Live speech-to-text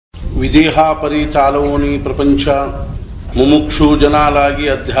ವಿದೇಹಾಪರಿ ಚಾಲೋನಿ ಪ್ರಪಂಚ ಮುಮುಕ್ಷು ಜನಾಲಾಗಿ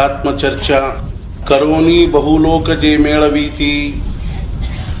ಅಧ್ಯಾತ್ಮ ಚರ್ಚಾ ಕರೋನಿ ಬಹುಲೋಕ ಜೇ ಮೇಳವೀತಿ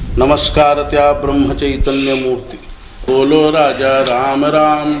ನಮಸ್ಕಾರ ತ್ಯಾ ಬ್ರಹ್ಮ ಚೈತನ್ಯ ಮೂರ್ತಿ बोलो राजा राम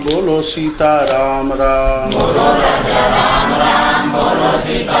राम बोलो सीता राम राम बोलो राजा राम राम बोलो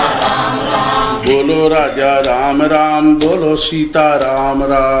सीता राम राम बोलो राजा राम राम बोलो सीता राम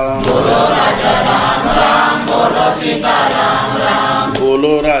राम बोलो राजा राम राम बोलो सीता राम राम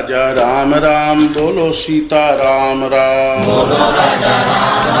बोलो राजा राम राम बोलो सीता राम राम बोलो राजा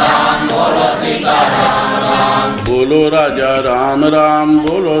राम राम बोलो सीता राम राम बोलो राजा राम राम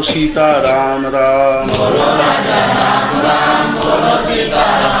बोलो सीता राम राम बोलो राजा राम राम बोलो सीता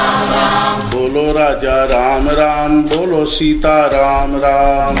राम राम बोलो राजा राम राम बोलो सीता राम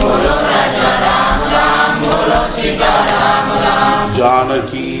राम बोलो राजा राम राम बोलो सीता राम राम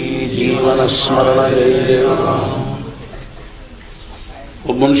जानकी जीवन स्मरण जय जय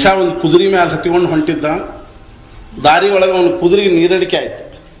ಒಬ್ಬ ಮನುಷ್ಯ ಒಂದು ಕುದುರೆ ಮೇಲೆ ಹತ್ತಿಕೊಂಡು ಹೊಂಟಿದ್ದ. ದಾರಿ ಒಳಗೆ ಒಂದು ಕುದುರೆಗೆ ನೀರಡಿಕೆ ಆಯ್ತು.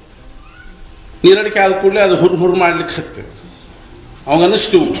 ನೀರಡಿಕೆ ಆದ ಕೂಡಲೇ ಅದು ಹುರು ಮಾಡ್ಲಿಕ್ಕೆ ಹತ್ತು.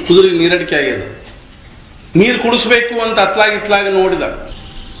 ಅವಾಗನ್ನಿಸ್ತು ಕುದುರೆಗೆ ನೀರಡಿಕೆ ಆಗ್ಯದ, ನೀರು ಕುಡಿಸ್ಬೇಕು ಅಂತ ಅತ್ಲಾಗಿ ನೋಡಿದ.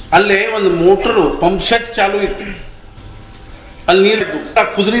 ಅಲ್ಲೇ ಒಂದು ಮೋಟರು ಪಂಪ್ ಸೆಟ್ ಚಾಲು ಇತ್ತು. ಅಲ್ಲಿ ನೀರಿದ್ದು ಆ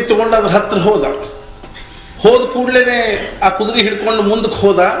ಕುದುರೆ ತಗೊಂಡು ಅದ್ರ ಹತ್ರ ಹೋದ ಕೂಡಲೇ ಆ ಕುದುರೆ ಹಿಡ್ಕೊಂಡು ಮುಂದಕ್ಕೆ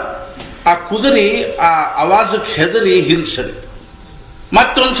ಹೋದ. ಆ ಕುದುರೆ ಆ ಆವಾಜಕ್ಕೆ ಹೆದರಿ ಹಿಂದೆ ಸರಿತು.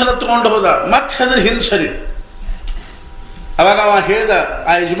 ಮತ್ತೊಂದ್ಸಲ ತಗೊಂಡು ಹೋದ, ಮತ್ತೆ ಹೆದರಿ ಹಿಂದೆ ಸರಿತು. ಅವಾಗ ಅವ ಹೇಳ್ದ,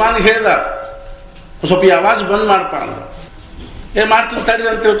 ಆ ಯಜಮಾನ್ ಹೇಳ್ದ, ಸ್ವಲ್ಪ ಈ ಆವಾಜ್ ಬಂದ್ ಮಾಡಪ್ಪ ಅಂದ. ಮಾಡ್ತೀನಿ ತಡಿ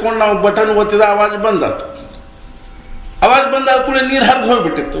ಅಂತ ತಿಳ್ಕೊಂಡು ನಾವು ಬಟನ್ ಒತ್ತಿದ, ಆವಾಜ್ ಬಂದಾತು. ಆವಾಜ್ ಬಂದಾದ ಕೂಡ ನೀರು ಹರಿದು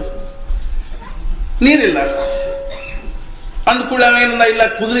ಹೋಗ್ಬಿಟ್ಟಿತ್ತು. ನೀರಿಲ್ಲ ಅಂದ ಕೂಡ ಅವೇನಂದ, ಇಲ್ಲ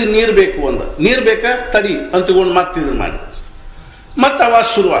ಕುದುರೆ ನೀರು ಬೇಕು ಅಂದ. ನೀರು ಬೇಕಾ ತಡಿ ಅಂತ ತಗೊಂಡು ಮತ್ತೆ ಇದನ್ನ ಮಾಡಿದ. ಮತ್ತೆ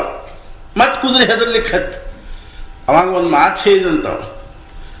ಆವಾಜ್ ಶುರುವಾದ, ಮತ್ತೆ ಕುದುರೆ ಹೆದರ್ಲಿಕ್ಕೆ ಹತ್ತು. ಅವಾಗ ಒಂದು ಮಾತು ಹೇಳಿದಂತ,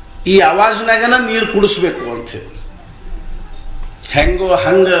 ಈ ಆವಾಜ್ನಾಗನ ನೀರು ಕುಡಿಸ್ಬೇಕು ಅಂತ ಹೇಳಿ. ಹೆಂಗೋ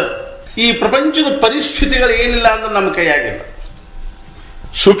ಹಂಗ ಈ ಪ್ರಪಂಚದ ಪರಿಸ್ಥಿತಿಗಳು ಏನಿಲ್ಲ ಅಂದ್ರೆ ನಮ್ಮ ಕೈಯಾಗಿಲ್ಲ.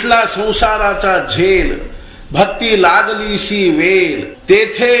 ಸುಟ್ಲಾ ಸಂಸಾರಾಚ ಝೇಲ್ ಭಕ್ತಿ लागली सी वेल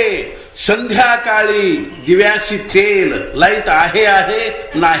तेथे संध्याकाळी दिव्यासी तेल ಲೈಟ್ आहे आहे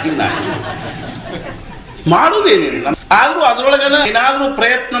नाही नाही ಮಾಡೋದೇನಿಲ್ಲ. ಆದ್ರೂ ಅದ್ರೊಳಗನ ಏನಾದ್ರೂ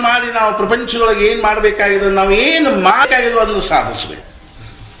ಪ್ರಯತ್ನ ಮಾಡಿ ನಾವು ಪ್ರಪಂಚದೊಳಗೆ ಏನ್ ಮಾಡ್ಬೇಕಾಗಿದೆ, ನಾವು ಏನ್ ಮಾಡಬೇಕಾಗಿದೆ ಅದನ್ನು ಸಾಧಿಸ್ಬೇಕು.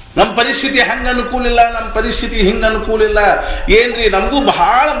 ನಮ್ಮ ಪರಿಸ್ಥಿತಿ ಹಂಗ ಅನುಕೂಲ ಇಲ್ಲ, ನಮ್ಮ ಪರಿಸ್ಥಿತಿ ಹಿಂಗ ಅನುಕೂಲ ಇಲ್ಲ. ಏನ್ರಿ ನಮಗೂ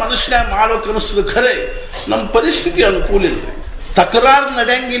ಬಹಳ ಮನುಷ್ಯ ಮಾಡೋಕೆ ಅನಿಸ್ತದೆ, ಖರೆ ನಮ್ಮ ಪರಿಸ್ಥಿತಿ ಅನುಕೂಲ ಇಲ್ಲ, ತಕರಾರು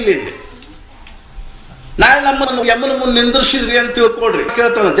ನಡೆಯಂಗಿಲ್ಲ. ಇಲ್ಲಿ ನಾಳೆ ನಮ್ಮನ್ನು ಯಮನ ಮುಂದೆ ನಿಂದ್ರಿಸಿದ್ರಿ ಅಂತ ತಿಳ್ಕೊಡ್ರಿ,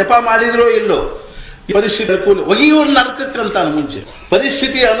 ಕೇಳ್ತಾನ ಜಪ ಮಾಡಿದ್ರೋ ಇಲ್ಲೋ, ಪರಿಸ್ಥಿತಿ ಅನುಕೂಲ ಒಗಿಯೋರ್ ನರಕಕ್ಕಂತಾನ ಮುಂಚೆ.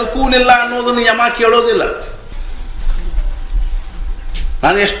 ಪರಿಸ್ಥಿತಿ ಅನುಕೂಲ ಇಲ್ಲ ಅನ್ನೋದನ್ನು ಯಮ ಕೇಳೋದಿಲ್ಲ.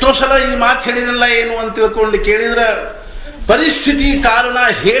 ನಾನು ಎಷ್ಟೋ ಸಲ ಈ ಮಾತು ಹೇಳಿದಿಲ್ಲ ಏನು ಅಂತ ತಿಳ್ಕೊಂಡು ಕೇಳಿದ್ರೆ, ಪರಿಸ್ಥಿತಿ ಕಾರಣ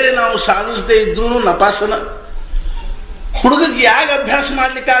ಹೇಳಿ ನಾವು ಸಾಧಿಸದೇ ಇದ್ರು ನಪಾಸನ. ಹುಡುಗಕ್ಕೆ ಯಾಗ ಅಭ್ಯಾಸ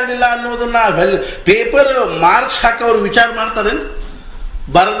ಮಾಡ್ಲಿಕ್ಕೆ ಆಗಲಿಲ್ಲ ಅನ್ನೋದನ್ನ ಪೇಪರ್ ಮಾರ್ಕ್ಸ್ ಹಾಕೋರು ವಿಚಾರ ಮಾಡ್ತಾರೆ,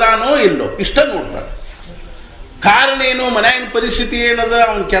 ಬರದಾನೋ ಇಲ್ಲೋ ಇಷ್ಟ ನೋಡ್ತಾರೆ. ಕಾರಣ ಏನು, ಮನೆಯ ಪರಿಸ್ಥಿತಿ ಏನದ,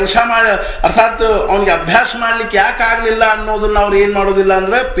 ಅವ್ನ ಕೆಲಸ ಮಾಡಿ ಅರ್ಥಾತ್ ಅವನಿಗೆ ಅಭ್ಯಾಸ ಮಾಡ್ಲಿಕ್ಕೆ ಯಾಕೆ ಆಗ್ಲಿಲ್ಲ ಅನ್ನೋದನ್ನ ಅವ್ರು ಏನ್ ಮಾಡೋದಿಲ್ಲ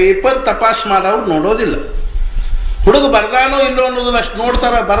ಅಂದ್ರೆ ಪೇಪರ್ ತಪಾಸ್ ಮಾಡೋರು ನೋಡೋದಿಲ್ಲ. ಹುಡುಗ ಬರದಾನೋ ಇಲ್ಲೋ ಅನ್ನೋದನ್ನ ಅಷ್ಟು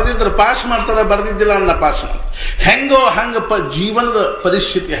ನೋಡ್ತಾರ, ಬರೆದಿದ್ರೆ ಪಾಸ್ ಮಾಡ್ತಾರ, ಬರೆದಿದ್ದಿಲ್ಲ ಅನ್ನ ಪಾಸ್ ಮಾಡ್ತಾರೆ. ಹೆಂಗೋ ಹಂಗ ಜೀವನದ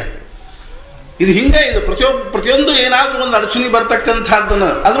ಪರಿಸ್ಥಿತಿ ಹಾಗೆ ಇದು ಹಿಂಗೆ. ಇದು ಪ್ರತಿಯೊಂದು ಏನಾದ್ರೂ ಒಂದು ಅಡಚಣೆ ಬರ್ತಕ್ಕಂಥದ್ದನ್ನ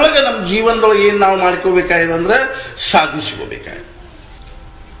ಅದ್ರೊಳಗೆ ನಮ್ಮ ಜೀವನದೊಳಗೆ ಏನ್ ನಾವು ಮಾಡ್ಕೋಬೇಕಾಗಿದೆ ಅಂದ್ರೆ ಸಾಧಿಸ್ಕೋಬೇಕಾಗಿದೆ.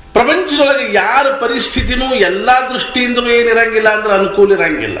 ಪ್ರಪಂಚದೊಳಗೆ ಯಾರ ಪರಿಸ್ಥಿತಿನೂ ಎಲ್ಲಾ ದೃಷ್ಟಿಯಿಂದಲೂ ಏನಿರಂಗಿಲ್ಲ ಅಂದ್ರೆ ಅನುಕೂಲ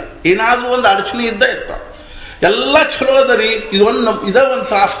ಇರಂಗಿಲ್ಲ. ಏನಾದ್ರೂ ಒಂದು ಅಡಚಣೆ ಇದ್ದ ಇರ್ತಾವ. ಎಲ್ಲ ಚಲೋ ಅದರಿ, ಇದ ಒಂದು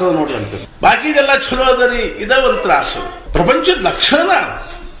ತ್ರಾಸ ಅದ ನೋಡ್ರಿ ಅಂತ. ಬಾಕಿದೆಲ್ಲ ಚಲೋ ಅದರಿ, ಇದ ಒಂದು ತ್ರಾಸ. ಪ್ರಪಂಚದ ಲಕ್ಷಣ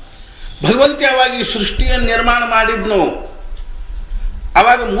ಭಗವಂತ ಯಾವಾಗ ಈ ಸೃಷ್ಟಿಯನ್ನು ನಿರ್ಮಾಣ ಮಾಡಿದ್ನು,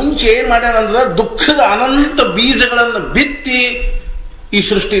 ಅವಾಗ ಮುಂಚೆ ಏನ್ ಮಾಡ್ಯಾರಂದ್ರ ದುಃಖದ ಅನಂತ ಬೀಜಗಳನ್ನು ಬಿತ್ತಿ ಈ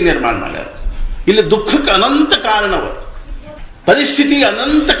ಸೃಷ್ಟಿ ನಿರ್ಮಾಣ ಮಾಡ್ಯಾರ. ಇಲ್ಲಿ ದುಃಖಕ್ಕೆ ಅನಂತ ಕಾರಣವ, ಪರಿಸ್ಥಿತಿಗೆ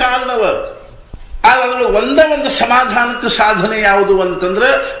ಅನಂತ ಕಾರಣವ. ಆದ್ರೆ ಒಂದೇ ಒಂದು ಸಮಾಧಾನಕ್ಕೆ ಸಾಧನೆ ಯಾವುದು ಅಂತಂದ್ರೆ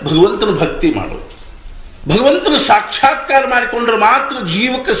ಭಗವಂತನ ಭಕ್ತಿ ಮಾಡೋದು. ಭಗವಂತನ ಸಾಕ್ಷಾತ್ಕಾರ ಮಾಡಿಕೊಂಡ್ರೆ ಮಾತ್ರ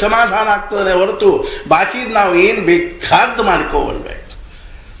ಜೀವಕ್ಕೆ ಸಮಾಧಾನ ಆಗ್ತದೆ ಹೊರತು ಬಾಕಿ ನಾವು ಏನ್ ಬೇಕಾದ್ದು ಮಾಡಿಕೋವಲ್ವೇ.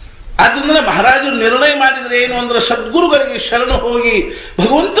 ಆದ್ರಿಂದ ಮಹಾರಾಜರು ನಿರ್ಣಯ ಮಾಡಿದ್ರೆ ಏನು ಅಂದ್ರೆ ಸದ್ಗುರುಗಳಿಗೆ ಶರಣ ಹೋಗಿ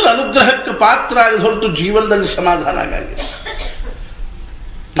ಭಗವಂತನ ಅನುಗ್ರಹಕ್ಕೆ ಪಾತ್ರ ಆಗಿ ಹೊರತು ಜೀವನದಲ್ಲಿ ಸಮಾಧಾನ ಆಗಿ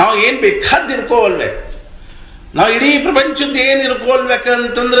ನಾವು ಏನ್ ಬೇಕಾದ್ದು ಇರ್ಕೋವಲ್ವೇ. ನಾವು ಇಡೀ ಪ್ರಪಂಚದ ಏನ್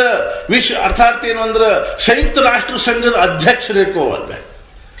ಇರ್ಕೊಳ್ಬೇಕಂತಂದ್ರ ಅರ್ಥಾತ್ ಏನು ಅಂದ್ರ ಸಂಯುಕ್ತ ರಾಷ್ಟ್ರ ಸಂಘದ ಅಧ್ಯಕ್ಷರು ಇರ್ಕೋವಲ್ವೇ,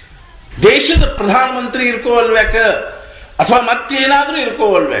 ದೇಶದ ಪ್ರಧಾನಮಂತ್ರಿ ಇರ್ಕೋವಲ್ಬೇಕ, ಅಥವಾ ಮತ್ತೇನಾದ್ರೂ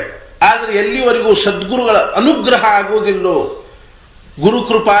ಇರ್ಕೋವಲ್ಬೇಕು. ಆದ್ರೆ ಎಲ್ಲಿವರೆಗೂ ಸದ್ಗುರುಗಳ ಅನುಗ್ರಹ ಆಗೋದಿಲ್ಲೋ,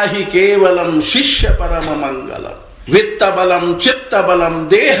 ಗುರುಕೃಪಾ ಹಿ ಕೇವಲಂ ಶಿಷ್ಯ ಪರಮ ಮಂಗಲ. ವಿತ್ತ ಬಲಂ ಚಿತ್ತ ಬಲಂ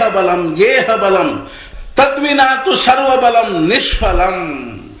ದೇಹ ಬಲಂ ಗೇಹ ಬಲಂ ತದ್ವಿನಾತು ಸರ್ವಬಲಂ ನಿಷ್ಫಲಂ.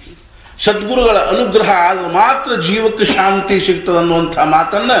 ಸದ್ಗುರುಗಳ ಅನುಗ್ರಹ ಆದ್ರೆ ಮಾತ್ರ ಜೀವಕ್ಕೆ ಶಾಂತಿ ಸಿಗ್ತದೆ ಅನ್ನುವಂಥ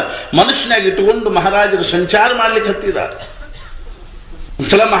ಮಾತನ್ನ ಮನುಷ್ಯನಾಗಿ ಇಟ್ಟುಕೊಂಡು ಮಹಾರಾಜರು ಸಂಚಾರ ಮಾಡ್ಲಿಕ್ಕೆ ಹತ್ತಿದ್ದಾರೆ.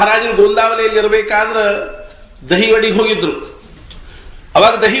 ಒಂದ್ಸಲ ಮಹಾರಾಜರು ಗೋಂದಾವಲಿಯಲ್ಲಿ ಇರಬೇಕಾದ್ರೆ ದಹಿವಡಿಗೆ ಹೋಗಿದ್ರು.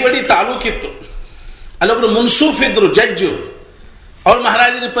 ಅವಾಗ ದಹಿವಡಿ ತಾಲೂಕಿತ್ತು. ಅಲ್ಲೊಬ್ರು ಮುನ್ಸೂಫ್ ಇದ್ರು, ಜಡ್ಜು. ಅವ್ರು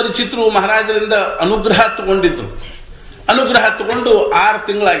ಮಹಾರಾಜರಿಗೆ ಪರಿಚಿತರು, ಮಹಾರಾಜರಿಂದ ಅನುಗ್ರಹ ತಗೊಂಡಿದ್ರು. ಅನುಗ್ರಹ ತಗೊಂಡು 6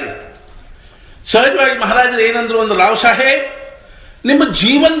 ತಿಂಗಳಾಗಿತ್ತು. ಸಹಜವಾಗಿ ಮಹಾರಾಜರು ಏನಂದ್ರು ಅಂದ್ರೆ, ರಾವ್ ಸಾಹೇಬ್, ನಿಮ್ಮ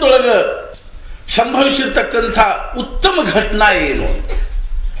ಜೀವನದೊಳಗೆ ಸಂಭವಿಸಿರ್ತಕ್ಕಂಥ ಉತ್ತಮ ಘಟನಾ ಏನು,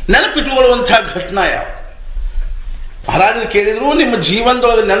 ನೆನಪಿಟ್ಟುಕೊಳ್ಳುವಂಥ ಘಟನಾ ಯಾವ? ಮಹಾರಾಜರು ಕೇಳಿದ್ರು, ನಿಮ್ಮ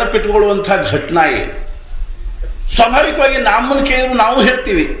ಜೀವನದೊಳಗೆ ನೆನಪಿಟ್ಟುಕೊಳ್ಳುವಂಥ ಘಟನಾ ಏನು? ಸ್ವಾಭಾವಿಕವಾಗಿ ನಮ್ಮನ್ನು ಕೇಳಿದ್ರು ನಾವು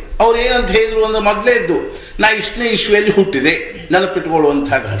ಹೇಳ್ತೀವಿ. ಅವ್ರು ಏನಂತ ಹೇಳಿದ್ರು ಅಂದ್ರೆ, ಮೊದಲೇ ಇದ್ದು ನಾ ಇಷ್ಟನೇ ಇಶ್ವೆಯಲ್ಲಿ ಹುಟ್ಟಿದೆ, ನೆನಪಿಟ್ಟುಕೊಳ್ಳುವಂಥ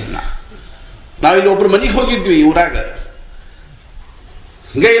ಘಟನಾ. ನಾವಿಲ್ಲಿ ಒಬ್ರು ಮನೆಗೆ ಹೋಗಿದ್ವಿ ಊರಾಗ.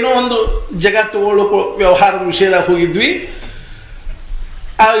 ಹಿಂಗೆ ಏನೋ ಒಂದು ಜಗ ತಗೊಳ್ಳೋ ವ್ಯವಹಾರದ ವಿಷಯದಾಗ ಹೋಗಿದ್ವಿ.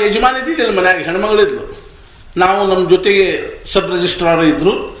 ಆ ಯಜಮಾನ ಇದ್ದಿದ್ದಿಲ್ಲ ಮನ್ಯಾಗ, ಹೆಣ್ಮಗಳಿದ್ಲು. ನಾವು ನಮ್ಮ ಜೊತೆಗೆ ಸಬ್ ರಿಜಿಸ್ಟ್ರಾರ್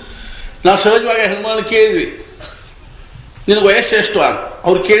ಇದ್ರು. ನಾವು ಸಹಜವಾಗಿ ಹೆಣ್ಮಗಳು ಕೇಳಿದ್ವಿ, ನಿನಗೆ ವಯಸ್ಸು ಎಷ್ಟು ಆಗ?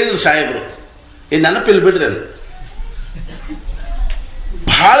 ಅವ್ರು ಕೇಳಿದ್ರು ಸಾಹೇಬರು, ನೆನಪಿಲ್ಲ ಬಿಡ್ರಿ ಅಂತ.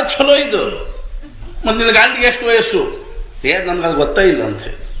 ಭಾಳ ಚಲೋ ಇದ್ದು. ಮತ್ತು ನಿನ್ನ ಗಂಡಿಗೆ ಎಷ್ಟು ವಯಸ್ಸು? ನನ್ಗೆ ಅದು ಗೊತ್ತಾ ಇಲ್ಲ ಅಂತ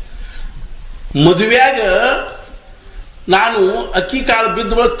ಹೇಳಿ. ಮದುವೆಯಾಗ ನಾನು ಅಕ್ಕಿ ಕಾಳು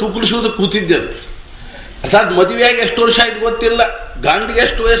ಬಿದ್ದ ಬಳಿಕ ತುಗುಲಿಸೋದು ಕೂತಿದ್ದೆ ಅಂತ. ಅರ್ಥಾತ್ ಮದುವೆಯಾಗ ಎಷ್ಟು ವರ್ಷ ಆಯ್ತು ಗೊತ್ತಿಲ್ಲ, ಗಂಡಿಗೆ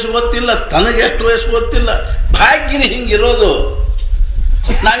ಎಷ್ಟು ವಯಸ್ಸು ಗೊತ್ತಿಲ್ಲ, ತನಗೆ ಎಷ್ಟು ವಯಸ್ಸು ಗೊತ್ತಿಲ್ಲ. ಭಾಗ್ಯನ ಹಿಂಗಿರೋದು.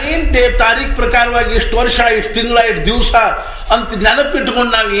 ನಾವೇನ್ ತಾರೀಖ್ ಪ್ರಕಾರವಾಗಿ ಎಷ್ಟು ವರ್ಷ, ಎಷ್ಟು ತಿಂಗಳ, ಎಷ್ಟು ದಿವಸ ಅಂತ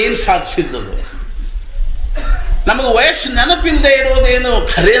ನೆನಪಿಟ್ಕೊಂಡು ನಾವು ಏನು ಸಾಧಿಸಿದ್ದದು? ನಮಗೆ ವಯಸ್ಸು ನೆನಪಿಲ್ಲದೆ ಇರೋದೇನು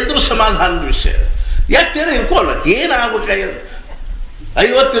ಖರೆ ಅಂದ್ರೂ ಸಮಾಧಾನದ ವಿಷಯ. ಎಷ್ಟೇನೋ ಇರ್ಕೋಲ್ಲ, ಏನಾಗಬೇಕಾಗ್ಯದ?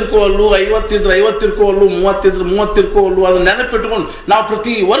 50 ಇರ್ಕೋವಲ್ಲು, 50 ಇದ್ರೆ 50 ಇರ್ಕೋವಲ್ಲು, 30 ಇದ್ರೆ 30 ಇರ್ಕೋವಲ್ಲು. ಅದನ್ನ ನೆನಪಿಟ್ಕೊಂಡು ನಾವು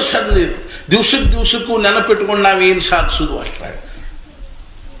ಪ್ರತಿ ವರ್ಷ ದಿವಸಕ್ಕೂ ನೆನಪಿಟ್ಕೊಂಡು ನಾವೇನು ಸಾಧಿಸೋದು ಅಷ್ಟಾಗ.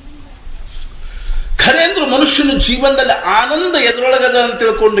 ಖರೆ ಅಂದ್ರು ಮನುಷ್ಯನ ಜೀವನದಲ್ಲಿ ಆನಂದ ಎದ್ರೊಳಗದ ಅಂತ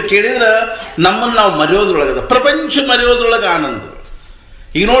ತಿಳ್ಕೊಂಡು ಕೇಳಿದ್ರೆ ನಮ್ಮನ್ನು ನಾವು ಮರೆಯೋದ್ರೊಳಗದ, ಪ್ರಪಂಚ ಮರೆಯೋದ್ರೊಳಗೆ ಆನಂದ.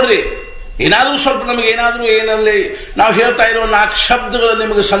 ಈಗ ನೋಡ್ರಿ, ಏನಾದ್ರೂ ಸ್ವಲ್ಪ ನಮಗೆ ಏನಾದ್ರೂ ಏನಲ್ಲಿ ನಾವು ಹೇಳ್ತಾ ಇರೋ 4 ಶಬ್ದಗಳು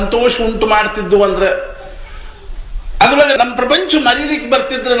ನಿಮಗೆ ಸಂತೋಷ ಉಂಟು ಮಾಡ್ತಿದ್ದು ಅಂದ್ರೆ ಅದ್ರೊಳಗೆ ನಮ್ಮ ಪ್ರಪಂಚ ಮರೀಲಿಕ್ಕೆ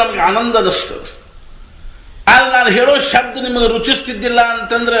ಬರ್ತಿದ್ರೆ ನಮ್ಗೆ ಆನಂದ ಅನಿಸ್ತದೆ. ಆದ್ರೆ ನಾನು ಹೇಳೋ ಶಬ್ದ ನಿಮಗೆ ರುಚಿಸ್ತಿದ್ದಿಲ್ಲ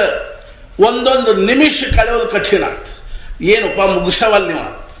ಅಂತಂದ್ರೆ ಒಂದೊಂದು ನಿಮಿಷ ಕಳೆಯೋದು ಕಠಿಣ ಆಗ್ತದೆ. ಏನಪ್ಪ ಮುಗಿಸವಲ್ಲ ನೀವು,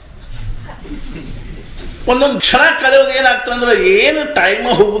 ಒಂದೊಂದು ಕ್ಷಣ ಕಳೆಯೋದು ಏನಾಗ್ತದೆ ಅಂದ್ರೆ ಏನು ಟೈಮ್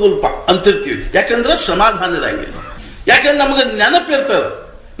ಹೋಗುದಿಲ್ಪ ಅಂತಿರ್ತೀವಿ. ಯಾಕಂದ್ರೆ ಸಮಾಧಾನ ಇರಂಗಿಲ್ಲ. ಯಾಕಂದ್ರೆ ನಮಗೆ ನೆನಪಿರ್ತದೆ.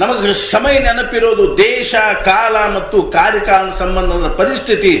 ನಮಗೆ ಸಮಯ ನೆನಪಿರೋದು ದೇಶ ಕಾಲ ಮತ್ತು ಕಾರ್ಯಕಾಲ ಸಂಬಂಧದ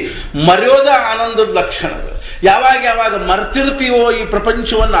ಪರಿಸ್ಥಿತಿ ಮರೆಯೋದ ಆನಂದದ ಲಕ್ಷಣ. ಯಾವಾಗ ಮರ್ತಿರ್ತೀವೋ ಈ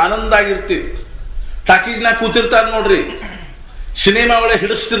ಪ್ರಪಂಚವನ್ನು ಆನಂದ ಆಗಿರ್ತೀವಿ. ಟಾಕೀಸ್ನಾಗ ಕೂತಿರ್ತಾರ ನೋಡ್ರಿ, ಸಿನಿಮಾ ಒಳಗೆ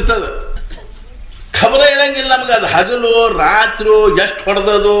ಹಿಡಿಸ್ತಿರ್ತದ, ಖಬರ ಇರಂಗಿಲ್ಲ ನಮ್ಗೆ. ಅದು ಹಗಲು ರಾತ್ರಿ ಎಷ್ಟು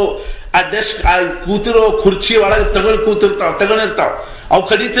ಹೊಡೆದದು, ಆ ಡೆಸ್ಕ್ ಆ ಕೂತಿರೋ ಕುರ್ಚಿ ಒಳಗೆ ತಗೊಂಡಿರ್ತಾವ, ಅವು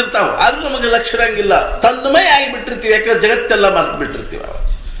ಕಡಿತಿರ್ತಾವ. ಆದ್ರೂ ನಮಗೆ ಲಕ್ಷ ಇರಂಗಿಲ್ಲ. ತನ್ಮಯ ಆಗಿಬಿಟ್ಟಿರ್ತೀವಿ. ಯಾಕಂದ್ರೆ ಜಗತ್ತೆಲ್ಲ ಮರ್ತು ಬಿಟ್ಟಿರ್ತೀವಿ.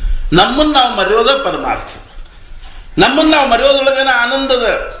 ನಮ್ಮನ್ನು ನಾವು ಮರೆಯೋದ ಪರಮಾರ್ಥ. ನಮ್ಮನ್ನು ನಾವು ಮರೆಯೋದ್ರೊಳಗನ ಆನಂದದ.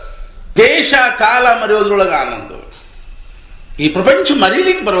 ದೇಶ ಕಾಲ ಮರೆಯೋದ್ರೊಳಗೆ ಆನಂದ. ಈ ಪ್ರಪಂಚ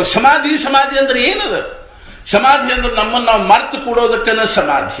ಮರೀಲಿಕ್ಕೆ ಬರುವ ಸಮಾಧಿ ಅಂದ್ರೆ ಏನದ? ಸಮಾಧಿ ಅಂದ್ರೆ ನಮ್ಮನ್ನು ನಾವು ಮರ್ತು ಕೊಡೋದಕ್ಕನ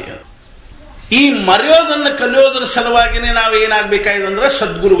ಸಮಾಧಿ. ಈ ಮರೆಯೋದನ್ನು ಕಲಿಯೋದ್ರ ಸಲುವಾಗಿನೇ ನಾವು ಏನಾಗಬೇಕಾಗಿದೆ ಅಂದ್ರೆ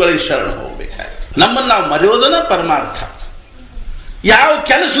ಸದ್ಗುರುಗಳಿಗೆ ಶರಣ ಹೋಗ್ಬೇಕಾಗಿದೆ. ನಮ್ಮನ್ನು ನಾವು ಮರೆಯೋದನ್ನ ಪರಮಾರ್ಥ. ಯಾವ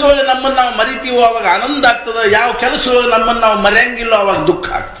ಕೆಲಸಗಳು ನಮ್ಮನ್ನು ನಾವು ಮರಿತೀವೋ ಅವಾಗ ಆನಂದ ಆಗ್ತದ, ಯಾವ ಕೆಲಸಗಳು ನಮ್ಮನ್ನು ನಾವು ಮರೆಯಂಗಿಲ್ಲೋ ಅವಾಗ ದುಃಖ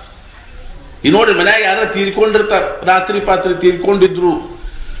ಆಗ್ತದೆ. ಈ ನೋಡಿ, ಮನ್ಯಾಗ ಯಾರ ತೀರ್ಕೊಂಡಿರ್ತಾರ, ರಾತ್ರಿ ಪಾತ್ರಿ ತೀರ್ಕೊಂಡಿದ್ರು,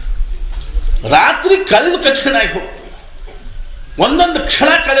 ರಾತ್ರಿ ಕಳೆದು ಕಠಿಣ ಆಗಿ ಹೋಗ್ತದೆ. ಒಂದೊಂದು ಕ್ಷಣ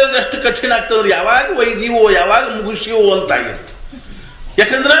ಕಳೆಯೋದಷ್ಟು ಕಠಿಣ ಆಗ್ತದೆ. ಯಾವಾಗ ಒಯ್ದೀವೋ ಯಾವಾಗ ಮುಗಿಸಿವೋ ಅಂತಾಗಿರ್ತದೆ.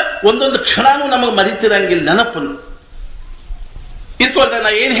 ಯಾಕಂದ್ರೆ ಒಂದೊಂದು ಕ್ಷಣನೂ ನಮಗೆ ಮರಿತಿರಂಗಿಲ್ಲ ನೆನಪನ್ನು. ಇರ್ಕೊಳ್ರೆ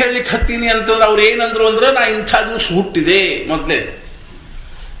ನಾ ಏನ್ ಹೇಳಲಿಕ್ಕೆ ಹತ್ತೀನಿ ಅಂತಂದ್ರೆ ಅವ್ರು ಏನಂದ್ರು ಅಂದ್ರೆ, ನಾ ಇಂಥ ದಿವಸ ಹುಟ್ಟಿದೆ ಮೊದಲೇ,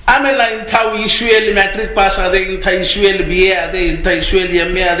 ಆಮೇಲೆ ನಾ ಇಂಥ ಇಶ್ವಿಯಲ್ಲಿ ಮ್ಯಾಟ್ರಿಕ್ ಪಾಸ್ ಆದೆ, ಇಂಥ ಇಶ್ವಿಯಲ್ಲಿ BA ಆದೆ, ಇಂಥ ಇಶ್ವಿಯಲ್ಲಿ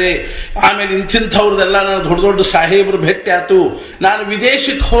MA ಆದೆ, ಆಮೇಲೆ ಇಂಥವ್ರದೆಲ್ಲ ನಾನು ದೊಡ್ಡ ಸಾಹೇಬರು ಭೇಟಿ ಆಯ್ತು, ನಾನು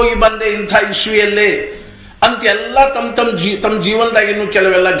ವಿದೇಶಕ್ಕೆ ಹೋಗಿ ಬಂದೆ ಇಂಥ ಇಶ್ವಿಯಲ್ಲೇ ಅಂತೆಲ್ಲ ತಮ್ಮ ಜೀವನದಾಗ ಇನ್ನು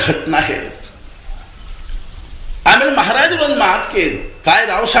ಕೆಲವೆಲ್ಲ ಘಟನಾ ಹೇಳಿದ್ರು. ಆಮೇಲೆ ಮಹಾರಾಜರು ಒಂದು ಮಾತು ಕೇಳಿದ್ರು,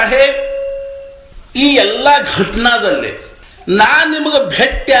 ರಾವ್ ಸಾಹೇಬ್, ಈ ಎಲ್ಲ ಘಟನಾದಲ್ಲಿ ನಾನ್ ನಿಮಗೆ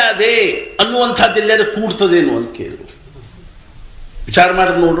ಭೇಟಿ ಆದೆ ಅನ್ನುವಂಥದ್ದು ಎಲ್ಲರೂ ಕೂಡ್ತದೇನು ಅಂತ ಕೇಳಿದ್ರು. ವಿಚಾರ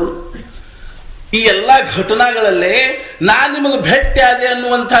ಮಾಡಿ ನೋಡು. ಈ ಎಲ್ಲಾ ಘಟನಾಗಳಲ್ಲೇ ನಾನ್ ನಿಮಗೆ ಭೇಟಿ ಆದೆ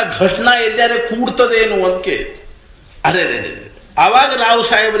ಅನ್ನುವಂಥ ಘಟನಾ ಎಲ್ಲಾರೆ ಕೂಡ್ತದೇನು ಅಂತ ಕೇಳಿದ್ರು. ಅರೆ ಆವಾಗ ರಾವ್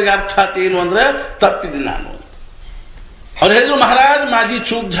ಸಾಹೇಬರಿಗೆ ಅರ್ಥ ಆತೇನು ಅಂದ್ರೆ, ತಪ್ಪಿದೆ ನಾನು. ಅವ್ರು ಹೇಳಿದ್ರು, ಮಹಾರಾಜ್ ಮಾಜಿ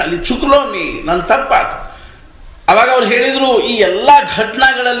ಚೂಕ್ ಝಾಲಿ, ಚುಕ್ಲೋ ಮೀ, ನನ್ನ ತಪ್ಪಾತ. ಅವಾಗ ಅವ್ರು ಹೇಳಿದ್ರು, ಈ ಎಲ್ಲಾ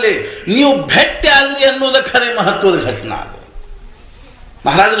ಘಟನಾಗಳಲ್ಲಿ ನೀವು ಭೇಟಿ ಆದ್ರಿ ಅನ್ನೋದ ಖರೆ ಮಹತ್ವದ ಘಟನಾ ಅದು.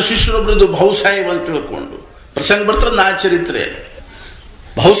 ಮಹಾರಾಜರ ಶಿಷ್ಯರೊಬ್ಬರದ್ದು ಬಹುಸಾಹೇಬ್ ಅಂತ ತಿಳ್ಕೊಂಡು ಪ್ರಸಂಗ ಬರ್ತದೆ ನಾ ಚರಿತ್ರೆ.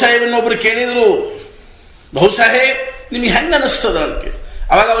 ಬಹುಸಾಹೇಬನ್ನೊಬ್ರು ಕೇಳಿದ್ರು, ಬಹುಸಾಹೇಬ್ ನಿಮ್ಗೆ ಹೆಂಗ ಅನಿಸ್ತದ ಅಂತ.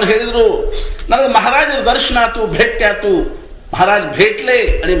 ಅವಾಗ ಅವ್ರು ಹೇಳಿದ್ರು, ನನಗೆ ಮಹಾರಾಜರ ದರ್ಶನ ಆತು, ಭೇಟಿ ಆತು, ಮಹಾರಾಜ್ ಭೇಟ್ಲೆ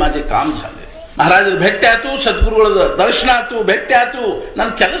आणि माझे काम झाले. ಮಹಾರಾಜರ ಭೇಟಿ ಆತು, ಸದ್ಗುರುಗಳ ದರ್ಶನ ಆತು, ಭೇಟಿ ಆತು, ನನ್ನ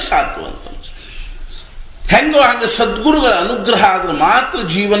ಕೆಲಸ ಆತು ಅಂತ. ಹೆಂಗೋ ಹಂಗ ಸದ್ಗುರುಗಳ ಅನುಗ್ರಹ ಆದ್ರೆ ಮಾತ್ರ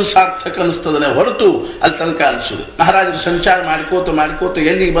ಜೀವನ ಸಾರ್ಥಕ ಅನಿಸ್ತದನೆ ಹೊರತು ಅಲ್ಲಿ ತನಕ ಅನಿಸುದು. ಮಹಾರಾಜರು ಸಂಚಾರ ಮಾಡಿಕೋತ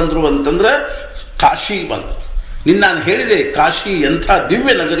ಎಲ್ಲಿಗೆ ಬಂದ್ರು ಅಂತಂದ್ರೆ ಕಾಶಿಗೆ ಬಂದ್ರು. ನಾನು ಹೇಳಿದೆ, ಕಾಶಿ ಎಂಥ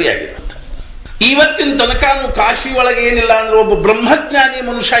ದಿವ್ಯ ನಗರಿ ಆಗಿರುತ್ತೆ. ಇವತ್ತಿನ ತನಕ ಕಾಶಿ ಒಳಗೆ ಏನಿಲ್ಲ ಅಂದ್ರೆ ಒಬ್ಬ ಬ್ರಹ್ಮಜ್ಞಾನಿ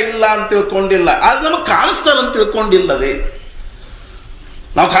ಮನುಷ್ಯ ಇಲ್ಲ ಅಂತ ತಿಳ್ಕೊಂಡಿಲ್ಲ, ಆದ್ರೆ ನಮಗೆ ಕಾಣಿಸ್ತಾರಂತ ತಿಳ್ಕೊಂಡಿಲ್ಲದೆ.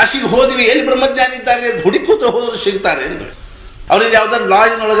 ನಾವು ಕಾಶಿಗೆ ಹೋದ್ವಿ, ಎಲ್ಲಿ ಬ್ರಹ್ಮಜ್ಞಾನಿ ಇದ್ದಾರೆ ಹುಡುಕೂತ ಹೋದ್ರೆ ಸಿಗ್ತಾರೆ ಅಂದ್ರೆ ಅವ್ರಿಗೆ ಯಾವ್ದಾರು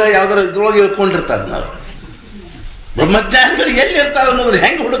ಲಾಜಿನೊಳಗೆ ಯಾವ್ದಾರು ಇದ್ರೊಳಗೆ ಇಳ್ಕೊಂಡಿರ್ತಾರೆ. ನಾವು ಬ್ರಹ್ಮಜ್ಞಾನಿಗಳು ಎಲ್ಲಿ ಇರ್ತಾರೆ ಅನ್ನೋದ್ರ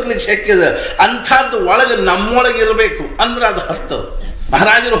ಹೆಂಗೆ ಹುಡುಕ್ಲಿಕ್ಕೆ ಶಕ್ಯ ಇದೆ? ಅಂಥದ್ದು ಒಳಗೆ ನಮ್ಮೊಳಗೆ ಇರಬೇಕು ಅಂದ್ರೆ ಅದು ಹತ್ತದು.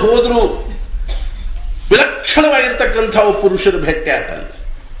 ಮಹಾರಾಜರು ಹೋದ್ರು, ವಿಲಕ್ಷಣವಾಗಿರ್ತಕ್ಕಂಥ ಪುರುಷರು ಭೇಟಿ ಆಗ್ತಾರೆ.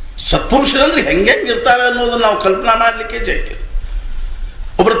 ಸತ್ಪುರುಷರಂದ್ರೆ ಹೆಂಗಿರ್ತಾರೆ ಅನ್ನೋದನ್ನ ನಾವು ಕಲ್ಪನಾ ಮಾಡ್ಲಿಕ್ಕೆ ಜೈಕೆ.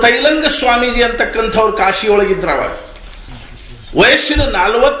 ಒಬ್ರು ತೈಲಂಗ ಸ್ವಾಮೀಜಿ ಅಂತಕ್ಕಂಥವ್ರು ಕಾಶಿಯೊಳಗಿದ್ರ. ಅವಾಗ ವಯಸ್ಸಿನ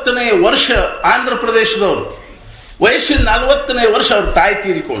 40ನೇ ವರ್ಷ, ಆಂಧ್ರ ಪ್ರದೇಶದವರು. ವಯಸ್ಸಿನ 40ನೇ ವರ್ಷ ಅವ್ರ ತಾಯಿ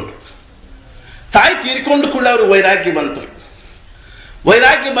ತೀರಿಕೊಂಡ್ರು. ತಾಯಿ ತೀರಿಕೊಂಡು ಕೂಡಲೇ ಅವ್ರಿಗೆ ವೈರಾಗ್ಯ ಬಂತು.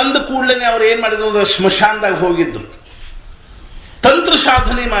 ವೈರಾಗ್ಯ ಬಂದ ಕೂಡಲೇ ಅವ್ರು ಏನ್ ಮಾಡಿದ್ರು ಅಂದ್ರೆ ಸ್ಮಶಾನದಾಗ ಹೋಗಿದ್ರು, ತಂತ್ರ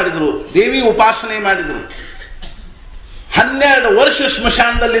ಸಾಧನೆ ಮಾಡಿದ್ರು, ದೇವಿ ಉಪಾಸನೆ ಮಾಡಿದ್ರು. 12 ವರ್ಷ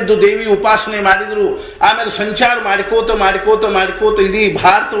ಸ್ಮಶಾನದಲ್ಲಿದ್ದು ದೇವಿ ಉಪಾಸನೆ ಮಾಡಿದ್ರು. ಆಮೇಲೆ ಸಂಚಾರ ಮಾಡಿಕೋತ ಇಡೀ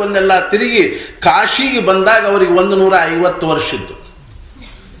ಭಾರತವನ್ನೆಲ್ಲ ತಿರುಗಿ ಕಾಶಿಗೆ ಬಂದಾಗ ಅವರಿಗೆ 150 ವರ್ಷ ಇದ್ದು.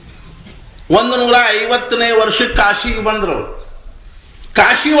 150ನೇ ವರ್ಷಕ್ಕೆ ಕಾಶಿಗೆ ಬಂದ್ರು.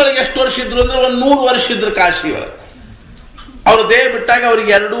 ಕಾಶಿ ಒಳಗೆ ಎಷ್ಟು ವರ್ಷ ಇದ್ರು ಅಂದ್ರೆ 100 ವರ್ಷ ಇದ್ರು ಕಾಶಿ ಒಳಗೆ. ಅವ್ರ ದೇಹ ಬಿಟ್ಟಾಗ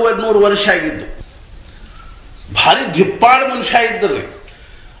ಅವ್ರಿಗೆ 200 ವರ್ಷ ಆಗಿದ್ದು. ಭಾರಿ ದಿಪ್ಪಾಡು ಮನುಷ್ಯ ಇದ್ದರು.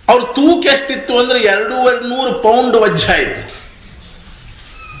 ಅವ್ರ ತೂಕ ಎಷ್ಟಿತ್ತು ಅಂದ್ರೆ 200 ಪೌಂಡ್ ವಜ್ಜ ಆಯ್ತು.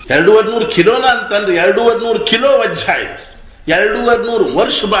 200 ಕಿಲೋನ ಅಂತಂದ್ರೆ 200 ಕಿಲೋ ವಜ್ಜ ಆಯ್ತು. 200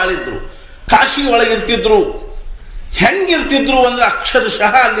 ವರ್ಷ ಬಾಳಿದ್ರು. ಕಾಶಿ ಒಳಗಿರ್ತಿದ್ರು. ಹೆಂಗಿರ್ತಿದ್ರು ಅಂದ್ರೆ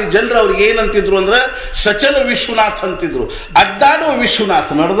ಅಕ್ಷರಶಃ ಅಲ್ಲಿ ಜನರು ಅವ್ರಿಗೆ ಏನಂತಿದ್ರು ಅಂದ್ರೆ ಸಚಲ ವಿಶ್ವನಾಥ್ ಅಂತಿದ್ರು. ಅಡ್ಡಾಡೋ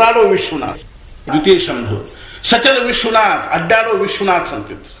ವಿಶ್ವನಾಥ್, ನಡೆದಾಡೋ ವಿಶ್ವನಾಥ್, ದ್ವಿತೀಯ ಶಂಭು. ಸಚಲ ವಿಶ್ವನಾಥ್, ಅಡ್ಡಾಡೋ ವಿಶ್ವನಾಥ್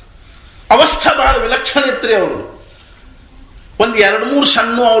ಅಂತಿದ್ರು. ಅವಸ್ಥೆ ಬಹಳ ವಿಲಕ್ಷಣ ಇತ್ರಿ ಅವರು. 1-2-3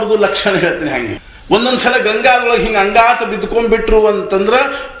 ಸಣ್ಣ ಅವ್ರದ್ದು ಲಕ್ಷಣ ಹೇಳ್ತೀನಿ. ಹಂಗೆ ಒಂದೊಂದ್ಸಲ ಗಂಗಾದೊಳಗೆ ಹಿಂಗೆ ಅಂಗಾತ ಬಿದ್ಕೊಂಡ್ಬಿಟ್ರು ಅಂತಂದ್ರ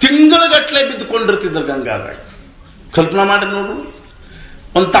ತಿಂಗಳಗಟ್ಲೆ ಬಿದ್ಕೊಂಡಿರ್ತಿದ್ರು ಗಂಗಾದಾಗ. ಕಲ್ಪನಾ ಮಾಡಿ ನೋಡು.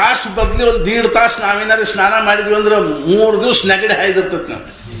 1 ತಾಸು ಬದ್ಲಿ 1.5 ತಾಸು ನಾವೇನಾದ್ರು ಸ್ನಾನ ಮಾಡಿದ್ವಿ ಅಂದ್ರೆ 3 ದಿವಸ ನೆಗಡಿ ಹಾಯ್ದಿರ್ತತ್. ನಾವು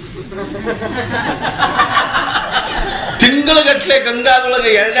ತಿಂಗಳಗಟ್ಲೆ ಗಂಗಾದೊಳಗೆ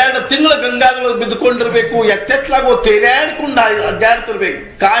 2 ತಿಂಗಳ ಗಂಗಾದೊಳಗೆ ಬಿದ್ಕೊಂಡಿರ್ಬೇಕು. ಎತ್ತೆತ್ಲಾಗೋ ತೇಲಾಡ್ಕೊಂಡು ಅಡ್ಡಾಡ್ತಿರ್ಬೇಕು.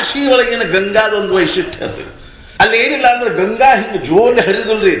 ಕಾಶಿ ಒಳಗಿನ ಗಂಗಾದ ಒಂದು ವೈಶಿಷ್ಟ್ಯ ಇರ್ತದೆ. ಅಲ್ಲಿ ಏನಿಲ್ಲ ಅಂದ್ರೆ ಗಂಗಾ ಹಿಂಗೆ ಜೋಲಿ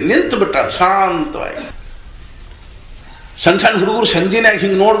ಹರಿದಲ್ರಿ, ನಿಂತು ಬಿಟ್ಟ ಶಾಂತವಾಗಿ. ಸಣ್ಣ ಹುಡುಗರು ಸಂಜೆನಾಗ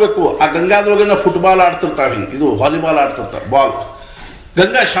ಹಿಂಗೆ ನೋಡ್ಬೇಕು, ಆ ಗಂಗಾದೊಳಗೆ ಫುಟ್ಬಾಲ್ ಆಡ್ತಿರ್ತಾವ, ಹಿಂಗೆ ಇದು ವಾಲಿಬಾಲ್ ಆಡ್ತಿರ್ತಾವ ಬಾಲ್.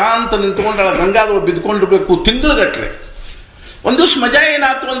 ಗಂಗಾ ಶಾಂತ ನಿಂತ್ಕೊಂಡಾಳ, ಗಂಗಾದೊಳಗೆ ಬಿದ್ಕೊಂಡಿರ್ಬೇಕು ತಿಂಗಳಗಟ್ಲೆ. ಒಂದ್ ದಿವ್ಸ ಮಜಾ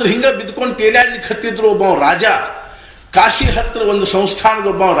ಏನಾಯ್ತು ಅಂದ್ರೆ ಹಿಂಗ ಬಿದ್ಕೊಂಡು ತೇಲಾಡ್ಲಿಕ್ಕೆ ಹತ್ತಿದ್ರು ಒಬ್ಬ ರಾಜ. ಕಾಶಿ ಹತ್ರ ಒಂದು ಸಂಸ್ಥಾನದ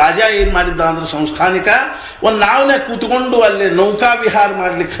ಒಬ್ಬ ರಾಜ ಏನ್ ಮಾಡಿದ್ದ ಅಂದ್ರೆ ಸಂಸ್ಥಾನಿಕ ಒಂದು ನಾವನೇ ಕೂತ್ಕೊಂಡು ಅಲ್ಲಿ ನೌಕಾ ವಿಹಾರ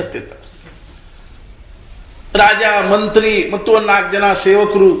ಮಾಡ್ಲಿಕ್ಕೆ ಹತ್ತಿದ್ದ. ರಾಜ, ಮಂತ್ರಿ ಮತ್ತು 4 ಜನ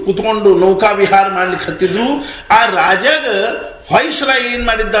ಸೇವಕರು ಕೂತ್ಕೊಂಡು ನೌಕಾ ವಿಹಾರ ಮಾಡ್ಲಿಕ್ಕೆ ಹತ್ತಿದ್ರು. ಆ ರಾಜಾಗ ಹೊಯ್ಸರಾಯ್ ಏನ್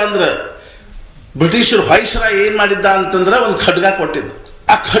ಮಾಡಿದ್ದ ಅಂದ್ರ, ಬ್ರಿಟಿಷರು ಹೊಯ್ಸರಾಯ್ ಏನ್ ಮಾಡಿದ್ದ ಅಂತಂದ್ರ ಒಂದು ಖಡ್ಗ ಕೊಟ್ಟಿದ್ದು.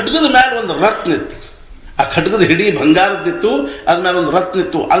 ಆ ಖಡ್ಗದ ಮೇಲೆ ಒಂದು ರತ್ನ ಇತ್ತು. ಆ ಖಡ್ಗದ ಹಿಡಿ ಬಂಗಾರದ್ದಿತ್ತು, ಅದ್ಮೇಲೆ ಒಂದು ರತ್ನ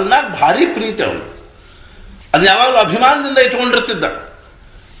ಇತ್ತು. ಅದ್ಮ್ಯಾಲ ಭಾರಿ ಪ್ರೀತಿ ಅವನು. ಅದ್ ಯಾವಾಗಲೂ ಅಭಿಮಾನದಿಂದ ಇಟ್ಕೊಂಡಿರ್ತಿದ್ದ.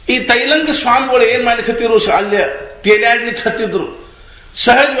 ಈ ತೈಲಂಗ ಸ್ವಾಮಿಗಳು ಏನ್ ಮಾಡ್ಲಿಕ್ಕೆ ಹತ್ತಿದ್ರು, ಅಲ್ಲಿ ತೇಲಾಡ್ಲಿಕ್ಕೆ ಹತ್ತಿದ್ರು.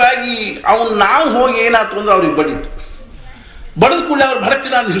 ಸಹಜವಾಗಿ ಅವನು ನಾವು ಹೋಗಿ ಏನಾಯ್ತು ಅಂದ್ರೆ ಅವ್ರಿಗೆ ಬಡೀತು. ಬಡದ ಕೂಡಲೇ ಅವ್ರು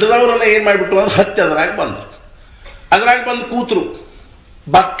ಭಡಕಿನ ಅದು ಹಿಡಿದವ್ರನ್ನ ಏನ್ ಮಾಡಿಬಿಟ್ರು ಅಂದ್ರೆ ಹತ್ತಿ ಅದ್ರಾಗ ಬಂದ್ರು. ಅದ್ರಾಗ ಬಂದು ಕೂತರು.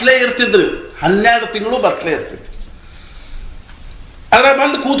 ಬತ್ಲೆ ಇರ್ತಿದ್ರು, 12 ತಿಂಗಳು ಬತ್ಲೆ ಇರ್ತಿದ್ರು. ಅದ್ರಾಗ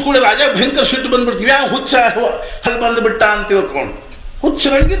ಬಂದು ಕೂತ್ಕೊಳ್ಳಿ ರಾಜ ಭಯಂಕರ ಸಿಟ್ಟು ಬಂದ್ಬಿಡ್ತೀವಿ. ಯಾವ ಹುಚ್ಚ ಅಲ್ಲಿ ಬಂದ್ಬಿಟ್ಟ ಅಂತ ತಿಳ್ಕೊಂಡು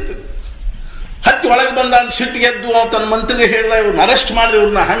ಹುಚ್ಚರಂಗಿರ್ತಿದ್ರು. ಹತ್ತಿ ಒಳಗೆ ಬಂದ ಅಂತ ಸಿಟ್ಟಿಗೆ ಎದ್ದು ತನ್ನ ಮಂತ್ರಿಗೆ ಹೇಳ್ದ, ಇವ್ರನ್ನ ಅರೆಸ್ಟ್ ಮಾಡ್ರಿ,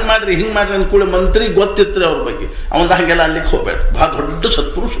 ಇವ್ರನ್ನ ಹಂಗ್ ಮಾಡ್ರಿ ಹಿಂಗ್ ಮಾಡ್ರಿ ಅಂದ್ಕೂಳೆ ಮಂತ್ರಿ ಗೊತ್ತಿತ್ತು ಅವ್ರ ಬಗ್ಗೆ. ಅವನ ಹಂಗೆಲ್ಲ ಅಲ್ಲಿಗೆ ಹೋಗ್ಬೇಡ, ಬಹಳ ದೊಡ್ಡ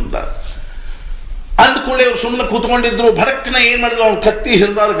ಸತ್ಪುರುಷ ಇದ್ದ ಅಂದ್ಕೂಳೆ ಇವ್ರು ಸುಮ್ಮನೆ ಕೂತ್ಕೊಂಡಿದ್ರು. ಭಡಕ್ನ ಏನ್ ಮಾಡಿದ್ರು, ಅವ್ನು ಕತ್ತಿ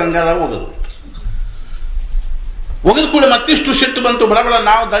ಹಿರಿದವ್ರು ಗಂಗಾದಾಗ ಒಗದು ಕೂಡ ಮತ್ತಿಷ್ಟು ಸಿಟ್ಟು ಬಂತು. ಬಡಬಡ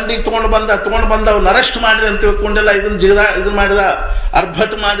ನಾವು ದಂಡಿಗೆ ತಗೊಂಡು ಬಂದ ಅವ್ರನ್ನ ಅರೆಸ್ಟ್ ಮಾಡ್ರಿ ಅಂತ ತಿಳ್ಕೊಂಡೆಲ್ಲ ಇದನ್ನ ಮಾಡಿದ,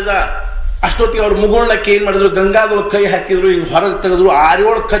 ಅರ್ಭಟ್ ಮಾಡಿದ. ಅಷ್ಟೊತ್ತಿಗೆ ಅವ್ರ ಮುಗುಳ್ನಕ್ಕೆ ಏನ್ ಮಾಡಿದ್ರು, ಗಂಗಾದೊಳಗೆ ಕೈ ಹಾಕಿದ್ರು, ಹಿಂಗ್ ಹೊರಗೆ ತೆಗೆದ್ರು.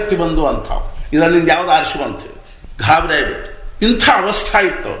 6-7 ಕತ್ತಿ ಬಂದು ಅಂತಾವ್. ಇದರಿಂದ ಯಾವ್ದು ಆರಿಸುವಂತ ಗಾಬರಿ ಆಗ್ಬಿಟ್ಟು ಇಂಥ ಅವಸ್ಥಾ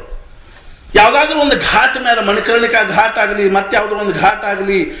ಇತ್ತು. ಯಾವ್ದಾದ್ರು ಒಂದು ಘಾಟ್ ಮೇಲೆ ಮಣಿಕರ್ಣಿಕಾ ಘಾಟ್ ಆಗಲಿ ಮತ್ತೆ ಯಾವ್ದೋ ಒಂದು ಘಾಟ್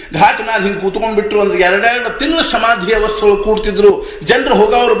ಆಗಲಿ, ಘಾಟ್ ಮೇಲೆ ಹಿಂಗೆ ಕೂತ್ಕೊಂಡ್ಬಿಟ್ರು ಒಂದು 2-2 ತಿಂಗಳು ಸಮಾಧಿ ಅವಸ್ಥೆಗಳು ಕೂಡ್ತಿದ್ರು. ಜನರು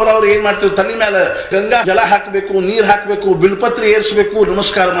ಹೋಗೋರು ಬರೋರು ಏನ್ ಮಾಡ್ತಿದ್ರು, ತಲೆ ಮೇಲೆ ಗಂಗಾ ಜಲ ಹಾಕಬೇಕು, ನೀರು ಹಾಕಬೇಕು, ಬಿಲ್ಪತ್ರೆ ಏರಿಸಬೇಕು,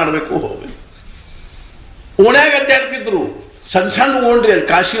 ನಮಸ್ಕಾರ ಮಾಡಬೇಕು, ಹೋಗ್ಬೇಕು. ಓಣ್ಯಾಗ ಅಡ್ಡಾಡ್ತಿದ್ರು. ಸಣ್ಣ ಸಣ್ಣ ಓಣ್ರಿ ಅಲ್ಲಿ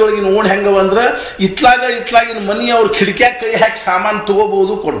ಕಾಶಿ ಒಳಗಿನ ಓಣ್ ಹೆಂಗವಂದ್ರ ಇತ್ಲಾಗಿನ ಮನಿ ಅವ್ರ ಕಿಟಕಿಯಾಗ ಕೈ ಹಾಕಿ ಸಾಮಾನು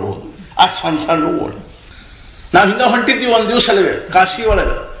ತಗೋಬಹುದು ಕೊಡ್ಬಹುದು. ಆ ಸಣ್ಣ ಸಣ್ಣ ಓಣ್ ನಾವ್ ಹಿಂಗ ಹೊಂಟಿದ್ವಿ ಒಂದ್ ದಿವ್ಸ ಅಲ್ವೇ ಕಾಶಿ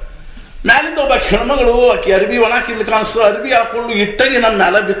ಒಳಗೆ. ಮ್ಯಾಲಿಂದ ಒಬ್ಬ ಹೆಣ್ಮಗಳು ಆಕಿ ಅರ್ಬಿ ಒಣಕಿದ್ಲು ಕಾಣಿಸ್ತು, ಅರ್ಬಿ ಹಾಕೊಂಡು ಇಟ್ಟಾಗಿ ನಮ್ಮ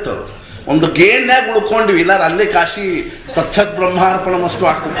ಮ್ಯಾಲ ಬಿತ್ತದು. ಒಂದು ಗೇಣ್ಯಾಗ ಉಳ್ಕೊಂಡ್ವಿ, ಇಲ್ಲಾರ ಅಲ್ಲೇ ಕಾಶಿ ತತ್ಸತ್ ಬ್ರಹ್ಮಾರ್ಪಣ ಮಸ್ತು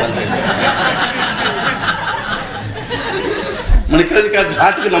ಆಗ್ತಿತ್ತಲ್ಲ. ಮಣಿಕರ್ಣಿಕಾ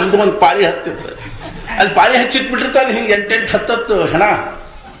ಘಾಟ್ಗೆ ನಮ್ದು ಒಂದು ಪಾಳಿ ಹತ್ತಿತ್ತು. ಅಲ್ಲಿ ಪಾಳಿ ಹಚ್ಚಿಟ್ಬಿಟ್ಟಿರ್ತಾನೆ ಹಿಂಗೆ 8-10 ಹೆಣ.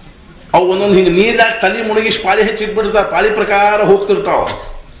 ಅವು ಒಂದೊಂದು ಹಿಂಗೆ ನೀರ್ದಾಗ ತಲೆ ಮುಣಗಿಸಿ ಪಾಳಿ ಹಚ್ಚಿಟ್ಬಿಡ್ತಾವ, ಪಾಳಿ ಪ್ರಕಾರ ಹೋಗ್ತಿರ್ತಾವ.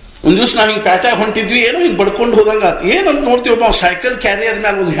 ಒಂದ್ ದಿವ್ಸ ನಾವ್ ಹಿಂಗೆ ಪ್ಯಾಟ್ಯಾಗ ಹೊಂಟಿದ್ವಿ, ಏನೋ ಹಿಂಗೆ ಬಡ್ಕೊಂಡು ಹೋದಂಗ ಏನಂತ ನೋಡ್ತೀವಿ, ಒಬ್ಬ ಸೈಕಲ್ ಕ್ಯಾರಿಯರ್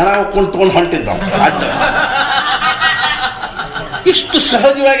ಮೇಲೆ ಒಂದು ಹೆಣ ಹೋಗ್ಕೊಂಡು ತಗೊಂಡು ಹೊಂಟಿದ್ದ. ಅಡ್ಡ ಇಷ್ಟು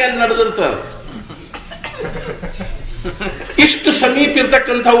ಸಹಜವಾಗಿ ಅಲ್ಲಿ ನಡೆದಿರ್ತದ. ಇಷ್ಟು ಸಮೀಪ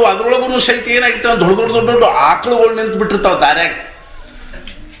ಇರ್ತಕ್ಕಂಥವು. ಅದ್ರೊಳಗೂ ಸಹಿತ ಏನಾಗಿರ್ತಾವ, ದೊಡ್ಡ ಆಕಳುಗಳು ನಿಂತು ಬಿಟ್ಟಿರ್ತಾವ ದಾರ್ಯಾಗ.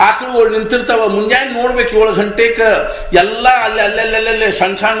 ಆಕಳುಗಳು ನಿಂತಿರ್ತಾವ. ಮುಂಜಾನೆ ನೋಡ್ಬೇಕು 7 ಗಂಟೆಗೆ ಎಲ್ಲ ಅಲ್ಲೇ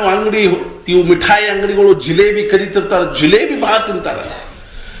ಸಣ್ಣ ಸಣ್ಣ ಅಂಗಡಿ, ಇವು ಮಿಠಾಯಿ ಅಂಗಡಿಗಳು ಜಿಲೇಬಿ ಕರಿತಿರ್ತಾರ. ಜಿಲೇಬಿ ಭಾಳ ತಿಂತಾರ.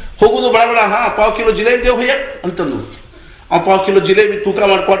 ಹೋಗುದು ಬಡ ಪಾವ್ ಕಿಲೋ ಜಿಲೇಬಿ ದೇವ್ ಹೊಯ್ಯ ಅಂತಂದು ಆ ಪಾವ್ ಕಿಲೋ ಜಿಲೇಬಿ ತೂಕ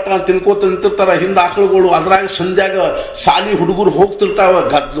ಮಾಡಿಕೊಟ್ಟ ತಿನ್ಕೋತ ನಿಂತಿರ್ತಾರ. ಹಿಂದ ಆಕಳುಗಳು. ಅದ್ರಾಗ ಸಂಧ್ಯಾಗ ಸಾಲಿ ಹುಡುಗರು ಹೋಗ್ತಿರ್ತಾವ.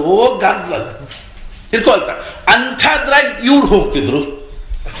 ಗದ್ಲ ಇರ್ಕೊಳ್ತ. ಅಂಥದ್ರಾಗ ಇವ್ರು ಹೋಗ್ತಿದ್ರು.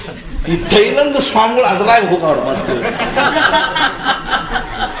 ಈ ಥೈಲಂಡ್ ಸ್ವಾಮಿಗಳು ಅದ್ರಾಗ ಹೋಗವ್ರು. ಮತ್ತೆ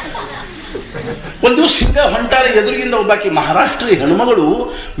ಒಂದ್ ದಿವ್ಸ ಹಿಂಗ ಹೊಂಟಾರ. ಎದುರಿಗಿಂದ ಒಬ್ಬಾಕಿ ಮಹಾರಾಷ್ಟ್ರ ಹೆಣ್ಮಗಳು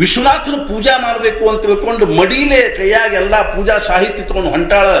ವಿಶ್ವನಾಥನ ಪೂಜಾ ಮಾಡಬೇಕು ಅಂತ ತಿಳ್ಕೊಂಡು ಮಡಿಲೇ ಕೈಯಾಗ ಎಲ್ಲಾ ಪೂಜಾ ಸಾಹಿತ್ಯ ತಗೊಂಡು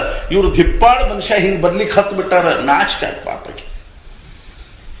ಹೊಂಟಾಳ. ಇವ್ರು ದಿಪ್ಪಾಳ ಮನುಷ್ಯ ಹಿಂಗ್ ಬರ್ಲಿಕ್ಕೆ ಹತ್ತು ಬಿಟ್ಟಾರ. ನಾಚಿಕೆ ಪಾಪಕ್ಕೆ.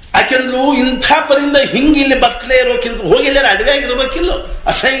 ಯಾಕೆಂದ್ರು ಇಂಥ ಪರಿಂದ ಹಿಂಗ ಇಲ್ಲಿ ಬತ್ತಲೇ ಇರೋಕ್ಕಿಂತ ಹೋಗಿ ಎಲ್ಲಾರ ಅಡವ್ಯಾಗ ಇರ್ಬೇಕಿಲ್ಲ.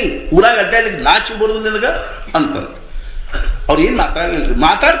 ಅಸಹ್ಯ ಊರಾಗ ಅಡ್ಡಾಡ್ಲಿಕ್ಕೆ ನಾಚಿಕೆ ಬರೋದು ನಿನಗ ಅಂತಂತ. ಅವ್ರು ಏನ್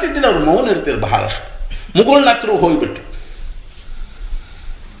ಮಾತಾಡ್ತಿದ್ದಿಲ್ಲ. ಅವ್ರು ಮೌನ ಇರ್ತೀರ ಬಹಳಷ್ಟು. ಮುಗುಳ್ ನಕ್ಕರು ಹೋಗ್ಬಿಟ್ಟು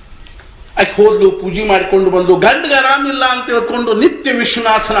ಆಕೆ ಹೋದ್ಲು. ಪೂಜೆ ಮಾಡಿಕೊಂಡು ಬಂದು ಗಂಡಗ ಆರಾಮಿಲ್ಲ ಅಂತ ತಿಳ್ಕೊಂಡು ನಿತ್ಯ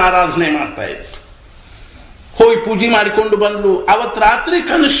ವಿಶ್ವನಾಥನ ಆರಾಧನೆ ಮಾಡ್ತಾ ಇದ್ರು. ಹೋಗಿ ಪೂಜೆ ಮಾಡಿಕೊಂಡು ಬಂದ್ಲು. ಅವತ್ ರಾತ್ರಿ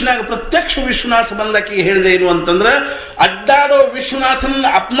ಕನಸಿನಾಗ ಪ್ರತ್ಯಕ್ಷ ವಿಶ್ವನಾಥ ಬಂದಾಕಿ ಹೇಳಿದೆ ಏನು ಅಂತಂದ್ರೆ, ಅಡ್ಡಾಡೋ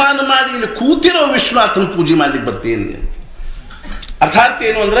ವಿಶ್ವನಾಥನ ಅಪಮಾನ ಮಾಡಿ ಇಲ್ಲಿ ಕೂತಿರೋ ವಿಶ್ವನಾಥನ ಪೂಜೆ ಮಾಡ್ಲಿಕ್ಕೆ ಬರ್ತೀನಿ. ಅರ್ಥಾತ್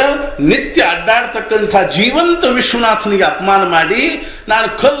ಏನು ಅಂದ್ರೆ, ನಿತ್ಯ ಅಡ್ಡಾಡ್ತಕ್ಕಂಥ ಜೀವಂತ ವಿಶ್ವನಾಥನಿಗೆ ಅಪಮಾನ ಮಾಡಿ ನಾನು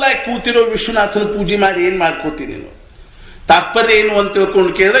ಕಲ್ಲಾಗಿ ಕೂತಿರೋ ವಿಶ್ವನಾಥನ ಪೂಜೆ ಮಾಡಿ ಏನ್ ಮಾಡ್ಕೋತೀನಿ. ತಾತ್ಪರ್ಯ ಏನು ಅಂತ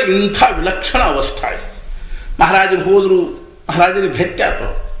ತಿಳ್ಕೊಂಡು ಕೇಳಿದ್ರೆ ಇಂಥ ವಿಲಕ್ಷಣ ಅವಸ್ಥೆ. ಮಹಾರಾಜರು ಹೋದ್ರು. ಮಹಾರಾಜರಿಗೆ ಭೇಟಿ ಆತ.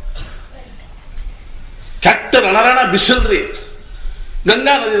 ಕೆಟ್ಟ ರಣರಣ ಬಿಸಿಲ್ರಿ.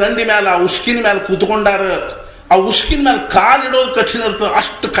 ಗಂಗಾ ನದಿ ದಂಡಿ ಮೇಲೆ ಆ ಉಸ್ಕಿನ ಮೇಲೆ ಕೂತ್ಕೊಂಡಾರ. ಆ ಉಸ್ಕಿನ ಮೇಲೆ ಕಾಲಿಡೋದು ಕಠಿಣ ಇರ್ತದೆ,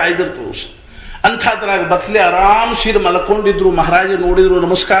 ಅಷ್ಟು ಕಾಯ್ದಿರ್ತದೆ. ಅಂಥದ್ರಾಗ ಬತ್ಲೆ ಆರಾಮ್ ಸೀರ್ ಮಲ್ಕೊಂಡಿದ್ರು. ಮಹಾರಾಜರು ನೋಡಿದ್ರು,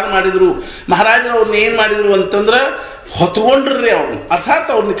 ನಮಸ್ಕಾರ ಮಾಡಿದ್ರು. ಮಹಾರಾಜರು ಅವ್ರನ್ನ ಏನ್ ಮಾಡಿದ್ರು ಅಂತಂದ್ರ ಹೊತ್ಕೊಂಡ್ರಿ ಅವ್ರನ್ನ.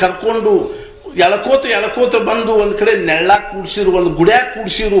 ಅರ್ಥಾತ್ ಅವ್ರನ್ನ ಕರ್ಕೊಂಡು ಎಳಕೋತ ಬಂದು ಒಂದ್ ಕಡೆ ನೆಳ್ಳಾಗ ಕೂಡ್ಸಿರು, ಒಂದು ಗುಡ್ಯಾಗ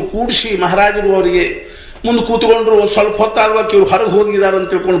ಕೂಡಿಸಿ ಮಹಾರಾಜರು ಅವರಿಗೆ ಮುಂದೆ ಕೂತ್ಕೊಂಡ್ರು. ಒಂದ್ ಸ್ವಲ್ಪ ಹೊತ್ತಾಗ್ಬೇಕು ಇವ್ರು ಹೊರಗೆ ಹೋಗಿದಾರ ಅಂತ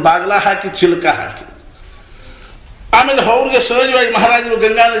ತಿಳ್ಕೊಂಡು ಬಾಗ್ಲ ಹಾಕಿ ಚಿಲ್ಕ ಹಾಕಿ ಆಮೇಲೆ ಅವ್ರಿಗೆ ಸಹಜವಾಗಿ ಮಹಾರಾಜರು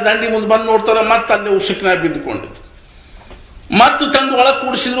ಗಂಗಾ ನದಿ ದಂಡಿ ಮುಂದೆ ಬಂದು ನೋಡ್ತಾರ. ಮತ್ತೆ ಅಲ್ಲೇ ಉಸುಕಿನ ಬಿದ್ದುಕೊಂಡಿದ್ರು. ಮತ್ತೆ ತಂದು ಒಳಗೆ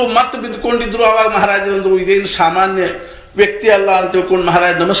ಕೂಡಿಸಿದ್ರು. ಮತ್ತೆ ಬಿದ್ದುಕೊಂಡಿದ್ರು. ಅವಾಗ ಮಹಾರಾಜರಂದ್ರು ಇದೇನು ಸಾಮಾನ್ಯ ವ್ಯಕ್ತಿ ಅಲ್ಲ ಅಂತ ತಿಳ್ಕೊಂಡು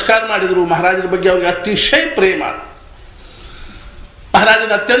ಮಹಾರಾಜ ನಮಸ್ಕಾರ ಮಾಡಿದ್ರು. ಮಹಾರಾಜರ ಬಗ್ಗೆ ಅವ್ರಿಗೆ ಅತಿಶಯ ಪ್ರೇಮ.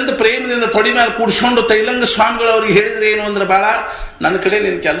 ಮಹಾರಾಜನ ಅತ್ಯಂತ ಪ್ರೇಮದಿಂದ ತೊಡಿ ಮೇಲೆ ಕೂಡಿಸ್ಕೊಂಡು ತೈಲಂಗ ಸ್ವಾಮಿಗಳು ಅವ್ರಿಗೆ ಹೇಳಿದ್ರೆ ಏನು ಅಂದ್ರೆ, ಬಾಳ ನನ್ನ ಕಡೆ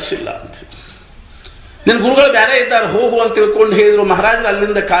ನಿನ್ ಕೆಲಸ ಇಲ್ಲ ಅಂತ, ನಿನ್ ಗುರುಗಳು ಬೇರೆ ಇದ್ದಾರೆ, ಹೋಗು ಅಂತ ತಿಳ್ಕೊಂಡು ಹೇಳಿದ್ರು. ಮಹಾರಾಜರು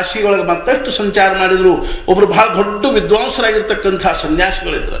ಅಲ್ಲಿಂದ ಕಾಶಿ ಒಳಗೆ ಮತ್ತಷ್ಟು ಸಂಚಾರ ಮಾಡಿದ್ರು. ಒಬ್ರು ಬಹಳ ದೊಡ್ಡ ವಿದ್ವಾಂಸರಾಗಿರ್ತಕ್ಕಂಥ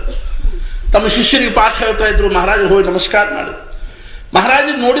ಸನ್ಯಾಸಿಗಳಿದ್ರು. ತಮ್ಮ ಶಿಷ್ಯರಿಗೆ ಪಾಠ ಹೇಳ್ತಾ ಇದ್ರು. ಮಹಾರಾಜರು ಹೋಗಿ ನಮಸ್ಕಾರ ಮಾಡಿದ್ರು.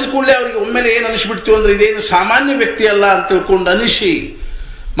 ಮಹಾರಾಜರು ನೋಡಿದ ಕೂಡಲೇ ಅವರಿಗೆ ಒಮ್ಮೆಲೆ ಏನ್ ಅನಿಸ್ಬಿಡ್ತೀವಿ ಅಂದ್ರೆ, ಇದೇನು ಸಾಮಾನ್ಯ ವ್ಯಕ್ತಿ ಅಲ್ಲ ಅಂತ ತಿಳ್ಕೊಂಡು ಅನಿಸಿ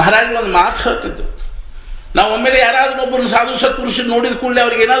ಮಹಾರಾಜರು ಒಂದು ಮಾತು ಹೇಳ್ತಿದ್ರು. ನಾವು ಒಮ್ಮೆಲೆ ಯಾರಾದ್ರೂ ಒಬ್ಬರು ಸಾಧು ಸತ್ಪುರುಷರು ನೋಡಿದ ಕೂಡಲೇ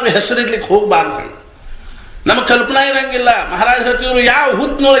ಅವ್ರಿಗೆ ಏನಾದ್ರೂ ಹೆಸರಿಡ್ಲಿಕ್ಕೆ ಹೋಗ್ಬಾರ್ದು. ನಮಗೆ ಕಲ್ಪನಾ ಇರಂಗಿಲ್ಲ. ಮಹಾರಾಜ ಹೇಳ್ತಿದ್ರು, ಯಾವ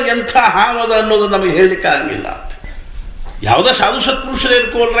ಹುತ್ತಿನೊಳಗೆ ಎಂಥ ಹಾವದ ಅನ್ನೋದು ನಮಗೆ ಹೇಳಲಿಕ್ಕೆ ಆಗಂಗಿಲ್ಲ ಅಂತ. ಯಾವುದೇ ಸಾಧು ಸತ್ಪುರುಷರೇ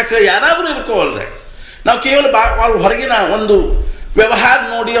ಇರ್ಕೋಲ್ರಕ್ಕ, ಯಾರಾದ್ರೂ ಇರ್ಕೋಲ್ರೆ. ನಾವು ಕೇವಲ ಹೊರಗಿನ ಒಂದು ವ್ಯವಹಾರ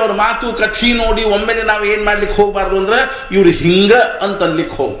ನೋಡಿ, ಅವ್ರ ಮಾತು ಕಥಿ ನೋಡಿ ಒಮ್ಮೆಲೆ ನಾವು ಏನ್ ಮಾಡ್ಲಿಕ್ಕೆ ಹೋಗ್ಬಾರ್ದು ಅಂದ್ರೆ, ಇವ್ರು ಹಿಂಗ ಅಂತ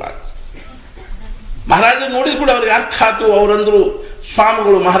ಅನ್ಲಿಕ್ಕೆ ಹೋಗ್ಬಾರ್ದು. ಮಹಾರಾಜರು ನೋಡಿದ ಕೂಡ ಅವ್ರಿಗೆ ಅರ್ಥ ಆಯ್ತು. ಅವರಂದ್ರು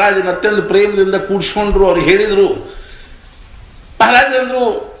ಸ್ವಾಮಿಗಳು ಮಹಾರಾಜನ ಅತ್ಯಂತ ಪ್ರೇಮದಿಂದ ಕೂಡಿಸ್ಕೊಂಡ್ರು. ಅವ್ರಿಗೆ ಹೇಳಿದ್ರು. ಮಹಾರಾಜರಂದ್ರು,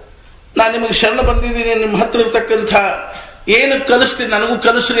 ನಾನು ನಿಮಗೆ ಶರಣ ಬಂದಿದ್ದೀನಿ, ನಿಮ್ಮ ಹತ್ರ ಇರ್ತಕ್ಕಂಥ ಏನು ಕಲಿಸ್ತೀನಿ ನನಗೂ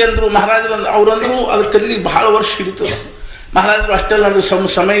ಕಲಿಸ್ರಿ ಅಂದ್ರು. ಮಹಾರಾಜರು ಅವ್ರಂದ್ರು ಅದು ಕಲೀಲಿಕ್ಕೆ ಬಹಳ ವರ್ಷ ಹಿಡಿತದೆ. ಮಹಾರಾಜರು ಅಷ್ಟೆಲ್ಲ ನನಗೆ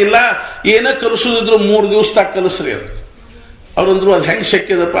ಸಮಯ ಇಲ್ಲ, ಏನೇ ಕಲಿಸೋದಿದ್ರು 3 ದಿವಸದಾಗ ಕಲಿಸ್ರಿ ಅಂತ. ಅವ್ರಂದ್ರು ಅದು ಹೆಂಗ್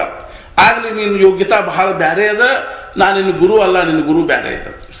ಶಕ್ಯದಪ್ಪ, ಆಗ್ಲಿ ನಿನ್ನ ಯೋಗ್ಯತಾ ಬಹಳ ಬ್ಯಾರೆ ಅದ, ನಾನು ನಿನ್ನ ಗುರು ಅಲ್ಲ, ನಿನ್ನ ಗುರು ಬ್ಯಾರೆ ಐತ.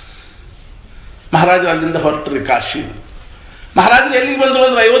 ಮಹಾರಾಜರು ಅಲ್ಲಿಂದ ಹೊರಟ್ರಿ ಕಾಶಿ. ಮಹಾರಾಜರು ಎಲ್ಲಿಗೆ ಬಂದರು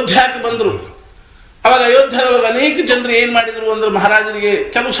ಅಂದ್ರೆ ಅಯೋಧ್ಯಕ್ಕೆ ಬಂದರು. ಅವಾಗ ಅಯೋಧ್ಯದೊಳಗೆ ಅನೇಕ ಜನರು ಏನ್ ಮಾಡಿದ್ರು ಅಂದ್ರೆ ಮಹಾರಾಜರಿಗೆ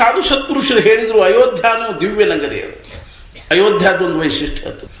ಕೆಲವು ಸಾಧು ಸತ್ಪುರುಷರು ಹೇಳಿದ್ರು, ಅಯೋಧ್ಯನು ದಿವ್ಯ ನಗರಿ ಅದು. ಅಯೋಧ್ಯದೊಂದು ವೈಶಿಷ್ಟ್ಯ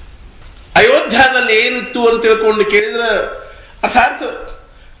ಅದು. ಅಯೋಧ್ಯದಲ್ಲಿ ಏನಿತ್ತು ಅಂತ ತಿಳ್ಕೊಂಡು ಕೇಳಿದ್ರೆ ಅರ್ಥಾತ್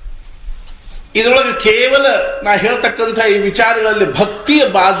ಇದರೊಳಗೆ ಕೇವಲ ನಾ ಹೇಳ್ತಕ್ಕಂಥ ಈ ವಿಚಾರಗಳಲ್ಲಿ ಭಕ್ತಿಯ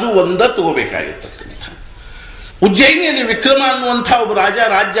ಬಾಜು ಒಂದ ತಗೋಬೇಕಾಗಿರ್ತಕ್ಕಂಥ. ಉಜ್ಜಯಿನಿಯಲ್ಲಿ ವಿಕ್ರಮ ಅನ್ನುವಂಥ ಒಬ್ಬ ರಾಜ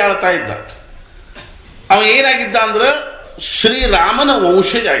ರಾಜ್ಯ ಆಳ್ತಾ ಇದ್ದ. ಅವ ಏನಾಗಿದ್ದ ಅಂದ್ರೆ ಶ್ರೀರಾಮನ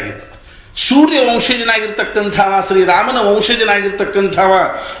ವಂಶಜ ಆಗಿದ್ದ. ಸೂರ್ಯ ವಂಶಜನಾಗಿರ್ತಕ್ಕಂಥವ, ಶ್ರೀರಾಮನ ವಂಶಜನಾಗಿರ್ತಕ್ಕಂಥವ.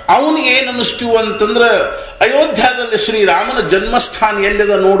 ಅವನಿಗೆ ಏನು ಅನ್ನಿಸ್ತು ಅಂತಂದ್ರೆ ಅಯೋಧ್ಯದಲ್ಲಿ ಶ್ರೀರಾಮನ ಜನ್ಮಸ್ಥಾನ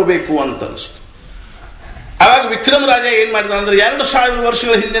ಎಲ್ಲಿದ ನೋಡಬೇಕು ಅಂತ ಅನಿಸ್ತು. ಅವಾಗ ವಿಕ್ರಮ ರಾಜ ಏನ್ ಮಾಡಿದ ಅಂದ್ರೆ 2000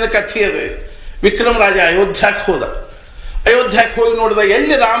 ವರ್ಷಗಳ ಹಿಂದಿನ ಕಥೆ ಅದೇ. ವಿಕ್ರಮ ರಾಜ ಅಯೋಧ್ಯಕ್ಕೆ ಹೋದ. ಅಯೋಧ್ಯಕ್ಕೆ ಹೋಗಿ ನೋಡಿದ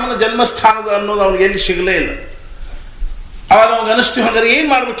ಎಲ್ಲಿ ರಾಮನ ಜನ್ಮಸ್ಥಾನದ ಅನ್ನೋದು ಅವ್ನಿಗೆ ಎಲ್ಲಿ ಸಿಗಲೇ ಇಲ್ಲ. ಅವಾಗ ಅವ್ನಿಗೆ ಅನಿಸ್ತು, ಹಾಗಾದ್ರೆ ಏನ್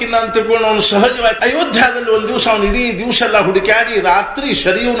ಮಾಡ್ಬೇಕಿಲ್ಲ ಅಂತ ತಿಳ್ಕೊಂಡು ಅವನು ಸಹಜವಾಗಿ ಅಯೋಧ್ಯದಲ್ಲಿ ಒಂದು ದಿವಸ ಅವನು ಇಡೀ ದಿವಸ ಎಲ್ಲ ಹುಡುಕಾಡಿ ರಾತ್ರಿ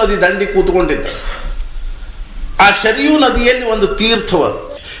ಶರಿಯೂ ನದಿ ದಂಡಿ ಕೂತ್ಕೊಂಡಿದ್ದ. ಆ ಶರಿಯೂ ನದಿಯಲ್ಲಿ ಒಂದು ತೀರ್ಥವ.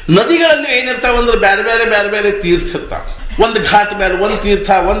 ನದಿಗಳಲ್ಲಿ ಏನಿರ್ತಾವ ಅಂದ್ರೆ ಬೇರೆ ಬೇರೆ ಬೇರೆ ಬೇರೆ ತೀರ್ಥ ಇರ್ತಾವ. ಒಂದು ಘಾಟ್ ಮೇಲೆ ಒಂದು ತೀರ್ಥ,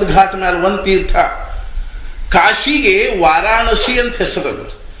 ಒಂದು ಘಾಟ್ ಮೇಲೆ ಒಂದು ತೀರ್ಥ. ಕಾಶಿಗೆ ವಾರಾಣಸಿ ಅಂತ ಹೆಸರದು.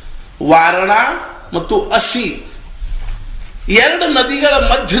 ವಾರಣ ಮತ್ತು ಅಸಿ ಎರಡು ನದಿಗಳ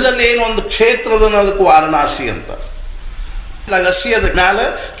ಮಧ್ಯದಲ್ಲಿ ಏನು ಒಂದು ಕ್ಷೇತ್ರದ ಅದಕ್ಕೆ ವಾರಣಾಸಿ ಅಂತ. ಅಸಿ ಅದ ಮ್ಯಾಲ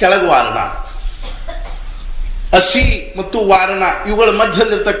ಕೆಳಗೆ ವಾರಣ. ಅಸಿ ಮತ್ತು ವಾರಣ ಇವುಗಳ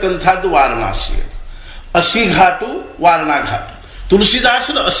ಮಧ್ಯದಲ್ಲಿರ್ತಕ್ಕಂಥದ್ದು ವಾರಣಾಸಿ. ಅಸಿ ಘಾಟು, ವಾರಣಾ ಘಾಟ್.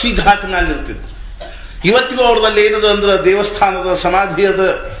 ತುಳಸಿದಾಸರು ಅಸಿ ಘಾಟ್ ಮೇಲೆ ಇರ್ತಿದ್ರು. ಇವತ್ತಿಗೂ ಅವ್ರದಲ್ಲಿ ಏನದು ಅಂದ್ರೆ ದೇವಸ್ಥಾನದ ಸಮಾಧಿ ಅದ.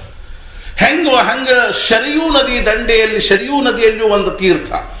 ಹಂಗ ಶರಿಯೂ ನದಿ ದಂಡೆಯಲ್ಲಿ, ಶರಿಯೂ ನದಿಯಲ್ಲಿಯೂ ಒಂದು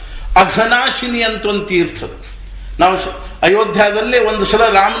ತೀರ್ಥ ಅಘನಾಶಿನಿ ಅಂತ ಒಂದು ತೀರ್ಥ. ನಾವು ಅಯೋಧ್ಯದಲ್ಲೇ ಒಂದು ಸಲ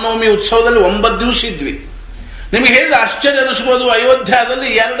ರಾಮನವಮಿ ಉತ್ಸವದಲ್ಲಿ 9 ದಿವಸ ಇದ್ವಿ. ನಿಮಗೆ ಹೇಳಿದ್ರೆ ಆಶ್ಚರ್ಯ ಅನಿಸ್ಬೋದು, ಅಯೋಧ್ಯದಲ್ಲಿ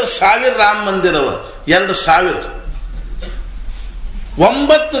 2000 ರಾಮ ಮಂದಿರವ. 2000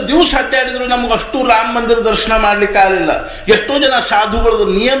 9 ದಿವಸ ಅಡ್ಡಾಡಿದ್ರು ನಮ್ಗೆ ಅಷ್ಟು ರಾಮ ಮಂದಿರ ದರ್ಶನ ಮಾಡ್ಲಿಕ್ಕೆ ಆಗಲಿಲ್ಲ. ಎಷ್ಟೋ ಜನ ಸಾಧುಗಳದ್ದು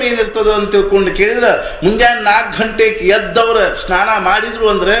ನಿಯಮ ಏನಿರ್ತದೆ ಅಂತ ತಿಳ್ಕೊಂಡು ಕೇಳಿದ್ರೆ ಮುಂಜಾನೆ 4 ಗಂಟೆಗೆ ಎದ್ದವರ ಸ್ನಾನ ಮಾಡಿದ್ರು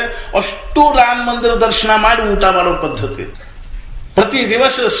ಅಂದ್ರೆ ಅಷ್ಟು ರಾಮ ಮಂದಿರ ದರ್ಶನ ಮಾಡಿ ಊಟ ಮಾಡೋ ಪದ್ಧತಿ. ಪ್ರತಿ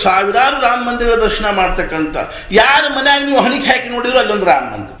ದಿವಸ 1000 ರಾಮ ಮಂದಿರ ದರ್ಶನ ಮಾಡ್ತಕ್ಕಂಥ. ಯಾರ ಮನ್ಯಾಗ ನೀವು ಹಣಿಕೆ ಹಾಕಿ ನೋಡಿದ್ರು ಅಲ್ಲೊಂದು ರಾಮ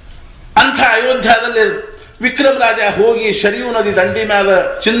ಮಂದಿರ. ಅಂಥ ಅಯೋಧ್ಯದಲ್ಲಿ ವಿಕ್ರಮ ರಾಜ ಹೋಗಿ ಶರಿಯೂ ನದಿ ದಂಡಿ ಮೇಲೆ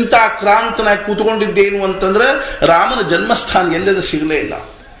ಚಿಂತಾಕ್ರಾಂತನಾಗಿ ಕೂತ್ಕೊಂಡಿದ್ದೇನು ಅಂತಂದ್ರೆ ರಾಮನ ಜನ್ಮಸ್ಥಾನ ಎಲ್ಲದ ಸಿಗಲೇ ಇಲ್ಲ.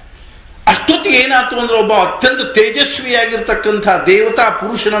 ಅಷ್ಟೊತ್ತಿಗೆ ಏನಾಯ್ತು ಅಂದ್ರೆ ಒಬ್ಬ ಅತ್ಯಂತ ತೇಜಸ್ವಿಯಾಗಿರ್ತಕ್ಕಂಥ ದೇವತಾ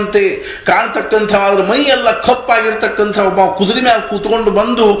ಪುರುಷನಂತೆ ಕಾಣ್ತಕ್ಕಂಥ, ಅದ್ರ ಮೈ ಎಲ್ಲ ಕಪ್ಪಾಗಿರ್ತಕ್ಕಂಥ ಒಬ್ಬ ಕುದುರೆ ಮೇಲೆ ಕೂತ್ಕೊಂಡು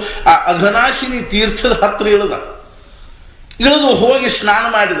ಬಂದು ಆ ಅಘನಾಶಿನಿ ತೀರ್ಥದ ಹತ್ರ ಇಳಿದು ಹೋಗಿ ಸ್ನಾನ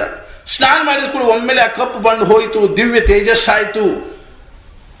ಮಾಡಿದ. ಸ್ನಾನ ಮಾಡಿದ ಕೂಡ ಒಮ್ಮೆಲೆ ಆ ಕಪ್ಪು ಬಂದು ಹೋಯಿತು, ದಿವ್ಯ ತೇಜಸ್ಸಾಯಿತು.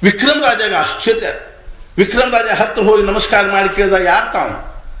 ವಿಕ್ರಮ ರಾಜಗೆ ಆಶ್ಚರ್ಯ. ವಿಕ್ರಮ ರಾಜ ಹತ್ರ ಹೋಗಿ ನಮಸ್ಕಾರ ಮಾಡಿ ಕೇಳಿದ, ಯಾರು ತಾವು?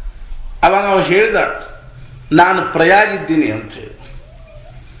 ಅವಾಗ ಅವ್ನು ಹೇಳಿದ, ನಾನು ಪ್ರಯಾಗಿದ್ದೀನಿ ಅಂತ ಹೇಳಿ.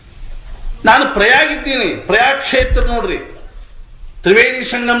 ನಾನು ಪ್ರಯಾಗಿದ್ದೀನಿ. ಪ್ರಯಾಗ ಕ್ಷೇತ್ರ ನೋಡ್ರಿ, ತ್ರಿವೇಣಿ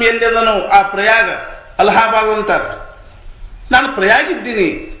ಸಂಗಮ ಎಲ್ಲಿದನೋ ಆ ಪ್ರಯಾಗ, ಅಲಹಾಬಾದ್ ಅಂತಾರೆ. ನಾನು ಪ್ರಯಾಗಿದ್ದೀನಿ,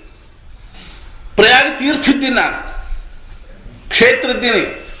 ಪ್ರಯಾಗ ತೀರ್ಥ ಇದ್ದೀನಿ, ನಾನು ಕ್ಷೇತ್ರ ಇದ್ದೀನಿ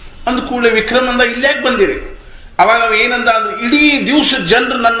ಅಂದ ಕೂಡಲೇ ವಿಕ್ರಮಂದ ಇಲ್ಯಾಕೆ ಬಂದಿರಿ? ಅವಾಗ ಅವ ಏನಂದ ಅಂದ್ರೆ, ಇಡೀ ದಿವಸ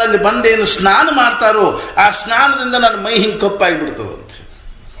ಜನರು ನನ್ನಲ್ಲಿ ಬಂದೇನು ಸ್ನಾನ ಮಾಡ್ತಾರೋ ಆ ಸ್ನಾನದಿಂದ ನನ್ನ ಮೈ ಹಿಂಗೆ ಕಪ್ಪಾಗಿಬಿಡ್ತದಂತೆ.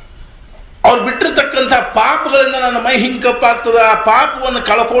 ಅವ್ರು ಬಿಟ್ಟಿರ್ತಕ್ಕಂಥ ಪಾಪಗಳಿಂದ ನನ್ನ ಮೈ ಹಿಂಗೆ ಕಪ್ಪಾಗ್ತದ. ಆ ಪಾಪವನ್ನು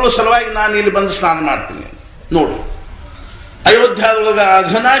ಕಳ್ಕೊಳ್ಳೋ ಸಲುವಾಗಿ ನಾನು ಇಲ್ಲಿ ಬಂದು ಸ್ನಾನ ಮಾಡ್ತೀನಿ. ನೋಡಿ, ಅಯೋಧ್ಯದೊಳಗೆ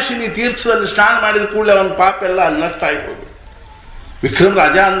ಅಘನಾಶಿನಿ ತೀರ್ಥದಲ್ಲಿ ಸ್ನಾನ ಮಾಡಿದ ಕೂಡಲೇ ಅವನ ಪಾಪ ಎಲ್ಲ ಅಲ್ಲಿ ನಷ್ಟ ಆಗಿಹೋಗಿ. ವಿಕ್ರಮ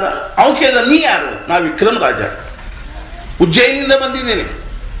ರಾಜ ಅಂದ. ಅವನು ಕೇಳಿದ, ನೀ ಯಾರು? ನಾ ವಿಕ್ರಮ ರಾಜ, ಉಜ್ಜಯಿನಿಂದ ಬಂದಿದ್ದೀನಿ.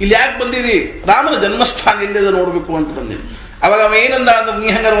 ಇಲ್ಲಿ ಯಾಕೆ ಬಂದಿದ್ದೀ? ರಾಮನ ಜನ್ಮಸ್ಥಾನ ಎಲ್ಲಿದೆ ನೋಡ್ಬೇಕು ಅಂತ ಬಂದಿದ್ದೀನಿ. ಅವಾಗ ಅವ ಏನಂದ ಅಂದ್ರೆ, ನೀ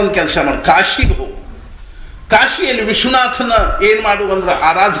ಹಂಗಾರ ಒಂದು ಕೆಲಸ ಮಾಡು, ಕಾಶಿಗೆ ಹೋಗು. ಕಾಶಿಯಲ್ಲಿ ವಿಶ್ವನಾಥನ ಏನ್ ಮಾಡು ಅಂದ್ರೆ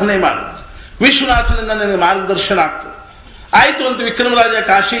ಆರಾಧನೆ ಮಾಡು. ವಿಶ್ವನಾಥನಿಂದ ನನಗೆ ಮಾರ್ಗದರ್ಶನ ಆಗ್ತದೆ. ಆಯ್ತು ಅಂತ ವಿಕ್ರಮ ರಾಜ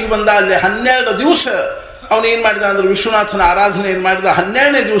ಕಾಶಿಗೆ ಬಂದ. ಅಲ್ಲಿ 12 ದಿವಸ ಅವನು ಏನ್ ಮಾಡಿದ ಅಂದ್ರೆ ವಿಶ್ವನಾಥನ ಆರಾಧನೆ ಏನ್ ಮಾಡಿದ.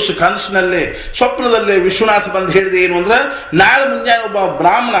 12ನೇ ದಿವಸ ಕನಸಿನಲ್ಲೇ ಸ್ವಪ್ನದಲ್ಲೇ ವಿಶ್ವನಾಥ ಬಂದು ಹೇಳಿದ ಏನು ಅಂದ್ರೆ, ನಾಳೆ ಮುಂಜಾನೆ ಒಬ್ಬ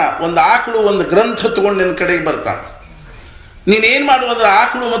ಬ್ರಾಹ್ಮಣ ಒಂದು ಆಕಳು ಒಂದು ಗ್ರಂಥ ತಗೊಂಡು ನಿನ್ನ ಕಡೆಗೆ ಬರ್ತಾನೆ. ನೀನೇನ್ ಮಾಡು ಅಂದ್ರೆ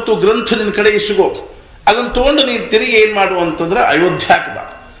ಆಕಳು ಮತ್ತು ಗ್ರಂಥ ನಿನ್ನ ಕಡೆ ಇಸ್ಕೋ. ಅದನ್ನು ತಗೊಂಡು ನೀನು ತಿರುಗಿ ಏನ್ ಮಾಡು ಅಂತಂದ್ರೆ ಅಯೋಧ್ಯಕ್ಕೆ ಬಾ.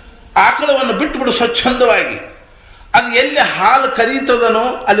 ಆಕಳವನ್ನು ಬಿಟ್ಟುಬಿಡು ಸ್ವಚ್ಛಂದವಾಗಿ. ಅದು ಎಲ್ಲಿ ಹಾಲು ಕರೀತದನೋ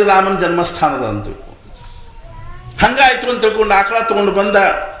ಅಲ್ಲಿ ರಾಮನ ಜನ್ಮಸ್ಥಾನದ ಅಂತ ಹಂಗಾಯ್ತು ಅಂತ ತಿಳ್ಕೊಂಡು ಆಕಳ ತಗೊಂಡು ಬಂದ.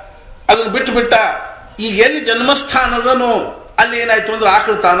 ಅದನ್ನು ಬಿಟ್ಟು ಬಿಟ್ಟ. ಈಗ ಎಲ್ಲಿ ಜನ್ಮಸ್ಥಾನದನೋ ಅಲ್ಲಿ ಏನಾಯ್ತು ಅಂದ್ರೆ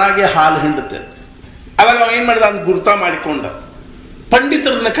ಆಕಳು ತಾನಾಗೆ ಹಾಲು ಹಿಂಡುತ್ತೆ. ಅವಾಗ ಅವ ಏನ್ ಮಾಡಿದ, ಅದನ್ನು ಗುರ್ತಾ ಮಾಡಿಕೊಂಡ.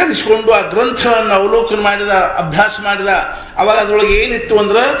 ಪಂಡಿತರನ್ನ ಕರೆಸಿಕೊಂಡು ಆ ಗ್ರಂಥವನ್ನು ಅವಲೋಕನ ಮಾಡಿದ, ಅಭ್ಯಾಸ ಮಾಡಿದ. ಅವಾಗ ಅದರೊಳಗೆ ಏನಿತ್ತು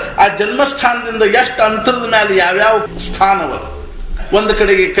ಅಂದ್ರೆ ಆ ಜನ್ಮಸ್ಥಾನದಿಂದ ಎಷ್ಟು ಅಂತರದ ಮೇಲೆ ಯಾವ್ಯಾವ ಸ್ಥಾನವ ಒಂದು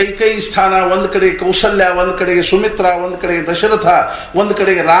ಕಡೆಗೆ ಕೈಕೈ ಸ್ಥಾನ, ಒಂದು ಕಡೆಗೆ ಕೌಸಲ್ಯ, ಒಂದು ಕಡೆಗೆ ಸುಮಿತ್ರ, ಒಂದು ಕಡೆಗೆ ದಶರಥ, ಒಂದು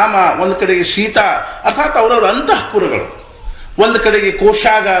ಕಡೆಗೆ ರಾಮ, ಒಂದು ಕಡೆಗೆ ಸೀತಾ, ಅರ್ಥಾತ್ ಅವರವರ ಅಂತಃಪುರಗಳು. ಒಂದು ಕಡೆಗೆ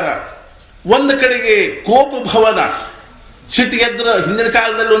ಕೋಶಾಗಾರ, ಒಂದು ಕಡೆಗೆ ಕೋಪಭವನ. ಸಿಟ್ಟಿಗೆದ್ರ ಹಿಂದಿನ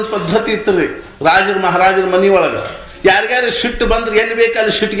ಕಾಲದಲ್ಲಿ ಒಂದು ಪದ್ಧತಿ ಇತ್ತು ರೀ, ರಾಜರ ಮಹಾರಾಜರ ಮನೆಯೊಳಗೆ ಯಾರಿಗಾರು ಸಿಟ್ಟು ಬಂದ್ರೆ ಎಲ್ಲಿ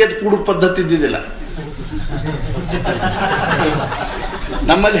ಬೇಕಾದ್ರೆ ಸಿಟ್ಟಿಗೆದ್ದು ಕೂಡು ಪದ್ಧತಿ ಇದ್ದಿದ್ದಿಲ್ಲ.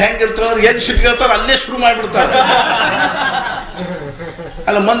 ನಮ್ಮಲ್ಲಿ ಹೆಂಗಿರ್ತಾರೆ, ಎಲ್ಲಿ ಸಿಟ್ಟಿಗೆರ್ತಾರ ಅಲ್ಲೇ ಶುರು ಮಾಡಿಬಿಡ್ತಾರೆ.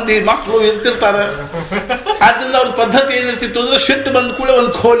 ಅಲ್ಲ, ಮಂದಿ ಮಕ್ಕಳು ಇರ್ತಿರ್ತಾರೆ. ಆದ್ರಿಂದ ಅವ್ರ ಪದ್ಧತಿ ಏನಿರ್ತಿತ್ತು ಅಂದ್ರೆ ಸಿಟ್ಟು ಬಂದ ಕೂಡಲೇ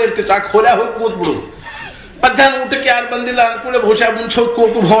ಒಂದು ಖೋಲೆ ಇರ್ತಿತ್ತು, ಆ ಖೋಲೆ ಹೋಗಿ ಕೂತ್ಬಿಡುದು. ಮಧ್ಯಾಹ್ನ ಊಟಕ್ಕೆ ಯಾರು ಬಂದಿಲ್ಲ ಅಂದ್ಕೂಳೆ ಬಹುಶಃ ಮುಂಚೆ ಹೋಗಿ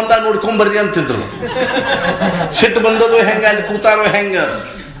ಕೋಪು ಭವನದಾಗ ನೋಡ್ಕೊಂಬರ್ರಿ ಅಂತಿದ್ರು. ಸಿಟ್ಟು ಬಂದದು ಹೆಂಗ, ಅಲ್ಲಿ ಕೂತಾರೋ ಹೆಂಗ.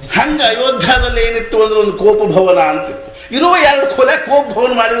 ಹಂಗ ಅಯೋಧ್ಯದಲ್ಲಿ ಏನಿತ್ತು ಅಂದ್ರೆ ಒಂದು ಕೋಪ ಭವನ ಅಂತಿತ್ತು. ಇರುವ 2 ಖೋಲೆ ಕೋಪ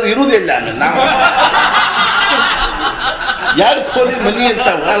ಭವನ ಮಾಡಿದ್ರೆ ಇರುವುದಿಲ್ಲ. ಆಮೇಲೆ ನಾವು 2 ಖೋಲಿ ಮನಿ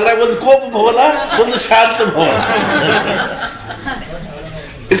ಇರ್ತಾವ, ಅದ್ರಾಗ ಒಂದು ಕೋಪ ಭವನ, ಒಂದು ಶಾಂತ ಭವನ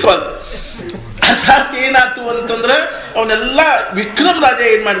ಇಟ್ಕೊಳ್ತ. ಅರ್ಥಾತ್ ಏನಾಯ್ತು ಅಂತಂದ್ರೆ ಅವನ್ನೆಲ್ಲ ವಿಕ್ರಮ್ ರಾಜ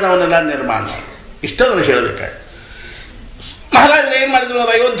ಏನ್ ಮಾಡಿದ, ಅವನ್ನೆಲ್ಲ ನಿರ್ಮಾಣ. ಇಷ್ಟನ್ನು ಹೇಳಬೇಕಾಗಿ ಮಹಾರಾಜರು ಏನ್ ಮಾಡಿದ್ರು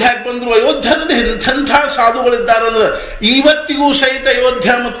ಅಂದ್ರೆ ಅಯೋಧ್ಯಕ್ಕೆ ಬಂದ್ರು. ಅಯೋಧ್ಯದಲ್ಲಿ ಎಂಥೆಂಥ ಸಾಧುಗಳಿದ್ದಾರಂದ್ರೆ ಇವತ್ತಿಗೂ ಸಹಿತ ಅಯೋಧ್ಯ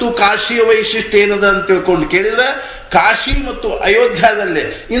ಮತ್ತು ಕಾಶಿಯ ವೈಶಿಷ್ಟ್ಯ ಏನದ ಅಂತ ತಿಳ್ಕೊಂಡು ಕೇಳಿದ್ರೆ, ಕಾಶಿ ಮತ್ತು ಅಯೋಧ್ಯದಲ್ಲಿ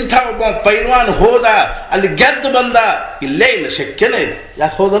ಇಂಥ ಒಬ್ಬ ಪೈಲ್ವಾನ್ ಹೋದ, ಅಲ್ಲಿ ಗೆದ್ದು ಬಂದ, ಇಲ್ಲೇ ಇಲ್ಲ, ಶಕ್ಯನೇ ಇಲ್ಲ.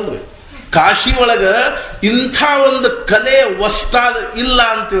 ಯಾಕೆ ಹೋದಲ್ರಿ? ಕಾಶಿ ಒಳಗ ಇಂಥ ಒಂದು ಕಲೆ ವಸ್ತಾದ ಇಲ್ಲ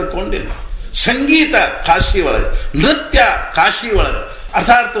ಅಂತ ತಿಳ್ಕೊಂಡಿಲ್ಲ. ಸಂಗೀತ ಕಾಶಿ ಒಳಗೆ, ನೃತ್ಯ ಕಾಶಿ ಒಳಗೆ,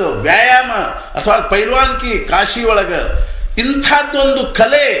 ಅರ್ಥಾತ್ ವ್ಯಾಯಾಮ ಅಥವಾ ಪೈಲ್ವಾನ್ಕಿ ಕಾಶಿ ಒಳಗ, ಇಂಥದ್ದೊಂದು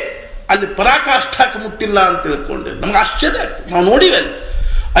ಕಲೆ ಅಲ್ಲಿ ಪರಾಕಾಷ್ಠಕ್ಕೆ ಮುಟ್ಟಿಲ್ಲ ಅಂತ ತಿಳ್ಕೊಂಡೆ. ನಮ್ಗೆ ಆಶ್ಚರ್ಯ ಆಗ್ತದೆ. ನಾವು ನೋಡಿವೆ ಅಲ್ಲಿ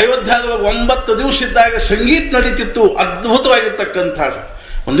ಅಯೋಧ್ಯದೊಳಗೆ 9 ದಿವಸ ಇದ್ದಾಗ ಸಂಗೀತ ನಡೀತಿತ್ತು, ಅದ್ಭುತವಾಗಿರ್ತಕ್ಕಂಥ.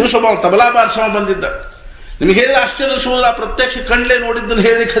 ಒಂದು ದಿವಸ ಒಬ್ಬ ತಬಲಾ ಬಾರಿಸವ ಬಂದಿದ್ದ. ನಿಮಗೆ ಹೇಳಿದ್ರೆ ಆಶ್ಚರ್ಯ ಸೋದ್ರ, ಪ್ರತ್ಯಕ್ಷ ಕಣ್ಲೆ ನೋಡಿದ್ದನ್ನು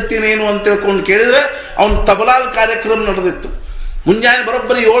ಹೇಳಿಕ್ ಹತ್ತೀನೇನು ಅಂತ ತಿಳ್ಕೊಂಡು ಕೇಳಿದ್ರೆ, ಅವನ ತಬಲಾದ ಕಾರ್ಯಕ್ರಮ ನಡೆದಿತ್ತು. ಮುಂಜಾನೆ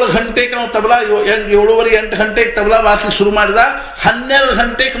ಬರೋಬ್ಬರಿ 7 ಗಂಟೆಗೆ ನಾವು ತಬಲಾ, 7:30 8 ಗಂಟೆಗೆ ತಬಲಾ ಬಾರಿಸಿ ಶುರು ಮಾಡಿದ. 12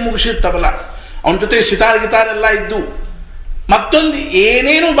 ಗಂಟೆಗೆ ಮುಗಿಸಿದ ತಬಲಾ. ಅವನ ಜೊತೆ ಸಿತಾರ್ ಗಿತಾರ್ ಎಲ್ಲ ಇದ್ದು. ಮತ್ತೊಂದು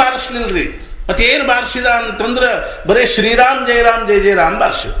ಏನೇನು ಬಾರಿಸ್ಲಿಲ್ರಿ. ಮತ್ತೇನು ಬಾರಿಸಿದ ಅಂತಂದ್ರೆ ಬರೇ ಶ್ರೀರಾಮ್ ಜಯರಾಮ್ ಜಯ ಜಯರಾಮ್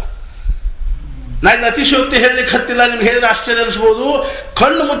ಬಾರಿಸಿದ. ನಾನು ಅತಿಶಯೋಕ್ತಿ ಹೇಳಲಿಕ್ಕೆ ಹತ್ತಿಲ್ಲ, ನಿಮ್ಗೆ ಹೇಳಿದ್ರೆ ಆಶ್ಚರ್ಯ ಅನಿಸ್ಬೋದು.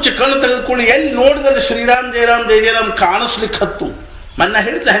 ಕಣ್ಣು ಮುಚ್ಚಿ ಕಣ್ಣು ತೆಗೆದುಕೊಳ್ಳಿ, ಎಲ್ಲಿ ನೋಡಿದಲ್ಲಿ ಶ್ರೀರಾಮ್ ಜಯರಾಮ್ ಜಯ ಜಯರಾಮ್ ಕಾಣಿಸ್ಲಿಕ್ಕೆ ಹತ್ತು. ಮೊನ್ನೆ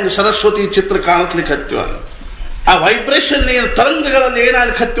ಹೇಳಿದ್ದ ಹೆಂಗೆ ಸರಸ್ವತಿ ಚಿತ್ರ ಕಾಣಿಸ್ಲಿಕ್ಕೆ ಹತ್ತಿವ, ಆ ವೈಬ್ರೇಷನ್ ಏನು ತರಂಗಗಳಲ್ಲಿ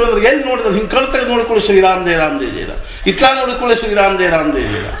ಏನಾಗ್ಲಿಕ್ಕೆ ಹತ್ತಿವ ಅಂದ್ರೆ ಎಲ್ಲಿ ನೋಡಿದ್ರೆ ಹಿಂಗೆ ಕಣ್ಣು ತೆಗೆದು ನೋಡ್ಕೊಳ್ಳಿ ಶ್ರೀರಾಮ್ ಜಯರಾಮ್ ಜಯ ಜಯರಾಮ್, ಇತ್ಲಾ ನೋಡಿಕೊಳ್ಳಿ ಶ್ರೀರಾಮ್ ಜಯರಾಮ್ ಜಯ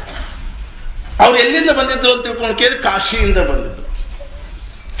ಜಯರಾಮ್. ಅವ್ರು ಎಲ್ಲಿಂದ ಬಂದಿದ್ರು ಅಂತ ತಿಳ್ಕೊಂಡು ಕೇಳಿ ಕಾಶಿಯಿಂದ ಬಂದಿದ್ರು.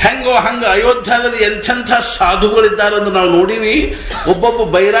 ಹೆಂಗೋ ಹಂಗ ಅಯೋಧ್ಯದಲ್ಲಿ ಎಂಥೆಂಥ ಸಾಧುಗಳಿದ್ದಾರೆ ಅಂದ್ರೆ ನಾವು ನೋಡಿವಿ. ಒಬ್ಬೊಬ್ಬ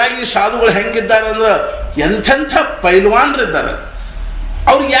ಬೈರಾಗಿ ಸಾಧುಗಳು ಹೆಂಗಿದ್ದಾರೆ ಅಂದ್ರೆ ಎಂಥೆಂಥ ಪೈಲ್ವಾನ್ರಿದ್ದಾರೆ.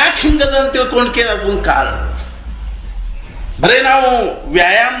 ಅವ್ರು ಯಾಕೆ ಹಿಂಗದ ಅಂತ ತಿಳ್ಕೊಂಡು ಕೇಳಿ ಅದೊಂದು ಕಾರಣ. ಬರೇ ನಾವು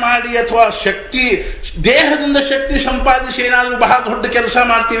ವ್ಯಾಯಾಮ ಮಾಡಿ ಅಥವಾ ಶಕ್ತಿ, ದೇಹದಿಂದ ಶಕ್ತಿ ಸಂಪಾದಿಸಿ ಏನಾದರೂ ಬಹಳ ದೊಡ್ಡ ಕೆಲಸ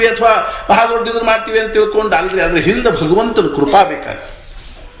ಮಾಡ್ತೀವಿ ಅಥವಾ ಬಹಳ ದೊಡ್ಡ ಇದ್ರು ಮಾಡ್ತೀವಿ ಅಂತ ತಿಳ್ಕೊಂಡು ಅಲ್ರಿ, ಅದ್ರ ಹಿಂದೆ ಭಗವಂತನ ಕೃಪಾ ಬೇಕಾಗ್ತದೆ.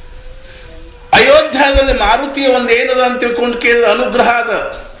 ಅಯೋಧ್ಯದಲ್ಲಿ ಮಾರುತಿಯ ಒಂದು ಏನದ ಅಂತ ತಿಳ್ಕೊಂಡು ಕೇಳಿದ ಅನುಗ್ರಹ ಅದ.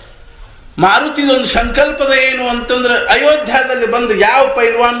 ಮಾರುತಿದೊಂದು ಸಂಕಲ್ಪದ ಏನು ಅಂತಂದ್ರೆ ಅಯೋಧ್ಯದಲ್ಲಿ ಬಂದು ಯಾವ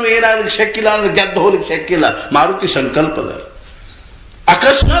ಪೈಲ್ವಾನು ಏನಾಗ್ಲಿಕ್ಕೆ ಶಕ್ಕಿಲ್ಲ ಅಂದ್ರೆ ಗೆದ್ದು ಹೋಗ್ಲಿಕ್ಕೆ ಶಕ್ಕಿಲ್ಲ. ಮಾರುತಿ ಸಂಕಲ್ಪದ.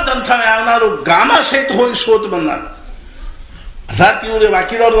 ಅಕಸ್ಮಾತ್ ಅಂತ ಯಾವನಾದ್ರು ಗಾಮ ಸಹಿತ ಹೋಗಿ ಸೋತು ಬಂದ, ಅರ್ಥಾತ್ ಇವ್ರು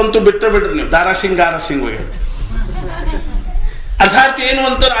ಬಾಕಿದವ್ರದಂತೂ ಬಿಟ್ರಿ ನೀವು, ದಾರಾಸಿಂಗ್ ಗಾರಾಸಿಂಗ್ ಹೋಗಿ. ಅರ್ಥಾತ್ ಏನು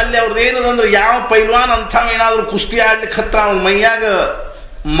ಅಂತಾರೆ ಅಲ್ಲಿ ಅವ್ರದ್ದು ಏನದಂದ್ರೆ ಯಾವ ಪೈಲ್ವಾನ್ ಅಂತ ಏನಾದ್ರು ಕುಸ್ತಿ ಆಡ್ಲಿಕ್ಕೆ ಹತ್ತ ಅವನ ಮೈಯಾಗ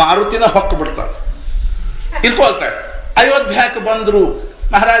ಮಾರುತಿನ ಹೊಕ್ಕ ಬಿಡ್ತಾರೆ, ಇರ್ಕೊಳ್ತಾರೆ. ಅಯೋಧ್ಯಕ್ಕೆ ಬಂದ್ರು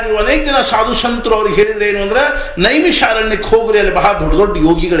ಮಹಾರಾಜರು. ಅನೇಕ ದಿನ ಸಾಧು ಸಂತರು ಅವ್ರಿಗೆ ಹೇಳಿದ್ರೆ ಏನು ಅಂದ್ರೆ ನೈಮಿಷಾರಣ್ಯಕ್ಕೆ ಹೋಗ್ರಿ, ಅಲ್ಲಿ ಬಹಳ ದೊಡ್ಡ ದೊಡ್ಡ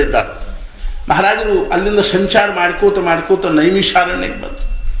ಯೋಗಿಗಳಿದ್ದಾರೆ. ಮಹಾರಾಜರು ಅಲ್ಲಿಂದ ಸಂಚಾರ ಮಾಡ್ಕೋತ ನೈಮಿಷಾರಣ್ಯಕ್ಕೆ ಬಂದ್ರು.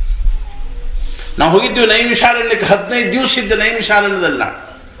 ನಾವು ಹೋಗಿದ್ದೀವಿ ನೈಮಿಷಾರಣ್ಯಕ್ಕೆ. 15 ದಿವಸ ಇದ್ದ ನೈಮಿಷಾರಣ್ಯದಲ್ಲ,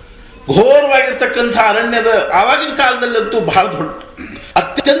 ಘೋರವಾಗಿರ್ತಕ್ಕಂಥ ಅರಣ್ಯದ. ಆವಾಗಿನ ಕಾಲದಲ್ಲಂತೂ ಬಹಳ ದೊಡ್ಡ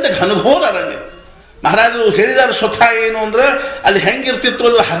ಅತ್ಯಂತ ಘನಘೋರ ಅರಣ್ಯ. ಮಹಾರಾಜರು ಹೇಳಿದಾರೆ ಸ್ವತಃ ಏನು ಅಂದ್ರೆ ಅಲ್ಲಿ ಹೆಂಗಿರ್ತಿತ್ತು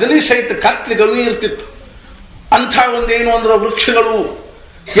ಅಂದ್ರೆ ಹಗಲಿ ಸಹಿತ ಕತ್ಲಿ ಗಮಿ ಇರ್ತಿತ್ತು. ಅಂಥ ಒಂದೇನು ಅಂದ್ರೆ ವೃಕ್ಷಗಳು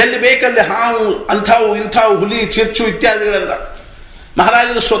ಎಲ್ಲಿ ಬೇಕಲ್ಲಿ ಹಾವು, ಅಂಥವು ಇಂಥವು, ಹುಲಿ, ಚಿರ್ಚು ಇತ್ಯಾದಿಗಳೆಲ್ಲ.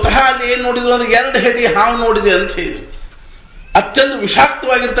 ಮಹಾರಾಜರು ಸ್ವತಃ ಅಲ್ಲಿ ಏನು ನೋಡಿದ್ರು ಅಂದ್ರೆ 2 ಹೆಡಿ ಹಾವು ನೋಡಿದೆ ಅಂತ ಹೇಳಿ. ಅತ್ಯಂತ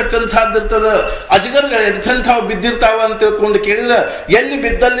ವಿಷಾಕ್ತವಾಗಿರ್ತಕ್ಕಂಥದ್ದಿರ್ತದ. ಅಜಗರ್ಗಳು ಎಂಥೆಂಥವು ಬಿದ್ದಿರ್ತಾವ ಅಂತ ತಿಳ್ಕೊಂಡು ಕೇಳಿದ್ರೆ ಎಲ್ಲಿ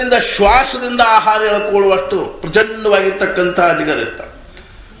ಬಿದ್ದಲ್ಲಿಂದ ಶ್ವಾಸದಿಂದ ಆಹಾರ ಎಳ್ಕೊಳ್ಳುವಷ್ಟು ಪ್ರಚಂಡವಾಗಿರ್ತಕ್ಕಂಥ ಅಜಗರ್ ಇರ್ತಾವ.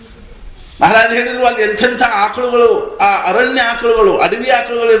 ಮಹಾರಾಜ ಹೇಳಿದ್ರು ಅಲ್ಲಿ ಎಂಥೆಂಥ ಆಕಳುಗಳು, ಆ ಅರಣ್ಯ ಆಕಳುಗಳು, ಅಡವಿ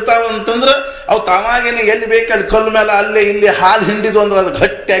ಆಕಳುಗಳು ಇರ್ತಾವ ಅಂತಂದ್ರೆ ಅವು ತಾವಾಗೇನೆ ಎಲ್ಲಿ ಬೇಕಲ್ಲಿ ಕಲ್ಲು ಮೇಲೆ ಅಲ್ಲೇ ಇಲ್ಲಿ ಹಾಲು ಹಿಂಡಿದು ಅಂದ್ರೆ ಅದು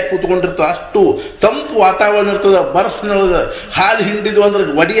ಗಟ್ಟಿಯಾಗಿ ಕೂತ್ಕೊಂಡಿರ್ತದೆ. ಅಷ್ಟು ತಂಪು ವಾತಾವರಣ ಇರ್ತದೆ. ಬರ್ಫ್ನೊಳಗೆ ಹಾಲು ಹಿಂಡಿದು ಅಂದ್ರೆ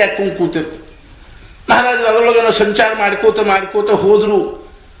ಒಡಿ ಹಾಕೊಂಡು ಕೂತಿರ್ತದೆ. ಮಹಾರಾಜರು ಅದರೊಳಗನ ಸಂಚಾರ ಮಾಡ್ಕೋತ ಹೋದ್ರು.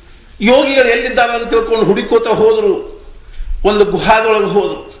 ಯೋಗಿಗಳು ಎಲ್ಲಿದ್ದಾರೆ ಅಂತ ತಿಳ್ಕೊಂಡು ಹುಡುಕೋತ ಹೋದ್ರು. ಒಂದು ಗುಹಾದೊಳಗೆ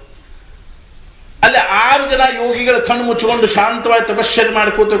ಹೋದ್ರು. ಅಲ್ಲಿ 6 ಜನ ಯೋಗಿಗಳ ಕಣ್ಣು ಮುಚ್ಚಿಕೊಂಡು ಶಾಂತವಾಗಿ ತಪಶ್ಚರ್ಯ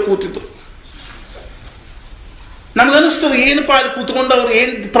ಮಾಡ್ಕೋತ ಕೂತಿದ್ರು. ನಮ್ಗನಿಸ್ತದೆ ಏನಪ್ಪಾ ಅಲ್ಲಿ ಕೂತ್ಕೊಂಡು ಅವ್ರು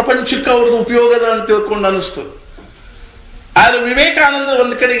ಏನ್ ಪ್ರಪಂಚಕ್ಕೆ ಅವ್ರದ್ದು ಉಪಯೋಗದ ಅಂತ ತಿಳ್ಕೊಂಡು ಅನಿಸ್ತದೆ. ಆದ್ರೆ ವಿವೇಕಾನಂದರು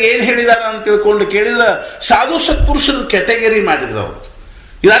ಒಂದ್ ಕಡೆಗೆ ಏನ್ ಹೇಳಿದಾರ ಅಂತ ತಿಳ್ಕೊಂಡು ಕೇಳಿದ್ರ ಸಾಧು ಸತ್ಪುರುಷರ ಕ್ಯಾಟಗರಿ ಮಾಡಿದ್ರು ಅವರು.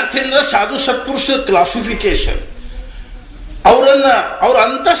 ಇದರ್ಥ ಏನಿಲ್ಲ, ಸಾಧು ಸತ್ಪುರುಷರ ಕ್ಲಾಸಿಫಿಕೇಶನ್, ಅವ್ರ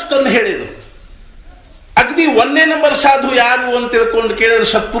ಅಂತಸ್ತನ್ನು ಹೇಳಿದರು. ಅಗದಿ 1ನೇ ನಂಬರ್ ಸಾಧು ಯಾರು ಅಂತ ತಿಳ್ಕೊಂಡು ಕೇಳಿದ್ರೆ,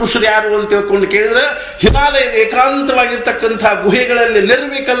 ಸತ್ಪುರುಷರು ಯಾರು ಅಂತ ತಿಳ್ಕೊಂಡು ಕೇಳಿದ್ರೆ, ಹಿಮಾಲಯದ ಏಕಾಂತವಾಗಿರ್ತಕ್ಕಂಥ ಗುಹೆಗಳಲ್ಲಿ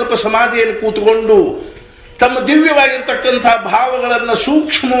ನಿರ್ವಿಕಲ್ಪ ಸಮಾಧಿಯಲ್ಲಿ ಕೂತ್ಕೊಂಡು ತಮ್ಮ ದಿವ್ಯವಾಗಿರ್ತಕ್ಕಂಥ ಭಾವಗಳನ್ನು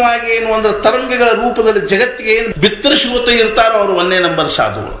ಸೂಕ್ಷ್ಮವಾಗಿ ಏನು ಅಂದ್ರೆ ತರಂಗಗಳ ರೂಪದಲ್ಲಿ ಜಗತ್ತಿಗೆ ಏನು ಬಿತ್ತರಿಸುತ್ತಾ ಇರ್ತಾರೋ ಅವರು 1ನೇ ನಂಬರ್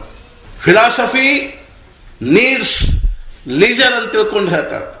ಸಾಧುಗಳು. ಫಿಲಾಸಫಿ ನೀಡ್ಸ್ ಲೀಜರ್ ಅಂತ ತಿಳ್ಕೊಂಡು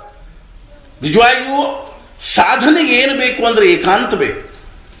ಹೇಳ್ತಾರೆ. ನಿಜವಾಗಿಯೂ ಸಾಧನೆಗೆ ಏನು ಬೇಕು ಅಂದ್ರೆ ಏಕಾಂತ ಬೇಕು.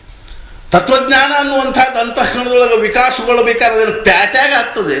 ತತ್ವಜ್ಞಾನ ಅನ್ನುವಂಥದ್ದು ಅಂತಃಕರಣದೊಳಗೆ ವಿಕಾಸಗೊಳ್ಳಬೇಕಾದ್ರೆ ಅದೇನು ಪ್ಯಾಟ್ಯಾಗ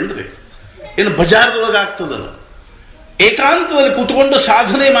ಆಗ್ತದೆ ಏನ್ರಿ, ಏನು ಬಜಾರ್ದೊಳಗೆ ಆಗ್ತದಲ್ಲ. ಏಕಾಂತದಲ್ಲಿ ಕೂತ್ಕೊಂಡು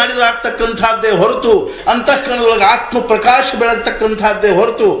ಸಾಧನೆ ಮಾಡಿದ್ರೆ ಆಗ್ತಕ್ಕಂಥದ್ದೇ ಹೊರತು ಅಂತಃಕರಣದೊಳಗೆ ಆತ್ಮ ಪ್ರಕಾಶ ಬೆಳಗ್ತಕ್ಕಂಥದ್ದೇ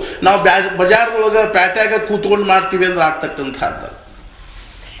ಹೊರತು ನಾವು ಬಜಾರ್ದೊಳಗೆ ಪ್ಯಾಟ್ಯಾಗ ಕೂತ್ಕೊಂಡು ಮಾಡ್ತೀವಿ ಅಂದ್ರೆ ಆಗ್ತಕ್ಕಂಥದ್ದು.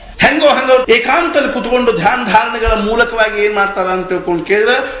 ಹೆಂಗೋ ಏಕಾಂತದಲ್ಲಿ ಕೂತ್ಕೊಂಡು ಧ್ಯಾನ ಧಾರಣೆಗಳ ಮೂಲಕವಾಗಿ ಏನ್ ಮಾಡ್ತಾರ ಅಂತ ತಿಳ್ಕೊಂಡು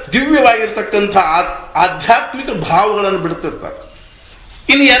ಕೇಳಿದ್ರೆ ದಿವ್ಯವಾಗಿರ್ತಕ್ಕಂಥ ಆಧ್ಯಾತ್ಮಿಕ ಭಾವಗಳನ್ನು ಬಿಡ್ತಿರ್ತಾರೆ.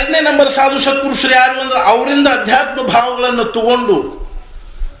 ಇನ್ನು 2ನೇ ನಂಬರ್ ಸಾಧು ಸತ್ಪುರುಷರು ಯಾರು ಅಂದ್ರೆ ಅವರಿಂದ ಅಧ್ಯಾತ್ಮ ಭಾವಗಳನ್ನು ತಗೊಂಡು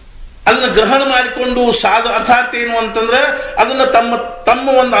ಅದನ್ನು ಗ್ರಹಣ ಮಾಡಿಕೊಂಡು ಅರ್ಥಾತ್ ಏನು ಅಂತಂದ್ರೆ ಅದನ್ನ ತಮ್ಮ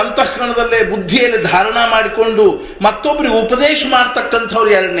ಒಂದು ಅಂತಃಕರಣದಲ್ಲೇ ಬುದ್ಧಿಯಲ್ಲಿ ಧಾರಣಾ ಮಾಡಿಕೊಂಡು ಮತ್ತೊಬ್ಬರಿಗೆ ಉಪದೇಶ ಮಾಡ್ತಕ್ಕಂಥವ್ರು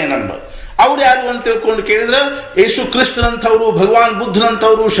 2ನೇ ನಂಬರ್. ಅವ್ರು ಯಾರು ಅಂತ ತಿಳ್ಕೊಂಡು ಕೇಳಿದ್ರೆ ಯೇಸು ಕ್ರಿಸ್ತನಂಥವ್ರು, ಭಗವಾನ್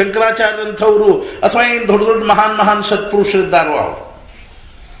ಬುದ್ಧನಂಥವ್ರು, ಶಂಕರಾಚಾರ್ಯರಂಥವ್ರು ಅಥವಾ ಏನು ದೊಡ್ಡ ದೊಡ್ಡ ಮಹಾನ್ ಸತ್ಪುರುಷರಿದ್ದಾರೋ ಅವರು.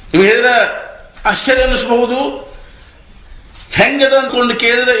 ನೀವು ಹೇಳಿದ್ರೆ ಆಶ್ಚರ್ಯ ಅನ್ನಿಸಬಹುದು. ಹೆಂಗದ ಅಂದ್ಕೊಂಡು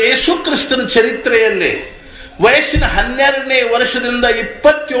ಕೇಳಿದ್ರೆ ಯೇಸು ಕ್ರಿಸ್ತನ ಚರಿತ್ರೆಯಲ್ಲಿ ವಯಸ್ಸಿನ 12ನೇ ವರ್ಷದಿಂದ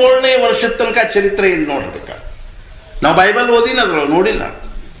 27ನೇ ವರ್ಷದ ತನಕ ಚರಿತ್ರೆ ಇಲ್ಲಿ ನೋಡ್ಬೇಕ. ನಾವು ಬೈಬಲ್ ಓದಿನ ಅದ್ರೊಳಗೆ ನೋಡಿಲ್ಲ.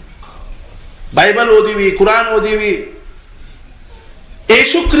 ಬೈಬಲ್ ಓದಿವಿ, ಕುರಾನ್ ಓದಿವಿ.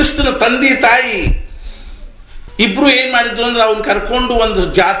 ಯೇಸು ಕ್ರಿಸ್ತನ ತಂದೆ ತಾಯಿ ಇಬ್ರು ಏನ್ ಮಾಡಿದ್ರು ಅಂದ್ರೆ ಅವನ್ ಕರ್ಕೊಂಡು ಒಂದು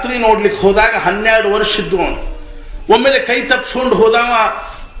ಜಾತ್ರೆ ನೋಡ್ಲಿಕ್ಕೆ ಹೋದಾಗ 12 ವರ್ಷ ಇದ್ದು ಅವನು. ಒಮ್ಮೆಲೆ ಕೈ ತಪ್ಪಿಸ್ಕೊಂಡು ಹೋದವ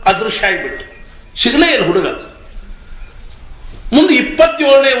ಅದೃಶ್ಯ ಆಗಿಬಿಟ್ಟು ಸಿಗಲೇ ಇಲ್ಲ ಹುಡುಗ. ಮುಂದೆ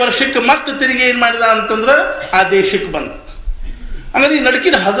 27ನೇ ವರ್ಷಕ್ಕೆ ಮತ್ತೆ ತಿರುಗಿ ಏನ್ ಮಾಡಿದ ಅಂತಂದ್ರ ಆ ದೇಶಕ್ಕೆ ಬಂದ. ಹಂಗಾದ್ರೆ ಈ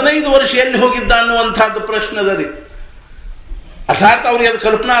ನಡಕಿನ 15 ವರ್ಷ ಎಲ್ಲಿ ಹೋಗಿದ್ದ ಅನ್ನುವಂಥದ್ದು ಪ್ರಶ್ನೆ ಅದ ರೀ. ಅರ್ಥಾತ್ ಅವ್ರಿಗೆ ಅದು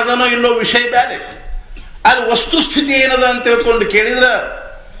ಕಲ್ಪನಾ ಅದನೋ ಇಲ್ಲೋ ವಿಷಯ ಬೇರೆ. ಆದ್ರೆ ವಸ್ತುಸ್ಥಿತಿ ಏನದ ಅಂತ ತಿಳ್ಕೊಂಡು ಕೇಳಿದ್ರ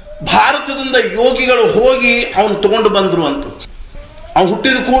ಭಾರತದಿಂದ ಯೋಗಿಗಳು ಹೋಗಿ ಅವನು ತಗೊಂಡು ಬಂದ್ರು ಅಂತ. ಅವ್ನು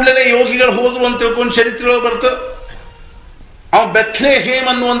ಹುಟ್ಟಿದ ಕೂಡಲೇ ಯೋಗಿಗಳು ಹೋದ್ರು ಅಂತ ತಿಳ್ಕೊಂಡು ಚರಿತ್ರೆ ಬರ್ತದೆ. ಅವ ಬೆತ್ಲೆಹೇಮ್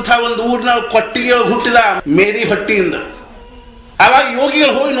ಅನ್ನುವಂಥ ಒಂದು ಊರಿನ ಕೊಟ್ಟಿಗೆ ಹುಟ್ಟಿದ ಮೇರಿ ಹೊಟ್ಟಿಯಿಂದ. ಆವಾಗ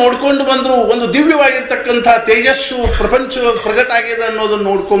ಯೋಗಿಗಳು ಹೋಗಿ ನೋಡ್ಕೊಂಡು ಬಂದ್ರು. ಒಂದು ದಿವ್ಯವಾಗಿರ್ತಕ್ಕಂಥ ತೇಜಸ್ಸು ಪ್ರಪಂಚ ಪ್ರಗಟ ಆಗಿದೆ ಅನ್ನೋದನ್ನು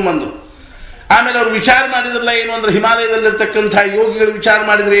ನೋಡ್ಕೊಂಡ್ ಬಂದ್ರು. ಆಮೇಲೆ ಅವ್ರು ವಿಚಾರ ಮಾಡಿದ್ರಲ್ಲ ಏನು ಅಂದ್ರೆ ಹಿಮಾಲಯದಲ್ಲಿರ್ತಕ್ಕಂಥ ಯೋಗಿಗಳು ವಿಚಾರ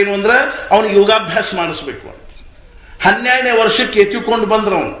ಮಾಡಿದ್ರೆ ಏನು ಅಂದ್ರೆ ಅವನಿಗೆ ಯೋಗಾಭ್ಯಾಸ ಮಾಡಿಸ್ಬೇಕು ಅಂತ. 12ನೇ ವರ್ಷಕ್ಕೆ ಎತ್ತಿಕೊಂಡು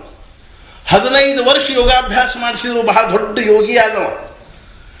ಬಂದ್ರು. ಅವನು 15 ವರ್ಷ ಯೋಗಾಭ್ಯಾಸ ಮಾಡಿಸಿದ್ರು. ಬಹಳ ದೊಡ್ಡ ಯೋಗಿ ಆದವ.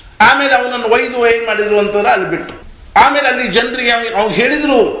 ಆಮೇಲೆ ಅವನನ್ನು ಒಯ್ದು ಏನ್ ಮಾಡಿದ್ರು ಅಂತಂದ್ರೆ ಅಲ್ಲಿ ಬಿಟ್ಟು. ಆಮೇಲೆ ಅಲ್ಲಿ ಜನರಿಗೆ ಅವ್ನು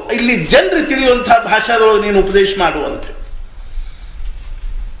ಹೇಳಿದ್ರು, ಇಲ್ಲಿ ಜನರಿಗೆ ತಿಳಿಯುವಂತಹ ಭಾಷಾದೊಳಗೆ ನೀನು ಉಪದೇಶ ಮಾಡುವಂತೆ.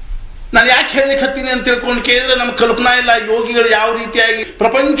 ನಾನು ಯಾಕೆ ಹೇಳಲಿಕ್ಕೆ ಹತ್ತೀನಿ ಅಂತ ತಿಳ್ಕೊಂಡು ಕೇಳಿದ್ರೆ ನಮ್ಗೆ ಕಲ್ಪನಾ ಇಲ್ಲ ಯೋಗಿಗಳು ಯಾವ ರೀತಿಯಾಗಿ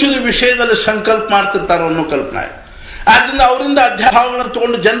ಪ್ರಪಂಚದ ವಿಷಯದಲ್ಲಿ ಸಂಕಲ್ಪ ಮಾಡ್ತಿರ್ತಾರೋ ಅನ್ನೋ ಕಲ್ಪನಾ. ಆದ್ರಿಂದ ಅವರಿಂದ ಅಧ್ಯಾಯಗಳನ್ನು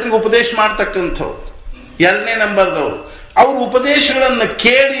ತಗೊಂಡು ಜನರಿಗೆ ಉಪದೇಶ ಮಾಡ್ತಕ್ಕಂಥವ್ರು 2ನೇ ನಂಬರ್ದವರು. ಅವ್ರ ಉಪದೇಶಗಳನ್ನು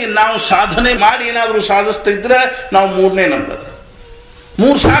ಕೇಳಿ ನಾವು ಸಾಧನೆ ಮಾಡಿ ಏನಾದರೂ ಸಾಧಿಸ್ತಾ ಇದ್ರೆ ನಾವು 3ನೇ ನಂಬರ್.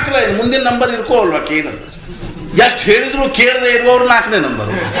 3 ಸಾಕಲ್ಲ, ಮುಂದಿನ ನಂಬರ್ ಇರ್ಕೋಲ್ವಾ ಏನದು. ಎಷ್ಟು ಹೇಳಿದ್ರು ಕೇಳದೆ ಇರುವವರು 4ನೇ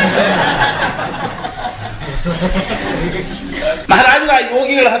ನಂಬರ್. ಮಹಾರಾಜರು ಆ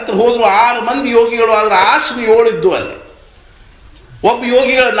ಯೋಗಿಗಳ ಹತ್ರ ಹೋದ್ರು. 6 ಮಂದಿ ಯೋಗಿಗಳು, ಆದ್ರೆ ಆಸನ 7 ಇದ್ದು ಅಲ್ಲಿ. ಒಬ್ಬ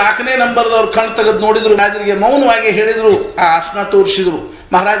ಯೋಗಿಗಳ 4ನೇ ನಂಬರ್ದವ್ರು ಕಣ್ ತೆಗೆದು ನೋಡಿದ್ರು. ಮಹಾರಾಜರಿಗೆ ಮೌನವಾಗಿ ಹೇಳಿದ್ರು, ಆ ಆಸನ ತೋರಿಸಿದ್ರು.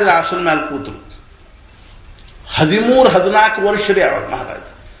 ಮಹಾರಾಜರ ಆಸನ ಮೇಲೆ ಕೂತರು. 13-14 ವರ್ಷರೇ ಆವಾಗ ಮಹಾರಾಜ.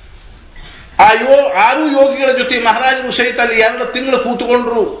 ಆ 6 ಯೋಗಿಗಳ ಜೊತೆ ಮಹಾರಾಜರು ಸಹಿತ ಅಲ್ಲಿ 2 ತಿಂಗಳು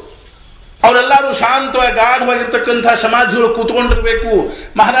ಕೂತ್ಕೊಂಡ್ರು. ಅವರೆಲ್ಲರೂ ಶಾಂತವಾಗಿ ಗಾಢವಾಗಿರ್ತಕ್ಕಂಥ ಸಮಾಧಿಗಳು ಕೂತ್ಕೊಂಡಿರ್ಬೇಕು.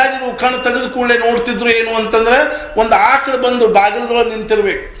 ಮಹಾರಾಜರು ಕಣ್ಣು ತೆಗೆದು ಕೂಡಲೇ ನೋಡ್ತಿದ್ರು ಏನು ಅಂತಂದ್ರೆ ಒಂದು ಆಕಳು ಬಂದು ಬಾಗಿಲದೊಳಗೆ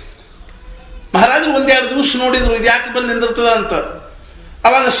ನಿಂತಿರ್ಬೇಕು. ಮಹಾರಾಜರು 1-2 ದಿವಸ ನೋಡಿದ್ರು ಇದು ಯಾಕೆ ಬಂದು ನಿಂದಿರ್ತದ ಅಂತ.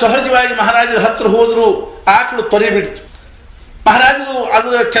 ಅವಾಗ ಸಹಜವಾಗಿ ಮಹಾರಾಜರ ಹತ್ರ ಹೋದ್ರು. ಆಕಳು ತೊರೆ ಬಿಡ್ತು. ಮಹಾರಾಜರು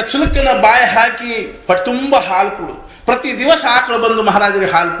ಅದರ ಕೆಚ್ಚಲಕ್ಕನ ಬಾಯಿ ಹಾಕಿ ತುಂಬ ಹಾಲು ಕೊಡು. ಪ್ರತಿ ದಿವಸ ಆಕಳು ಬಂದು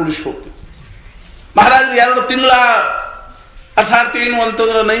ಮಹಾರಾಜರಿಗೆ ಹಾಲು ಕುಡಿಸಿ ಹೋಗ್ತಿತ್ತು. ಮಹಾರಾಜರು 2 ತಿಂಗಳ ಅರ್ಥಾತ್ ಏನು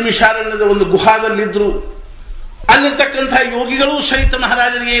ಅಂತಂದ್ರೆ ನೈಮಿಷಾರಣ್ಯದ ಒಂದು ಗುಹಾದಲ್ಲಿದ್ರು. ಅಲ್ಲಿರ್ತಕ್ಕಂಥ ಯೋಗಿಗಳು ಸಹಿತ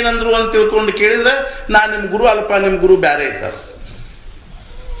ಮಹಾರಾಜರಿಗೆ ಏನಂದ್ರು ಅಂತ ತಿಳ್ಕೊಂಡು ಕೇಳಿದ್ರೆ, ನಾನು ನಿಮ್ಮ ಗುರು ಅಲ್ಪ, ನಿಮ್ಮ ಗುರು ಬ್ಯಾರೆ ಇದ್ದಾರೆ.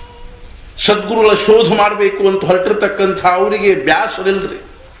 ಸದ್ಗುರುಗಳ ಶೋಧ ಮಾಡಬೇಕು ಅಂತ ಹೊರಟಿರ್ತಕ್ಕಂಥ ಅವರಿಗೆ ಬ್ಯಾಸರಿಲ್ರಿ.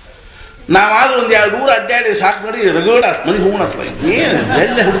 ನಾವಾದ್ರೂ ಒಂದು 2 ಊರು ಅಡ್ಡಾಡಿ ಸಾಕು ಮಾಡಿ ರಗಡ ಮನೆಗೆ ಹೋಗೋಣತ್ಲ ಏನು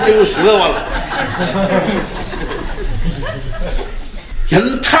ಎಲ್ಲೇ ಹುಡುಕಿದ್ರು ಸಿಗವಲ್ಲ.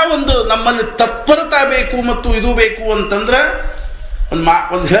 ಎಂಥ ಒಂದು ನಮ್ಮಲ್ಲಿ ತತ್ಪರತಾ ಬೇಕು ಮತ್ತು ಇದು ಬೇಕು ಅಂತಂದ್ರೆ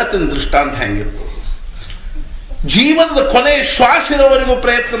ಒಂದು ಹೇಳ್ತೀನಿ ದೃಷ್ಟಾಂತ ಹೆಂಗಿರ್ತದೆ. ಜೀವನದ ಕೊನೆ ಶ್ವಾಸ ಇರೋವರೆಗೂ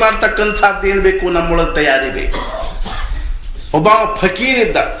ಪ್ರಯತ್ನ ಮಾಡ್ತಕ್ಕಂಥದ್ದು ಏನ್ ಬೇಕು, ನಮ್ಮೊಳಗೆ ತಯಾರಿ ಬೇಕು. ಒಬ್ಬ ಫಕೀರ್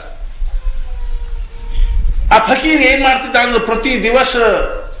ಇದ್ದ. ಆ ಫಕೀರ್ ಏನ್ ಮಾಡ್ತಿದ್ದ ಅಂದ್ರೆ ಪ್ರತಿ ದಿವಸ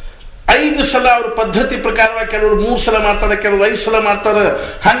 5 ಸಲ ಅವ್ರ ಪದ್ಧತಿ ಪ್ರಕಾರವಾಗಿ ಕೆಲವರು 3 ಸಲ ಮಾಡ್ತಾರೆ, ಕೆಲವರು 5 ಸಲ ಮಾಡ್ತಾರೆ.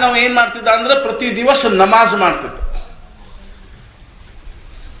 ಹಂಗ ಅವ ಏನ್ ಮಾಡ್ತಿದ್ದ ಅಂದ್ರೆ ಪ್ರತಿ ದಿವಸ ನಮಾಜ್ ಮಾಡ್ತಿದ್ದ.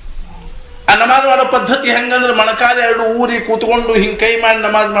 ಆ ನಮಾಜ್ ಮಾಡೋ ಪದ್ಧತಿ ಹೆಂಗಂದ್ರೆ ಮೊಣಕಾಲ 2 ಊರಿ ಕೂತ್ಕೊಂಡು ಹಿಂಗ್ ಕೈ ಮಾಡಿ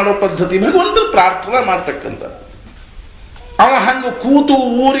ನಮಾಜ್ ಮಾಡೋ ಪದ್ಧತಿ, ಭಗವಂತನ ಪ್ರಾರ್ಥನಾ ಮಾಡ್ತಕ್ಕಂಥ. ಅವ ಹಂಗ ಕೂತು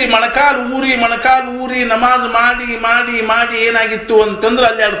ಊರಿ ಮೊಣಕಾಲು ಊರಿ ನಮಾಜ್ ಮಾಡಿ ಮಾಡಿ ಮಾಡಿ ಏನಾಗಿತ್ತು ಅಂತಂದ್ರೆ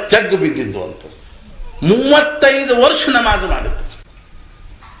ಅಲ್ಲಿ 2 ತೆಗ್ಗು ಬಿದ್ದಿದ್ದು ಅಂತ. 35 ವರ್ಷ ನಮಾಜ್ ಮಾಡಿತ್ತು.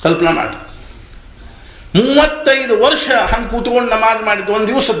 ಕಲ್ಪನಾ ಮಾಡಿ, 35 ವರ್ಷ ಹಂಗೆ ಕೂತ್ಕೊಂಡು ನಮಾಜ್ ಮಾಡಿದ್ದು. ಒಂದು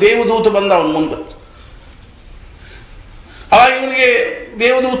ದಿವಸ ದೇವದೂತ ಬಂದ ಅವನ ಮುಂದೆ. ಅವಾಗ ಇವನಿಗೆ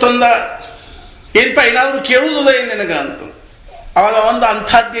ದೇವದೂತ ಅಂದ, ಏನಪ್ಪ ಏನಾದ್ರು ಕೇಳುವುದ ಏನ್ ನಿನಗ ಅಂತ. ಅವಾಗ ಒಂದು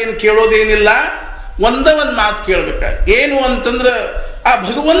ಅಂಥದ್ದೇನು ಕೇಳೋದೇನಿಲ್ಲ, ಒಂದ ಒಂದು ಮಾತು ಕೇಳ್ಬೇಕ. ಏನು ಅಂತಂದ್ರೆ ಆ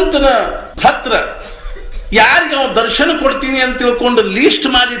ಭಗವಂತನ ಹತ್ರ ಯಾರಿಗೆ ಅವ್ನು ದರ್ಶನ ಕೊಡ್ತೀನಿ ಅಂತ ತಿಳ್ಕೊಂಡು ಲೀಸ್ಟ್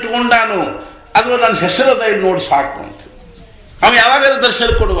ಮಾಡಿ ಇಟ್ಕೊಂಡಾನು, ಅದ್ರ ನನ್ನ ಹೆಸರದ ಇಲ್ಲಿ ನೋಡಿ ಸಾಕು ಅಂತ. ಅವ ಯಾವಾಗಾದ್ರೂ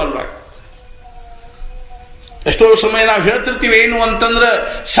ದರ್ಶನ ಕೊಡುವಲ್ವ. ಎಷ್ಟೋ ಸಮಯ ನಾವು ಹೇಳ್ತಿರ್ತೀವಿ ಏನು ಅಂತಂದ್ರೆ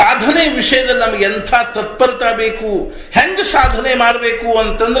ಸಾಧನೆ ವಿಷಯದಲ್ಲಿ ನಮ್ಗೆ ಎಂಥ ತತ್ಪರತಾ ಬೇಕು, ಹೆಂಗ ಸಾಧನೆ ಮಾಡಬೇಕು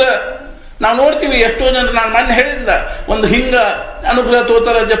ಅಂತಂದ್ರೆ ನಾವು ನೋಡ್ತೀವಿ. ಎಷ್ಟೋ ಜನರು, ನಾನು ಮೊನ್ನೆ ಹೇಳಿಲ್ಲ, ಒಂದು ಹಿಂಗ ಅನುಗ್ರಹ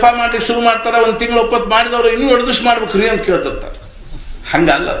ತೋತಾರ, ಜಪ ಮಾಡಿ ಶುರು ಮಾಡ್ತಾರ, 1 ತಿಂಗಳು ಒಪ್ಪತ್ತು ಮಾಡಿದವರು ಇನ್ನೂ 2 ದಿವಸ ಮಾಡ್ಬೇಕ್ರಿ ಅಂತ ಕೇಳ್ತಿರ್ತಾರೆ.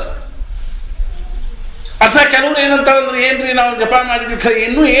 ಹಂಗಲ್ಲ. ಅಥವಾ ಕೆಲವ್ರು ಏನಂತಾರಂದ್ರೆ, ಏನ್ರಿ ನಾವು ಜಪ ಮಾಡಿದ್ವಿ ಖರೆ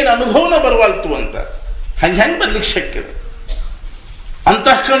ಇನ್ನೂ ಏನು ಅನುಭವನ ಬರವಾಲ್ತು ಅಂತ. ಹೆಂಗ್ ಬರ್ಲಿಕ್ಕೆ ಶಕ್ಯ?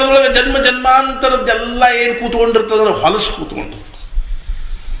 ಅಂತಃಕರಣದೊಳಗೆ ಜನ್ಮ ಜನ್ಮಾಂತರದ್ದೆಲ್ಲ ಏನ್ ಕೂತ್ಕೊಂಡಿರ್ತದ್ರೆ ಹೊಲಸು ಕೂತ್ಕೊಂಡಿರ್ತದೆ.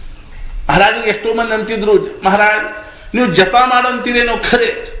 ಮಹಾರಾಜನಿಗೆ ಎಷ್ಟೋ ಮಂದಿ ಅಂತಿದ್ರು, ಮಹಾರಾಜ್ ನೀವು ಜಪ ಮಾಡಂತೀರೇನೋ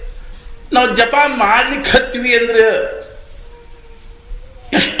ಖರೆ, ನಾವು ಜಪ ಮಾಡ್ಲಿಕ್ಕೆ ಹತ್ತೀವಿ ಅಂದ್ರೆ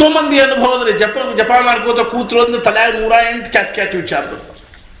ಎಷ್ಟೋ ಮಂದಿ ಅನುಭವದ್ರೆ ಜಪ ಮಾಡ್ಕೋತ ಕೂತ್ರು ಅಂದ್ರೆ ತಲೆಯಾಗ 108 ಕ್ಯಾಟ್ ವಿಚಾರ ಬರ್ತಾರೆ.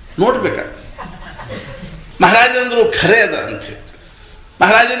 ನೋಡ್ಬೇಕ. ಮಹಾರಾಜಂದ್ರು ಖರೆ ಅದ ಅಂತ ಹೇಳಿ.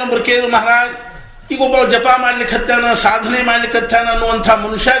 ಮಹಾರಾಜನೊಬ್ರು ಕೇಳಿದ್ರು, ಮಹಾರಾಜ್ ಈಗ ಒಬ್ಬ ಜಪ ಮಾಡ್ಲಿಕ್ಕೆ ಹತ್ತಾನ, ಸಾಧನೆ ಮಾಡ್ಲಿಕ್ಕೆ ಹತ್ತಾನ ಅನ್ನುವಂಥ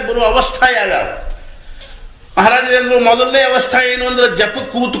ಮನುಷ್ಯಾಗ ಬರುವ ಅವಸ್ಥಾ ಯಾವ್ಯಾವ? ಮಹಾರಾಜಂದ್ರು ಮೊದಲನೇ ಅವಸ್ಥಾ ಏನು ಅಂದ್ರೆ ಜಪ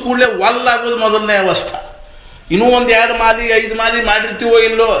ಕೂತು ಕೂಡಲೇ ವಲ್ಲಾಗೋದು ಮೊದಲನೇ ಅವಸ್ಥಾ. ಇನ್ನೂ 1 2 ಮಾಲಿ 5 ಮಾಲಿ ಮಾಡಿರ್ತೀವೋ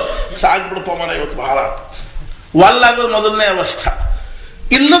ಇಲ್ಲೋ, ಸಾಕ್ಬಿಡಪ್ಪ ಮಾಡ ಇವತ್ತು ಬಹಳ ವಲ್ಲಾಗೋದು ಮೊದಲನೇ ಅವಸ್ಥಾ.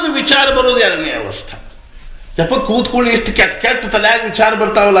 ಇಲ್ಲದ ವಿಚಾರ ಬರೋದು 2ನೇ ಅವಸ್ಥಾ. ಜಪ ಕೂತ್ಕೊಂಡು ಇಷ್ಟು ಕೆಟ್ಟ ತಲೆಯಾಗ ವಿಚಾರ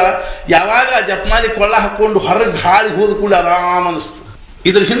ಬರ್ತಾವಲ್ಲ, ಯಾವಾಗ ಜಪಮಾಲಿ ಕೊಳ್ಳ ಹಾಕೊಂಡು ಹೊರಗೆ ಗಾಳಿ ಹೋದ ಕೂಡ ಆರಾಮ್ ಅನಿಸ್ತು.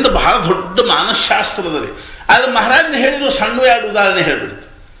 ಇದ್ರ ಹಿಂದೆ ಬಹಳ ದೊಡ್ಡ ಮಾನಸಶಾಸ್ತ್ರದಲ್ಲಿ. ಆದ್ರೆ ಮಹಾರಾಜನ ಹೇಳಿದ್ರು ಸಣ್ಣ 2 ಉದಾಹರಣೆ ಹೇಳ್ಬಿಡ್ತು.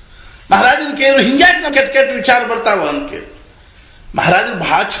 ಮಹಾರಾಜನ ಕೇಳಿದ್ರು ಹಿಂಗ್ಯಾಕೆ ನಾವು ಕೆಟ್ಟ ವಿಚಾರ ಬರ್ತಾವ ಅಂತ ಕೇಳಿ. ಮಹಾರಾಜರು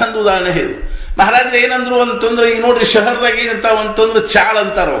ಬಹಳ ಚಂದ ಉದಾಹರಣೆ ಹೇಳಿದ್ರು. ಮಹಾರಾಜರು ಏನಂದ್ರು ಅಂತಂದ್ರೆ, ಈಗ ನೋಡ್ರಿ ಶಹರದಾಗ ಏನಿರ್ತಾವ ಅಂತಂದ್ರೆ ಚಾಳ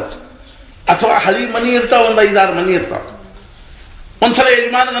ಅಂತಾರ, ಅಥವಾ ಹಳಿ ಮನಿ ಇರ್ತಾವ, 1 5 6 ಮನಿ ಇರ್ತಾವ. ಒಂದ್ಸಲ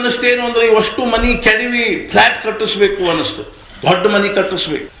ಯಜಮಾನಿಗೆ ಅನಿಸ್ತೇನು ಅಂದ್ರೆ ಇವಷ್ಟು ಮನಿ ಕೆಡವಿ ಫ್ಲಾಟ್ ಕಟ್ಟಿಸ್ಬೇಕು ಅನಿಸ್ತು, ದೊಡ್ಡ ಮನಿ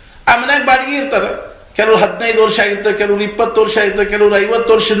ಕಟ್ಟಿಸ್ಬೇಕು. ಆ ಮನ್ಯಾಗ ಬಾಡಿಗೆ ಇರ್ತಾರ. ಕೆಲವರು 15 ವರ್ಷ ಆಗಿರ್ತಾರೆ, ಕೆಲವರು 20 ವರ್ಷ ಆಗಿರ್ತಾರೆ, ಕೆಲವರು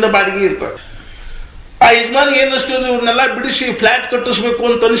 50 ವರ್ಷದಿಂದ ಬಾಡಿಗೆ ಇರ್ತಾರೆ. ಆ ಯಜಮಾನಿಗೆ ಏನಿಸ್ತು ಅಂದ್ರೆ ಇವ್ರನ್ನೆಲ್ಲ ಬಿಡಿಸಿ ಫ್ಲಾಟ್ ಕಟ್ಟಿಸ್ಬೇಕು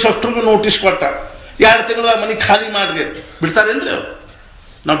ಅಂತ ಅನಿಸಿ ಅಷ್ಟ್ರಿಗೂ ನೋಟಿಸ್ ಕೊಟ್ಟ. 2 ತಿಂಗಳ ಮನಿ ಖಾಲಿ ಮಾಡ್ರಿ. ಬಿಡ್ತಾರೇನ್ರಿ ಅವ್ರು?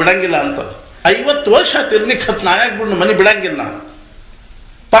 ನಾವು ಬಿಡಂಗಿಲ್ಲ ಅಂತ. 50 ವರ್ಷ ಆಯ್ತು ಇರ್ಲಿಕ್ಕೆ ಹತ್ತು, ನಾವ್ಯಾಕೆ ಬಿಡು ಮನಿ ಬಿಡಂಗಿಲ್ಲ.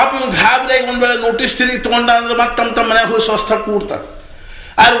 ಪಾಪ ಇವ್ ಗಾಬರಿಯಾಗಿ ಒಂದ್ ವೇಳೆ ನೋಟಿಸ್ ತಿರುಗಿ ತಗೊಂಡ ಅಂದ್ರೆ ಮತ್ತೆ ತಮ್ಮ ಮನೆಯಾಗ ಹೋಗಿ ಸ್ವಸ್ಥ ಕೂಡ್ತಾರೆ.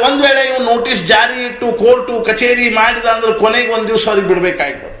 ಆದ್ರೆ ಒಂದ್ ವೇಳೆ ಇವ್ ನೋಟಿಸ್ ಜಾರಿ ಇಟ್ಟು ಕೋರ್ಟು ಕಚೇರಿ ಮಾಡಿದ ಅಂದ್ರೆ ಕೊನೆಗೆ 1 ದಿವಸ ಅವ್ರಿಗೆ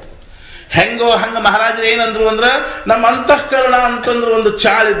ಬಿಡ್ಬೇಕಾಗ್ಬಾರ್ದು. ಹೆಂಗೋ ಹಂಗ ಮಹಾರಾಜರು ಏನಂದ್ರು ಅಂದ್ರ, ನಮ್ಮ ಅಂತಃಕರಣ ಅಂತಂದ್ರೆ ಒಂದು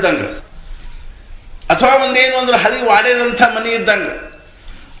ಚಾಳ ಇದ್ದಂಗ, ಅಥವಾ ಒಂದೇನು ಅಂದ್ರೆ ಹಳಿ ವಾಡೇದಂಥ ಮನಿ ಇದ್ದಂಗ.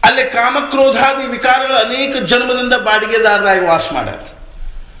 ಅಲ್ಲಿ ಕಾಮಕ್ರೋಧಾದಿ ವಿಕಾರಗಳು ಅನೇಕ ಜನ್ಮದಿಂದ ಬಾಡಿಗೆದಾರರಾಗಿ ವಾಸ ಮಾಡ್ಯಾರ.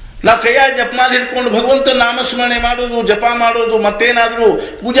 ನಾವು ಕೈಯಾಗಿ ಜಪಮಾಲಿ ಹಿಡ್ಕೊಂಡು ಭಗವಂತ ನಾಮಸ್ಮರಣೆ ಮಾಡೋದು, ಜಪ ಮಾಡೋದು, ಮತ್ತೇನಾದ್ರೂ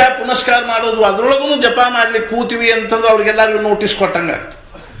ಪೂಜಾ ಪುನಸ್ಕಾರ ಮಾಡೋದು, ಅದ್ರೊಳಗೂ ಜಪ ಮಾಡ್ಲಿಕ್ಕೆ ಕೂತೀವಿ ಅಂತಂದ್ರೆ ಅವ್ರಿಗೆಲ್ಲರಿಗೂ ನೋಟಿಸ್ ಕೊಟ್ಟಂಗ ಆಗ್ತದೆ.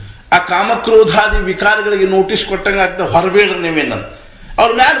 ಆ ಕಾಮಕ್ರೋಧಾದಿ ವಿಕಾರಗಳಿಗೆ ನೋಟಿಸ್ ಕೊಟ್ಟಂಗ ಆಗ್ತದೆ. ಹೊರಬೇಡ್ರಿ ನೀವೇನಂತ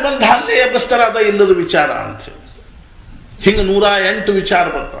ಅವ್ರ ಮ್ಯಾಲ ಬಂದು ಹಂದೆ ಎಬ್ಬಿಸ್ತಾರ, ಅದ ಇಲ್ಲದ ವಿಚಾರ ಅಂತ ಹೇಳಿ. ಹಿಂಗೆ 108 ವಿಚಾರ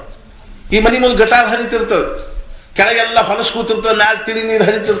ಬರ್ತಾವ. ಈ ಮನಿ ಮುಂದೆ ಗಟಾರ ಹರಿತಿರ್ತದೆ, ಕೆಳಗೆಲ್ಲ ಹೊಲಸು ಕೂತಿರ್ತದೆ, ಮ್ಯಾಲ ತಿಳಿ ನೀರು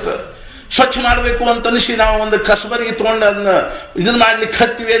ಹರಿತಿರ್ತದೆ. ಸ್ವಚ್ಛ ಮಾಡಬೇಕು ಅಂತ ಅನಿಸಿ ನಾವು ಒಂದು ಕಸಬರಿಗೆ ತಗೊಂಡು ಅದನ್ನ ಇದನ್ನ ಮಾಡ್ಲಿಕ್ಕೆ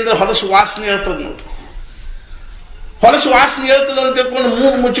ಹತ್ತೀವಿ ಅಂದ್ರೆ ಹೊಲಸು ವಾಸನೆ ಹೇಳ್ತದ ನೋಡ್ರಿ. ಹೊಲಸು ವಾಸನೆ ಹೇಳ್ತದೆ ಅಂತ ತಿಳ್ಕೊಂಡು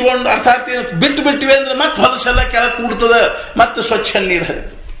ಮೂಗು ಮುಚ್ಚಿಕೊಂಡು ಅರ್ಥಾತ್ ಬಿಟ್ಟು ಬಿಟ್ಟಿವಿ ಅಂದ್ರೆ ಮತ್ತೆ ಹೊಲಸೆಲ್ಲ ಕೆಳಗೆ ಕೂಡ್ತದ, ಮತ್ತೆ ಸ್ವಚ್ಛ ನೀರು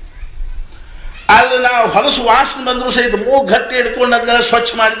ಹರಿತದೆ. ಆದ್ರೆ ನಾವು ಹೊಲಸು ವಾಸನೆ ಬಂದ್ರು ಸಹಿತ ಮೂಗು ಗಟ್ಟಿ ಹಿಡ್ಕೊಂಡು ಅದನ್ನ ಸ್ವಚ್ಛ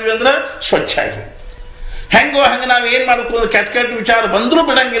ಮಾಡಿದ್ವಿ ಅಂದ್ರೆ ಸ್ವಚ್ಛ ಆಗಿ ಹೆಂಗೋ ಹಂಗ ನಾವ್ ಏನ್ ಮಾಡ್ಬೇಕು ಅಂದ್ರೆ ಕೆಟ್ಟ ವಿಚಾರ ಬಂದ್ರೂ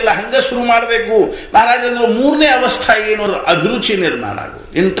ಬಿಡಂಗಿಲ್ಲ, ಹಂಗ ಶುರು ಮಾಡಬೇಕು. ಮಹಾರಾಜ ಅಂದ್ರೆ 3ನೇ ಅವಸ್ಥಾ ಏನು, ಅಭಿರುಚಿ ನಿರ್ಮಾಣ ಆಗೋದು,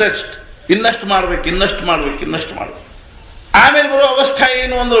 ಇಂಟ್ರೆಸ್ಟ್. ಇನ್ನಷ್ಟು ಮಾಡ್ಬೇಕು. ಆಮೇಲೆ ಬರೋ ಅವಸ್ಥೆ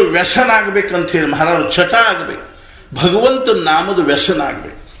ಏನು ಅಂದ್ರೆ ವ್ಯಸನ ಆಗ್ಬೇಕಂತ ಹೇಳಿ ಮಹಾರಾಜರು ಚಟ ಆಗ್ಬೇಕು, ಭಗವಂತನ ನಾಮದ ವ್ಯಸನ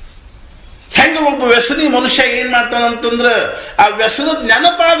ಆಗ್ಬೇಕು. ಹೆಂಗ ಒಬ್ಬ ವ್ಯಸನಿ ಮನುಷ್ಯ ಏನ್ ಮಾಡ್ತಾನಂತಂದ್ರ ಆ ವ್ಯಸನದ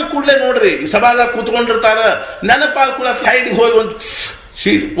ನೆನಪಾದ ಕೂಡಲೇ ನೋಡ್ರಿ, ಸಭಾದಾಗ ಕೂತ್ಕೊಂಡಿರ್ತಾರ, ನೆನಪಾದ ಕೂಡ ಸೈಡ್ಗೆ ಹೋಗಿ ಒಂದು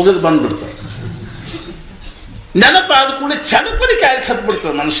ಸೀಟ್ ಒಗದು ಬಂದ್ಬಿಡ್ತಾರ. ನೆನಪಾದ ಕೂಡಲೇ ಚಡಪಡಿ ಕಾಯಿಲೆ ಹತ್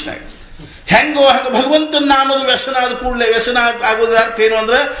ಬಿಡ್ತದೆ ಮನುಷ್ಯನಾಗ. ಹೆಂಗೋ ಹಂಗ ಭಗವಂತನ ನಾಮದ ವ್ಯಸನ ಆದ ಕೂಡಲೇ, ವ್ಯಸನ ಆಗೋದ್ರ ಅರ್ಥ ಏನು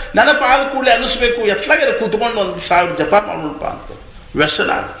ಅಂದ್ರೆ ನೆನಪಾದ ಕೂಡಲೇ ಅನಿಸ್ಬೇಕು, ಎತ್ಲಾಗಾರ ಕೂತ್ಕೊಂಡು 1000 ಜಪ ಮಾಡೋಣಪ್ಪ ಅಂತ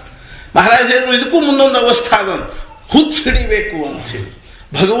ವ್ಯಸನ. ಮಹಾರಾಜ ಹೇಳಿದ್ರು ಇದಕ್ಕೂ ಮುಂದೊಂದು ಅವಸ್ಥೆ ಆದ, ಹುಚ್ಚ ಹಿಡಿಬೇಕು ಅಂತ ಹೇಳಿ,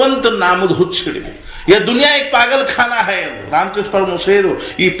 ಭಗವಂತನ ನಾಮದ ಹುಚ್ಚ ಹಿಡಿಬೇಕು. ಯಾ ದುನಿಯಾ एक पागल खाना है ಅದು ರಾಮಕೃಷ್ಣ ಪರಮಹಂಸ ಹೇಳಿದ್ರು.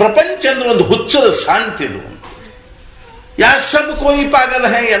 ಈ ಪ್ರಪಂಚ ಅಂದ್ರೆ ಒಂದು ಹುಚ್ಚದ ಶಾಂತಿ ಇದು. यार सब कोई पागल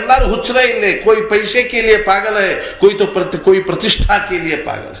है, ಎಲ್ಲರೂ ಹುಚ್ಚರೇ ಇಲ್ಲೇ. कोई पैसे के लिए पागल है, कोई प्रतिष्ठा के लिए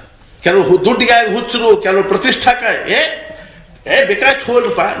पागल है. ಕೆಲವು ದುಡ್ಡಿಗಾಗಿ ಹುಚ್ಚರು, ಕೆಲವು ಪ್ರತಿಷ್ಠಾಕ ಬೇಕಾಗಿ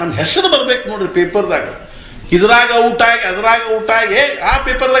ಹೋಲ್ರಪ್ಪ, ನಮ್ಮ ಹೆಸರು ಬರ್ಬೇಕು ನೋಡ್ರಿ ಪೇಪರ್ದಾಗ, ಇದ್ರಾಗ ಔಟ್ ಆಗಿ ಅದ್ರಾಗ ಔಟ್ ಆಗಿ ಆ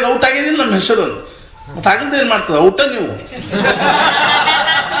ಪೇಪರ್ದಾಗ ಔಟ್ ಆಗಿದ್ದೀನಿ ನಮ್ಮ ಹೆಸರು. ಮತ್ತೆ ಆಗಲ್ದ ಏನ್ ಮಾಡ್ತದ ಔಟ ನೀವು,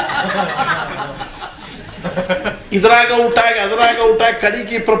 ಇದ್ರಾಗ ಔಟ್ ಆಗಿ ಅದ್ರಾಗ ಔಟ್ ಆಗಿ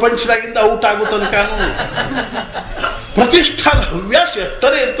ಕಡಿಗೆ ಪ್ರಪಂಚದಾಗಿಂದ ಔಟ್ ಆಗೋ ತನಕ ಪ್ರತಿಷ್ಠಾದ ಹವ್ಯಾಸ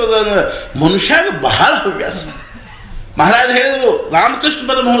ಎಷ್ಟರೇ ಇರ್ತದ ಅಂದ್ರೆ ಮನುಷ್ಯಾಗ ಬಹಳ ಹವ್ಯಾಸ. महाराज ಹೇಳಿದ್ರು, रामकृष्ण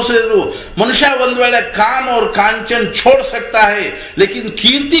परमहंस ಹೇಳಿದ್ರು, मनुष्य ಒಂದು ವೇಳೆ काम और कांचन छोड़ सकता है, लेकिन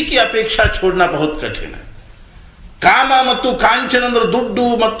कीर्ति की अपेक्षा छोड़ना बहुत कठिन है. ಕಾಮ ಮತ್ತು ಕಾಂಚನ ಅಂದ್ರೆ ದುಡ್ಡು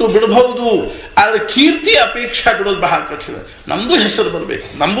ಮತ್ತು ಬಿಡಬಹುದು, ಆದ್ರೆ ಕೀರ್ತಿ ಅಪೇಕ್ಷಾ ಬಿಡೋದು ಬಹಳ ಕಠಿಣ. ನಮ್ದು ಹೆಸರು ಬರಬೇಕು,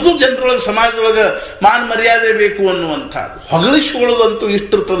 ನಮ್ದು ಜನರೊಳಗೆ ಸಮಾಜದೊಳಗೆ ಮಾನ ಮರ್ಯಾದೆ ಬೇಕು ಅನ್ನುವಂಥದ್ದು. ಹೊಗಳಿಸ್ಕೊಳ್ಳೋದಂತೂ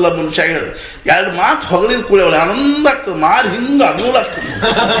ಇಷ್ಟಿರ್ತಲ್ಲ ಮನುಷ್ಯ ಹೇಳಿದ್ರೆ, 2 ಮಾತು ಹೊಗಳಿದ ಕೂಡ ಆನಂದ ಆಗ್ತದೆ, ಮಾರು ಹಿಂಗ ಅಗೂಲಾಗ್ತದೆ.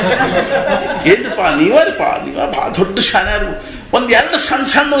 ಏನಪ್ಪಾ ನೀವ ಬಹಳ ದೊಡ್ಡ ಶಾಣ್ಯಾರು, 1-2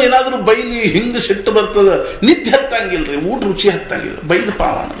 ಸಣ್ಣ ಏನಾದ್ರೂ ಬೈಲಿ ಹಿಂಗ ಸಿಟ್ಟು ಬರ್ತದ, ನಿದ್ದೆ ಹತ್ತಂಗಿಲ್ರಿ, ಊಟ ರುಚಿ ಹತ್ತಂಗಿಲ್ಲ, ಬೈದ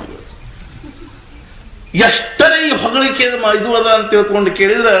ಪಾವ ನಮಗೆ. ಎಷ್ಟರೇ ಈ ಹೊಗಳಿಕೆ ಇದು ಅದ ಅಂತ ತಿಳ್ಕೊಂಡು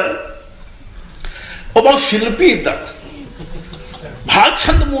ಕೇಳಿದ್ರೆ, ಒಬ್ಬ ಶಿಲ್ಪಿ ಇದ್ದ, ಬಹಳ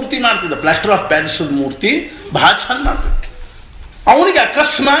ಚಂದ ಮೂರ್ತಿ ಮಾಡ್ತಿದ್ದ, ಪ್ಲಾಸ್ಟರ್ ಆಫ್ ಪ್ಯಾರಿಸ್ ಮೂರ್ತಿ ಬಹಳ ಚಂದ ಮಾಡ್ತಿದ್ದ. ಅವನಿಗೆ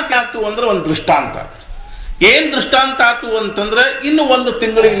ಅಕಸ್ಮಾತ್ ಆತು ಅಂದ್ರೆ ಒಂದು ದೃಷ್ಟಾಂತ. ಏನ್ ದೃಷ್ಟಾಂತ ಆತು ಅಂತಂದ್ರೆ, ಇನ್ನು 1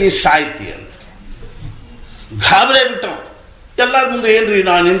 ತಿಂಗಳಿಗೆ ನೀ ಸಾಯ್ತಿ ಅಂತ ಗಾಬರೇ ಬಿಟ್ಟವ. ಎಲ್ಲಾರ ಮುಂದೆ ಏನ್ರಿ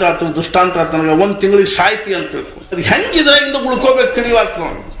ನಾನು ಏನ್ರ ಆತ ದೃಷ್ಟಾಂತ ಆತ, ನನಗೆ 1 ತಿಂಗಳಿಗೆ ಸಾಯ್ತಿ ಅಂತ ತಿಳ್ಕೊಂಡು ಹೆಂಗಿದ್ರೆ ಇಂದ ಉಳ್ಕೋಬೇಕು ತಿಳಿವಾಗ್ತ.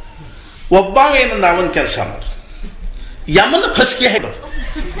 ಒಬ್ಬ ಏನಂದ, ಅವನ್ ಕೆಲಸ ಮಾಡಿ ಯಮನ ಫಸ್ಗೆ ಹಾಕೋದು.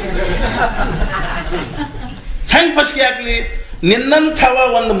 ಹೆಂಗ್ ಫಸ್ಗೆ ಹಾಕ್ಲಿ, ನಿನ್ನಂಥವ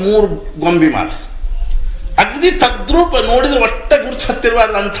 3 ಗೊಂಬಿ ಮಾಡಿ, ಅಗದಿ ತದ್ರೂಪ ನೋಡಿದ್ರೆ ಒಟ್ಟ ಗುರ್ತು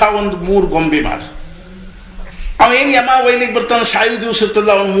ಹತ್ತಿರಬಾರ್ದು ಅಂಥ 3 ಗೊಂಬಿ ಮಾಡಿ. ಅವೇನ್ ಯಮ ವೈಲಿಗೆ ಬರ್ತಾನೆ, ಸಾಯು ದಿವಸ ಇರ್ತದ,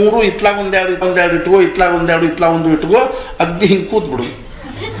 ಅವ್ನು 3 ಇತ್ಲಾಗ ಒಂದೆರಡು ಇಟ್ಕೋ, ಇತ್ಲಾಗ ಒಂದೆರಡು ಇತ್ಲಾಗ 1 ಇಟ್ಕೋ, ಅಗ್ದಿ ಹಿಂಗೆ ಕೂತ್ ಬಿಡು.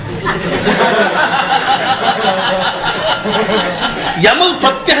 ಯಮಗ್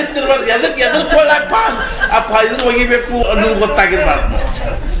ಪತ್ತೆ ಹತ್ತಿರಬಾರ್ದು, ಎದರ್ಕೊಳ್ಳಪ್ಪ ಅಪ್ಪ ಇದನ್ನ ಒಗಿಬೇಕು ಅನ್ನೋದು ಗೊತ್ತಾಗಿರ್ಬಾರ್ದು.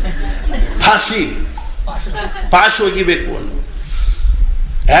 ಪಾಶಿ ಒಗಿಬೇಕು ಅನ್ನೋ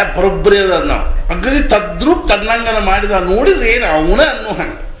ಬರೋಬ್ಬರಿ ಅದ. ನಾವು ಅಗ್ದಿ ತದ್ರೂಪ್ ತನ್ನಂಗನ ಮಾಡಿದ, ನೋಡಿದ್ರೆ ಏನು ಅವನ ಅನ್ನೋ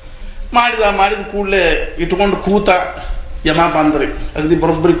ಹಂಗ ಮಾಡಿದ ಕೂಡಲೇ ಇಟ್ಕೊಂಡು ಕೂತ. ಯಮ ಬಂದ್ರಿ, ಅಗದಿ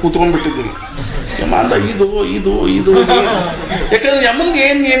ಬರೋಬ್ಬರಿ ಕೂತ್ಕೊಂಡ್ ಬಿಟ್ಟಿದ್ದೀನಿ. ಯಮ ಅಂದ ಇದು ಇದು ಇದು ಯಾಕಂದ್ರೆ ಯಮಂದ್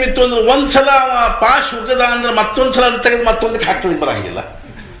ಏನ್ ನೇಮಿತ್ತು ಅಂದ್ರೆ, ಒಂದ್ಸಲ ಪಾಶ್ ಉಗದ ಅಂದ್ರೆ ಮತ್ತೊಂದ್ಸಲ ತೆಗೆದು ಮತ್ತೊಂದಕ್ಕೆ ಹಾಕ್ತದೆ, ಬರಂಗಿಲ್ಲ.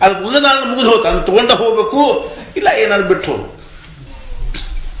 ಅದು ಉಗದ ಅಂದ್ರೆ ಮುಗಿದು ಹೋತ, ಅದನ್ನ ತಗೊಂಡ ಹೋಗ್ಬೇಕು, ಇಲ್ಲ ಏನಾದ್ರು ಬಿಟ್ಟು ಹೋಗ್ಬೇಕು.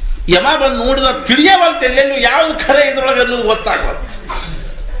 ಯಮ ಬಂದು ನೋಡಿದ, ತಿಳಿಯವಲ್ತ ಎಲ್ಲೆಲ್ಲೂ ಯಾವ್ದು ಖರೆ ಇದ್ರೊಳಗೆ ಅನ್ನೋದು ಗೊತ್ತಾಗಲ್ಲ.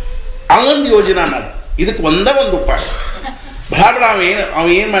 ಅವೊಂದು ಯೋಜನೆ ಮಾಡಿ, ಇದಕ್ಕೆ ಒಂದು ಉಪಾಯ ಬಹಳ ಅವ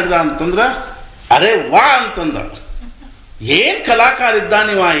ಏನ್ ಮಾಡಿದ ಅಂತಂದ್ರ, ಅರೆ ವಾ ಅಂತಂದ, ಏನ್ ಕಲಾಕಾರ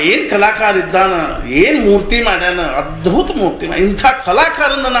ಇದ್ದಾನಿವ, ಏನ್ ಕಲಾಕಾರ ಇದ್ದಾನ, ಏನ್ ಮೂರ್ತಿ ಮಾಡ್ಯಾನ, ಅದ್ಭುತ ಮೂರ್ತಿ. ಇಂಥ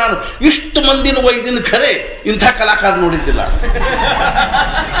ಕಲಾಕಾರನ ನಾನು ಇಷ್ಟು ಮಂದಿನ ಒಯ್ದಿನ ಖರೆ ಇಂಥ ಕಲಾಕಾರ ನೋಡಿದ್ದಿಲ್ಲ.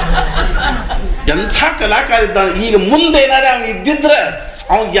 ಎಂಥ ಕಲಾಕಾರ ಇದ್ದಾನೆ. ಈಗ ಮುಂದೆ ಏನಾರ ಅವ್ನು ಇದ್ದಿದ್ರೆ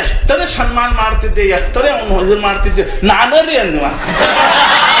ಅವ್ನು ಎಷ್ಟರೇ ಸನ್ಮಾನ ಮಾಡ್ತಿದ್ದೆ, ಎಷ್ಟರೇ ಅವನು ಇದನ್ನ ಮಾಡ್ತಿದ್ದೆ. ನಾನರಿ ಅಂದಿವ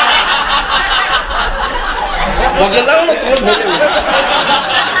ಒಗದವನ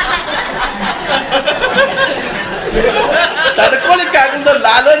ತಡ್ಕೊಳಿಕ್ಕೆ ಆಗದ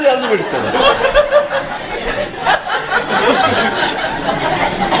ಲಾಲರಿ ಅಂದು ಬಿಡ್ತದೆ.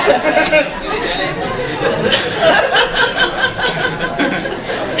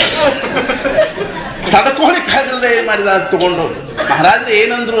 ತಡ್ಕೊಳಿಕ್ಕೆ ಆಗಲ್ದ ಏನ್ ಮಾಡಿದ ಅದು ತಗೊಂಡು. ಮಹಾರಾಜರು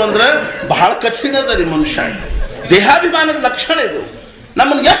ಏನಂದ್ರು ಅಂದ್ರೆ, ಬಹಳ ಕಠಿಣ ಅದ ರೀ ಮನುಷ್ಯ. ದೇಹಾಭಿಮಾನದ ಲಕ್ಷಣ ಇದು.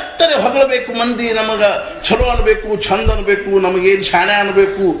 ನಮ್ಮನ್ನು ಎಷ್ಟರೇ ಹೊಗಳಬೇಕು ಮಂದಿ, ನಮಗ ಚಲೋ ಅನ್ಬೇಕು, ಚಂದ ಅನ್ಬೇಕು, ನಮಗೇನು ಶಾಣೆ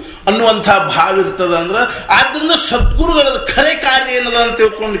ಅನ್ಬೇಕು ಅನ್ನುವಂಥ ಭಾವ ಇರ್ತದ. ಅಂದ್ರೆ ಆದ್ರಿಂದ ಸದ್ಗುರುಗಳ ಖರೆ ಕಾರ್ಯ ಏನದ ಅಂತ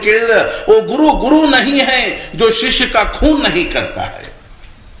ತಿಳ್ಕೊಂಡು ಕೇಳಿದ್ರೆ, ಓ ಗುರು ನಹಿ ಹೈ ಜೋ ಶಿಷ್ಯ ಕಾ ಖೂನ್ ನಹಿ ಕರ್ತಾ ಹೈ.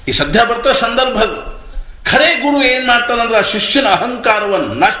 ಈ ಸದ್ಯ ಬರ್ತಾ ಸಂದರ್ಭ. ಖರೆ ಗುರು ಏನ್ ಮಾಡ್ತಾನಂದ್ರೆ, ಆ ಶಿಷ್ಯನ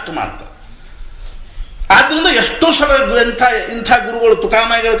ಅಹಂಕಾರವನ್ನು ನಷ್ಟ ಮಾಡ್ತಾನೆ. ಆದ್ರಿಂದ ಎಷ್ಟೋ ಸಲ ಇಂಥ ಗುರುಗಳು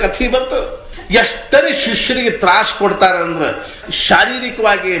ತುಕಾಮಾಯಿಗಳ ಕಥೆ ಬರ್ತದೆ. ಎಷ್ಟರೇ ಶಿಷ್ಯರಿಗೆ ತ್ರಾಸ ಕೊಡ್ತಾರೆ ಅಂದ್ರೆ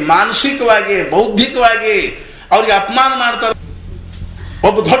ಶಾರೀರಿಕವಾಗಿ, ಮಾನಸಿಕವಾಗಿ, ಬೌದ್ಧಿಕವಾಗಿ ಅವ್ರಿಗೆ ಅಪಮಾನ ಮಾಡ್ತಾರೆ.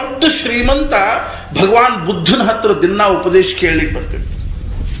 ಒಬ್ಬ ದೊಡ್ಡ ಶ್ರೀಮಂತ ಭಗವಾನ್ ಬುದ್ಧನ ಹತ್ರ ದಿನ ಉಪದೇಶ ಕೇಳಲಿಕ್ಕೆ ಬರ್ತೀವಿ.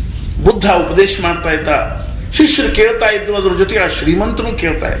 ಬುದ್ಧ ಉಪದೇಶ ಮಾಡ್ತಾ ಇದ್ದ, ಶಿಷ್ಯರು ಕೇಳ್ತಾ ಇದ್ರು, ಅದ್ರ ಜೊತೆಗೆ ಆ ಶ್ರೀಮಂತನು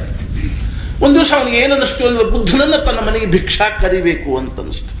ಕೇಳ್ತಾ ಇದ್ದ. ಒಂದು ದಿವಸ ಅವನಿಗೆ ಏನು ಅನಿಸ್ತು ಅಂದ್ರೆ ಬುದ್ಧನನ್ನ ತನ್ನ ಮನೆಗೆ ಭಿಕ್ಷಾ ಕರಿಬೇಕು ಅಂತ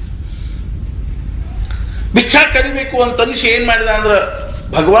ಅನಿಸ್ತು. ಭಿಕ್ಷಾ ಕರಿಬೇಕು ಅಂತ ಅನಿಸಿ ಏನ್ ಮಾಡಿದ ಅಂದ್ರೆ,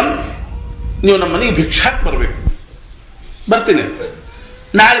 ಭಗವಾನ್ ನೀವು ನಮ್ಮ ಮನೆಗೆ ಭಿಕ್ಷಾಕ್ ಬರ್ಬೇಕು, ಬರ್ತೀನಿ ಅಂತ.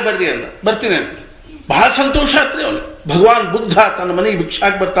 ನಾಳೆ ಬರ್ರಿ ಅಂದ. ಬರ್ತೀನಿ ಅಂತ. ಬಹಳ ಸಂತೋಷ ಆತ್ರಿ ಅವನು. ಭಗವಾನ್ ಬುದ್ಧ ತನ್ನ ಮನೆಗೆ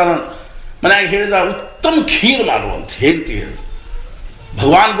ಭಿಕ್ಷಾಕ್ ಬರ್ತಾನ. ಮನೆಯಾಗ ಹೇಳಿದ, ಉತ್ತಮ ಖೀರ್ ಮಾಡುವಂತ ಹೆಂಡತಿ ಹೇಳಿದ.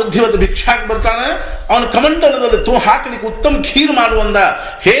 ಭಗವಾನ್ ಬುದ್ಧಿ ಇವತ್ತು ಭಿಕ್ಷಾಕ್ ಬರ್ತಾನೆ, ಅವನ ಕಮಂಡಲದಲ್ಲಿ ಹಾಕಲಿಕ್ಕೆ ಉತ್ತಮ ಖೀರ್ ಮಾಡುವಂದ.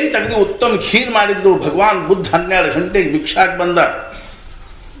 ಹೇನ್ ತೆಗೆದು ಉತ್ತಮ ಖೀರ್ ಮಾಡಿದ್ದು. ಭಗವಾನ್ ಬುದ್ಧ 12 ಗಂಟೆಗೆ ಭಿಕ್ಷಾಕ್ ಬಂದ.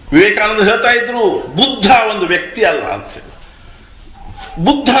 ವಿವೇಕಾನಂದ ಹೇಳ್ತಾ ಇದ್ರು, ಬುದ್ಧ ಒಂದು ವ್ಯಕ್ತಿ ಅಲ್ಲ ಅಂತ ಹೇಳಿ.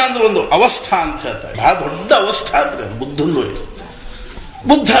 ಬುದ್ಧ ಅಂದ್ರೆ ಒಂದು ಅವಸ್ಥಾ ಅಂತ ಹೇಳ್ತಾರೆ. ಬಹಳ ದೊಡ್ಡ ಅವಸ್ಥಾ ಅಂದ್ರೆ ಬುದ್ಧಂದು.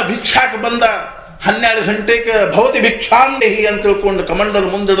 ಬುದ್ಧ ಭಿಕ್ಷಾಕ್ ಬಂದ. 12 ಗಂಟೆಗೆ ಭವತಿ ಭಿಕ್ಷಾಂದೇಹಿ ಅಂತ ತಿಳ್ಕೊಂಡು ಕಮಂಡಲ್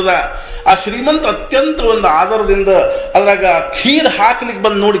ಮುಂದಿಡ್ದ. ಆ ಶ್ರೀಮಂತ ಅತ್ಯಂತ ಒಂದು ಆಧಾರದಿಂದ ಅದ್ರಾಗ ಖೀರ್ ಹಾಕ್ಲಿಕ್ಕೆ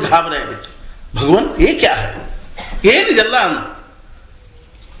ಬಂದು ನೋಡಿ ಗಾಬರಿ ಆಗ್ಬಿಟ್ಟು, ಭಗವಾನ್ ಏಕೆ ಏನಿದೆಲ್ಲ ಅನ್ನ.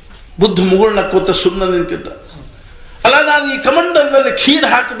 ಬುದ್ಧ ಮುಗುಳ್ನ ಕೂತ ಸುಮ್ಮನೆ ನಿಂತಿದ್ದ. ಅಲ್ಲ, ನಾನು ಈ ಕಮಂಡಲದಲ್ಲಿ ಖೀರ್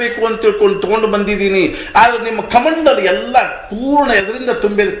ಹಾಕಬೇಕು ಅಂತ ತಿಳ್ಕೊಂಡು ತಗೊಂಡು ಬಂದಿದ್ದೀನಿ, ಆದ್ರೆ ನಿಮ್ಮ ಕಮಂಡಲ ಎಲ್ಲ ಪೂರ್ಣ ಎದರಿಂದ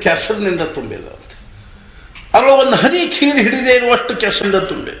ತುಂಬಿದ, ಕೆಸರಿನಿಂದ ತುಂಬಿದ ಅಂತ. ಅಲ್ಲ, ಒಂದು ಹನಿ ಖೀರ್ ಹಿಡಿದೇ ಇರುವಷ್ಟು ಕೆಸರಿಂದ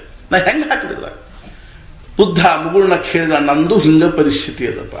ತುಂಬಿದ. ನಾ ಹೆಂಗೆ ಹಾಕಿದ್ರ? ಬುದ್ಧ ಮುಗುಳ್ನ ಕೇಳಿದ, ನಂದು ಹಿಂಗ ಪರಿಸ್ಥಿತಿ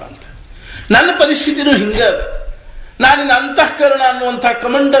ಅದಪ್ಪ ಅಂತ. ನನ್ನ ಪರಿಸ್ಥಿತಿನೂ ಹಿಂಗ ಅದ. ನಾನಿನ್ನ ಅಂತಃಕರಣ ಅನ್ನುವಂಥ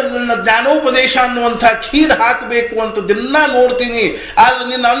ಕಮಂಡಲನ್ನ ಜ್ಞಾನೋಪದೇಶ ಅನ್ನುವಂಥ ಖೀರ್ ಹಾಕಬೇಕು ಅಂತ ದಿನ ನೋಡ್ತೀನಿ, ಆದ್ರೆ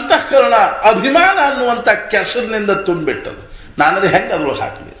ನಿನ್ನ ಅಂತಃಕರಣ ಅಭಿಮಾನ ಅನ್ನುವಂಥ ಕೆಸರಿನಿಂದ ತುಂಬಿಟ್ಟದು. ನಾನದು ಹೆಂಗೆ ಅದ್ರೊಳಗೆ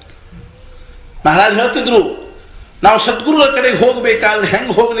ಹಾಕಲಿ? ಮಹಾರಾಜ್ ಹೇಳ್ತಿದ್ರು, ನಾವು ಸದ್ಗುರುಗಳ ಕಡೆಗೆ ಹೋಗ್ಬೇಕಾದ್ರೆ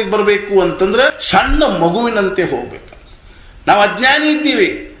ಹೆಂಗೆ ಹೋಗ್ಲಿಕ್ಕೆ ಬರಬೇಕು ಅಂತಂದ್ರೆ ಸಣ್ಣ ಮಗುವಿನಂತೆ ಹೋಗ್ಬೇಕು. ನಾವು ಅಜ್ಞಾನಿ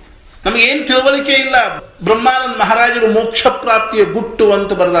ಇದ್ದೀವಿ, ನಮಗೇನು ತಿಳುವಳಿಕೆ ಇಲ್ಲ. ಬ್ರಹ್ಮಾನಂದ ಮಹಾರಾಜರು ಮೋಕ್ಷ ಪ್ರಾಪ್ತಿಯ ಗುಟ್ಟು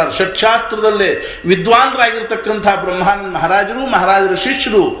ಅಂತ ಬರೆದಾರ. ಷಟ್ಶಾಸ್ತ್ರದಲ್ಲೇ ವಿದ್ವಾನ್ರಾಗಿರ್ತಕ್ಕಂಥ ಬ್ರಹ್ಮಾನಂದ ಮಹಾರಾಜರು, ಮಹಾರಾಜರ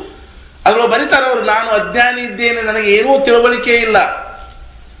ಶಿಷ್ಯರು ಅದ್ರೊಳಗೆ ಬರೀತಾರವರು, ನಾನು ಅಜ್ಞಾನಿ ಇದ್ದೇನೆ, ನನಗೆ ಏನೂ ತಿಳುವಳಿಕೆ ಇಲ್ಲ.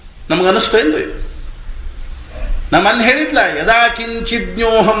 ನಮಗನಿಸ್ತೇನ್ರಿ? ನಮ್ಮನ್ನು ಹೇಳಿದ್ಲ, ಯದಾ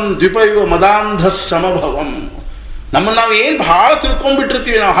ಕಿಂಚಿಜ್ಞೋಹಂ ದ್ವಿಪೈವ ಮದಾಂಧ ಸಮಭವಂ. ನಮ್ಮನ್ನು ನಾವು ಏನು ಬಹಳ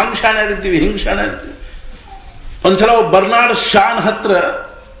ತಿಳ್ಕೊಂಡ್ಬಿಟ್ಟಿರ್ತೀವಿ. ನಾವು ಹಂಗೆ ಶಾಣರಿದ್ದೀವಿ, ಹಿಂಗೆ ಶಾಣರಿದ್ದೀವಿ. ಒಂದ್ಸಲ ಬರ್ನಾಡ್ ಶಾನ್ ಹತ್ರ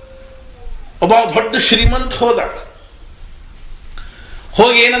ಒಬ್ಬ ದೊಡ್ಡ ಶ್ರೀಮಂತ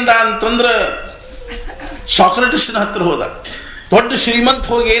ಹೋಗಿ ಏನಂದ ಅಂತಂದ್ರ, ಸಾಕ್ರೆಟಿಸ್ನ ಹತ್ರ ಹೋದ. ದೊಡ್ಡ ಶ್ರೀಮಂತ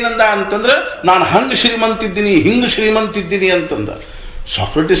ಹೋಗಿ ಏನಂದ ಅಂತಂದ್ರ, ನಾನು ಹಂಗೆ ಶ್ರೀಮಂತಿದ್ದೀನಿ, ಹಿಂಗೆ ಶ್ರೀಮಂತಿದ್ದೀನಿ ಅಂತಂದ.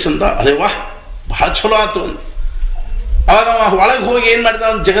 ಸಾಕ್ರೆಟಿಸ್ ಅಂದ, ಅರೆ ವಾಹ್, ಬಹಳ ಚಲೋ ಆತು ಅಂತ. ಅವಾಗ ಒಳಗೆ ಹೋಗಿ ಏನ್ ಮಾಡಿದ,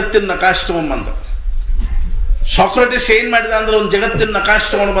 ಒಂದು ಜಗತ್ತಿನ ನಕಾಶ್ ತಗೊಂಡ್ಬಂದ. ಸಾಕ್ರೆಟಿಸ್ ಏನ್ ಮಾಡಿದ ಅಂದ್ರೆ ಒಂದು ಜಗತ್ತಿನ ನಕಾಶ್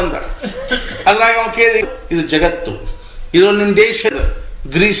ತಗೊಂಡು ಬಂದ. ಅದ್ರಾಗ ಅವನು ಕೇಳಿ, ಇದು ಜಗತ್ತು, ಇದರಲ್ಲಿ ನಿನ್ನ ದೇಶದ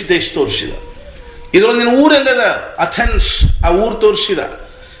ಗ್ರೀಸ್ ದೇಶ ತೋರಿಸಿದ. ಇದ್ರೊಳಗೆ ನಿನ್ನ ಊರೆಲ್ಲದ ಅಥೆನ್ಸ್, ಆ ಊರು ತೋರಿಸಿದ.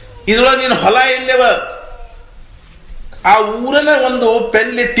 ಇದ್ರೊಳಗೆ ನಿನ್ನ ಹೊಲ ಎಲ್ಲವ, ಆ ಊರನ್ನ ಒಂದು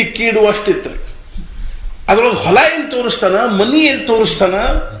ಪೆನ್ಲೆ ಟಿಕ್ಕಿ ಇಡುವಷ್ಟಿತ್ತು. ಅದ್ರೊಳಗೆ ಹೊಲ ಎಲ್ಲಿ ತೋರಿಸ್ತಾನ, ಮನಿ ಎಲ್ಲಿ ತೋರಿಸ್ತಾನ.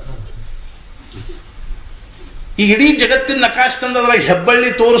 ಈ ಇಡೀ ಜಗತ್ತಿನ ನಕಾಶ್ ತಂದ ಅದ್ರಾಗ ಹೆಬ್ಬಳ್ಳಿ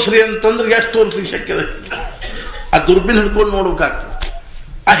ತೋರಿಸ್ರಿ ಅಂತಂದ್ರೆ ಎಷ್ಟು ತೋರಿಸ್ಲಿಕ್ಕೆ ಶಕ್ಯದ? ಆ ದುರ್ಬಿನ್ ಹಿಡ್ಕೊಂಡು ನೋಡ್ಬೇಕಾಗ್ತದೆ.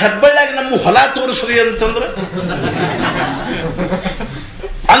 ಆ ಹೆಬ್ಬಳ್ಳಿಯಾಗ ನಮ್ಮ ಹೊಲ ತೋರಿಸ್ರಿ ಅಂತಂದ್ರೆ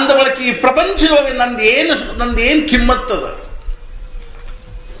ಅಂದ ಬಳಕ ಈ ಪ್ರಪಂಚದೊಳಗೆ ನಂದೇನು ಕಿಮ್ಮತ್ತದ.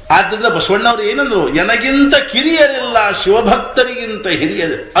 ಆದ್ದರಿಂದ ಬಸವಣ್ಣವ್ರು ಏನಂದ್ರು, ಎನಗಿಂತ ಕಿರಿಯರಿಲ್ಲ ಶಿವಭಕ್ತರಿಗಿಂತ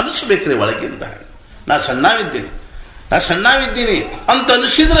ಹಿರಿಯರು ಅನಿಸ್ಬೇಕ್ರಿ ಒಳಗಿಂದ. ನಾ ಸಣ್ಣವಿದ್ದೀನಿ ಅಂತ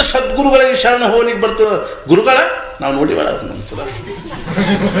ಅನಿಸಿದ್ರೆ ಸದ್ಗುರುಗಳಿಗೆ ಶರಣ ಹೋಗ್ಲಿಕ್ಕೆ ಬರ್ತದ. ಗುರುಗಳ ನಾವು ನೋಡಿ ಬೇಡ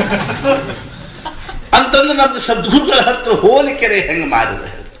ಅಂತಂದ್ರೆ ನಮ್ಗೆ ಸದ್ಗುರುಗಳ ಹತ್ರ ಹೋಲಿಕೆರೆ ಹೆಂಗೆ ಮಾಡಿದ.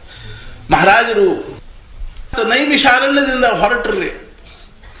 ಮಹಾರಾಜರು ನೈಮಿಷಾರಣ್ಯದಿಂದ ಹೊರಟ್ರಿ.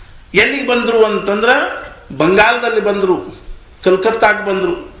 ಎಲ್ಲಿಗೆ ಬಂದ್ರು ಅಂತಂದ್ರ ಬಂಗಾಲದಲ್ಲಿ ಬಂದ್ರು, ಕಲ್ಕತ್ತಾಕ್ಕೆ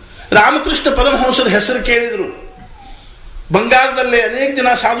ಬಂದ್ರು. ರಾಮಕೃಷ್ಣ ಪರಮಹಂಸರ ಹೆಸರು ಕೇಳಿದ್ರು. ಬಂಗಾಲದಲ್ಲಿ ಅನೇಕ ಜನ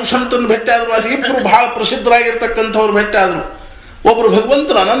ಸಾಧು ಸಂತನ ಭೇಟಿ ಆದ್ರು. ಅಲ್ಲಿ ಇಬ್ರು ಬಹಳ ಪ್ರಸಿದ್ಧರಾಗಿರ್ತಕ್ಕಂಥವ್ರು ಭೇಟಿ ಆದ್ರು. ಒಬ್ರು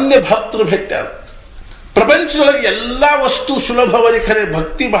ಭಗವಂತನ ಅನನ್ಯ ಭಕ್ತರು ಭೇಟಿ ಆದ್ರು. ಪ್ರಪಂಚದೊಳಗೆ ಎಲ್ಲಾ ವಸ್ತು ಸುಲಭವರಿ, ಖರೆ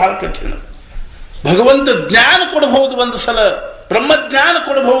ಭಕ್ತಿ ಬಹಳ ಕಠಿಣ. ಭಗವಂತ ಜ್ಞಾನ ಕೊಡಬಹುದು, ಒಂದು ಸಲ ಬ್ರಹ್ಮಜ್ಞಾನ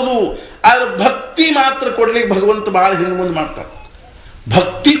ಕೊಡಬಹುದು, ಆದ್ರೆ ಭಕ್ತಿ ಮಾತ್ರ ಕೊಡ್ಲಿಕ್ಕೆ ಭಗವಂತ ಬಹಳ ಹಿಂದೆ ಮುಂದೆ ಮಾಡ್ತಾರೆ.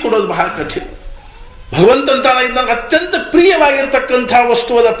 ಭಕ್ತಿ ಕೊಡೋದು ಬಹಳ ಕಠಿಣ. ಭಗವಂತ ಅಂತಾರ, ಇದ್ದಾಗ ಅತ್ಯಂತ ಪ್ರಿಯವಾಗಿರ್ತಕ್ಕಂಥ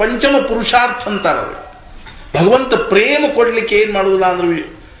ವಸ್ತು ಅದ, ಪಂಚಮ ಪುರುಷಾರ್ಥ ಅಂತಾರ. ಭಗವಂತ ಪ್ರೇಮ ಕೊಡ್ಲಿಕ್ಕೆ ಏನ್ ಮಾಡುದಿಲ್ಲ ಅಂದ್ರೆ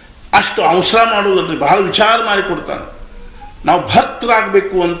ಅಷ್ಟು ಅವಸರ ಮಾಡುವುದಲ್ರಿ, ಬಹಳ ವಿಚಾರ ಮಾಡಿ ಕೊಡ್ತಾನೆ. ನಾವು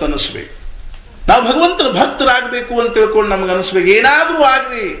ಭಕ್ತರಾಗಬೇಕು ಅಂತ ಅನಿಸ್ಬೇಕು. ನಾವು ಭಗವಂತನ ಭಕ್ತರಾಗಬೇಕು ಅಂತ ತಿಳ್ಕೊಂಡು ನಮ್ಗೆ ಅನಿಸ್ಬೇಕು. ಏನಾದ್ರೂ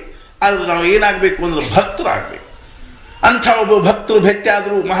ಆಗ್ಲಿ ಆದ್ರೆ ನಾವು ಏನಾಗಬೇಕು ಅಂದ್ರೆ ಭಕ್ತರಾಗಬೇಕು. ಅಂಥ ಒಬ್ಬ ಭಕ್ತರು ಭೇಟಿ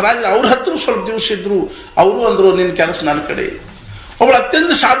ಆದರು. ಮಹಾರಾಜರು ಅವ್ರ ಹತ್ರ ಸ್ವಲ್ಪ ದಿವಸ ಇದ್ರು. ಅವರು ಅಂದರು, ನಿನ್ನ ಕೆಲಸ ನನ್ನ ಕಡೆ. ಅವಳು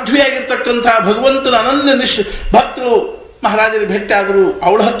ಅತ್ಯಂತ ಸಾಧ್ವಿಯಾಗಿರ್ತಕ್ಕಂಥ ಭಗವಂತನ ಅನನ್ಯ ಭಕ್ತರು ಮಹಾರಾಜರಿಗೆ ಭೇಟಿ ಆದರು.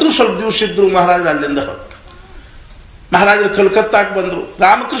 ಅವಳ ಹತ್ರ ಸ್ವಲ್ಪ ದಿವಸ ಇದ್ರು. ಮಹಾರಾಜರು ಅಲ್ಲಿಂದ ಹೊರಟು. ಮಹಾರಾಜರು ಕಲ್ಕತ್ತಾಕ್ಕೆ ಬಂದರು.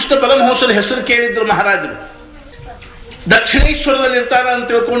 ರಾಮಕೃಷ್ಣ ಪರಮಹಂಸರ ಹೆಸರು ಕೇಳಿದ್ರು ಮಹಾರಾಜರು. ದಕ್ಷಿಣೇಶ್ವರದಲ್ಲಿ ಇರ್ತಾರ ಅಂತ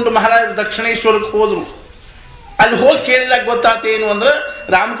ತಿಳ್ಕೊಂಡು ಮಹಾರಾಜರು ದಕ್ಷಿಣೇಶ್ವರಕ್ಕೆ ಹೋದ್ರು. ಅಲ್ಲಿ ಹೋಗಿ ಕೇಳಿದಾಗ ಗೊತ್ತಾತ ಏನು ಅಂದ್ರೆ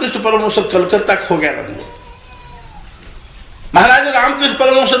ರಾಮಕೃಷ್ಣ ಪರಮಹಂಸರು ಕಲ್ಕತ್ತಾಕ್ಕೆ ಹೋಗ್ಯಾರಂದ್ರು. ಮಹಾರಾಜ ರಾಮಕೃಷ್ಣ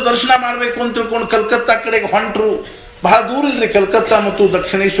ಪರಮಹಂಸರ ದರ್ಶನ ಮಾಡಬೇಕು ಅಂತ ತಿಳ್ಕೊಂಡು ಕಲ್ಕತ್ತಾ ಕಡೆಗೆ ಹೊಂಟರು. ಬಹಳ ದೂರ ಇಲ್ರಿ ಕಲ್ಕತ್ತಾ ಮತ್ತು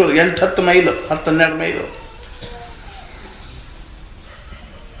ದಕ್ಷಿಣೇಶ್ವರ, 8-10 ಮೈಲ್, 10-12 ಮೈಲ್.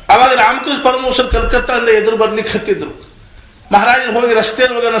 ಅವಾಗ ರಾಮಕೃಷ್ಣ ಪರಮಹಂಸರು ಕಲ್ಕತ್ತಾದಿಂದ ಎದುರು ಬರ್ಲಿಕ್ಕೆ ಹತ್ತಿದ್ರು. ಮಹಾರಾಜರು ಹೋಗಿ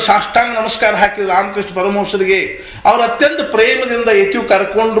ರಸ್ತೆಯೊಳಗನ ಸಾಷ್ಟಾಂಗ ನಮಸ್ಕಾರ ಹಾಕಿದ್ರು ರಾಮಕೃಷ್ಣ ಪರಮಹಂಸರಿಗೆ. ಅವರು ಅತ್ಯಂತ ಪ್ರೇಮದಿಂದ ಎತ್ತಿಯು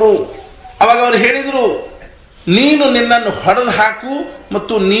ಕರ್ಕೊಂಡ್ರು. ಅವಾಗ ಅವ್ರು ಹೇಳಿದ್ರು, ನೀನು ನಿನ್ನನ್ನು ಹೊಡೆದು ಹಾಕು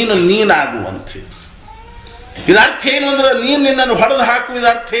ಮತ್ತು ನೀನಾಗು ಅಂತ ಹೇಳಿ. ಇದರ್ಥ ಏನು ಅಂದ್ರೆ ನೀನು ನಿನ್ನನ್ನು ಹೊಡೆದು ಹಾಕು.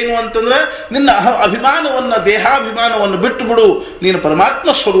 ಇದರ್ಥ ಏನು ಅಂತಂದ್ರೆ ನಿನ್ನ ಅಭಿಮಾನವನ್ನ, ದೇಹಾಭಿಮಾನವನ್ನು ಬಿಟ್ಟು ಬಿಡು, ನೀನು ಪರಮಾತ್ಮ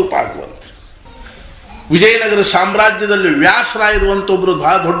ಸ್ವರೂಪ ಆಗುವಂತ. ವಿಜಯನಗರ ಸಾಮ್ರಾಜ್ಯದಲ್ಲಿ ವ್ಯಾಸರಾಯರುವಂತ ಒಬ್ಬರು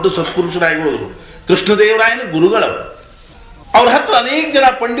ಬಹಳ ದೊಡ್ಡ ಸತ್ಪುರುಷರಾಗಿ ಹೋದರು. ಕೃಷ್ಣದೇವರಾಯನ ಗುರುಗಳವರು. ಅವ್ರ ಹತ್ರ ಅನೇಕ ಜನ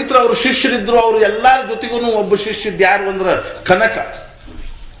ಪಂಡಿತರು ಅವರು ಶಿಷ್ಯರಿದ್ರು. ಅವರು ಎಲ್ಲರ ಜೊತೆಗೂ ಒಬ್ಬ ಶಿಷ್ಯ ಇದ್ದ. ಯಾರು ಅಂದ್ರೆ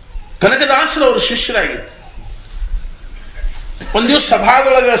ಕನಕದಾಸರು ಅವರು ಶಿಷ್ಯರಾಗಿತ್ತು. ಒಂದ್ ದಿವಸ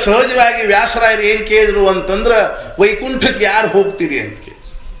ಸಭಾದೊಳಗೆ ಸಹಜವಾಗಿ ವ್ಯಾಸರಾಯರು ಏನ್ ಕೇಳಿದ್ರು ಅಂತಂದ್ರ, ವೈಕುಂಠಕ್ಕೆ ಯಾರು ಹೋಗ್ತೀರಿ ಅಂತ ಕೇಳಿ.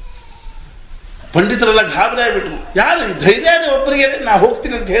 ಪಂಡಿತರೆಲ್ಲ ಗಾಬರಿ ಆಗ್ಬಿಟ್ರು. ಯಾರು ಧೈರ್ಯ ಒಬ್ಬರಿಗೆ ನಾ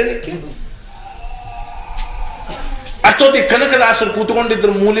ಹೋಗ್ತೀನಿ ಅಂತ ಹೇಳಲಿಕ್ಕೆ. ಅಷ್ಟೊತ್ತಿಗೆ ಕನಕದಾಸರು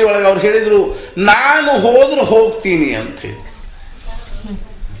ಕೂತ್ಕೊಂಡಿದ್ರು ಮೂಲಿ ಒಳಗೆ. ಅವ್ರು ಹೇಳಿದ್ರು, ನಾನು ಹೋದ್ರು ಹೋಗ್ತೀನಿ ಅಂತ ಹೇಳಿ.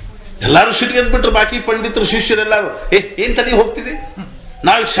 ಎಲ್ಲಾರು ಸಿಟ್ಟಿಗೆದ್ಬಿಟ್ರು. ಬಾಕಿ ಪಂಡಿತರು ಶಿಷ್ಯರೆಲ್ಲರೂ, ಏನ್ ತನಿ ಹೋಗ್ತಿದೆ,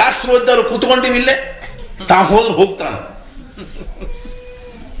 ನಾವು ಶಾಸ್ತ್ರ ಓದ್ದವ್ರು ಕೂತ್ಕೊಂಡಿವಿ ಇಲ್ಲೇ, ತಾವು ಹೋದ್ರು ಹೋಗ್ತಾನ.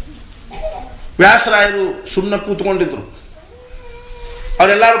 ವ್ಯಾಸರಾಯರು ಸುಮ್ಮನೆ ಕೂತ್ಕೊಂಡಿದ್ರು.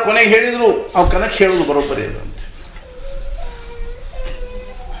 ಅವರೆಲ್ಲರೂ ಕೊನೆಗೆ ಹೇಳಿದ್ರು, ಅವ್ ಕನಕ್ ಹೇಳೋದು ಬರೋಬ್ಬರಿ ಅದ ಅಂತ.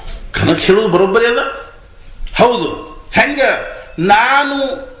 ಕನಕ್ ಹೇಳೋದು ಬರೋಬ್ಬರಿ ಅದ, ಹೌದು. ಹೆಂಗ? ನಾನು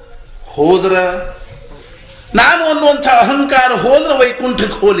ಹೋದ್ರ, ನಾನು ಅನ್ನುವಂಥ ಅಹಂಕಾರ ಹೋದ್ರೆ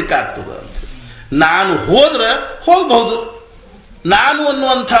ವೈಕುಂಠಕ್ಕೆ ಹೋಗ್ಲಿಕ್ಕೆ ಆಗ್ತದ ಅಂತ. ನಾನು ಹೋದ್ರ ಹೋಗ್ಬಹುದು. ನಾನು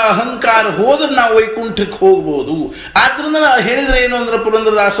ಅನ್ನುವಂಥ ಅಹಂಕಾರ ಹೋದ್ರೆ ನಾವು ವೈಕುಂಠಕ್ಕೆ ಹೋಗ್ಬೋದು. ಆದ್ರಿಂದ ಹೇಳಿದ್ರೆ ಏನು ಅಂದ್ರೆ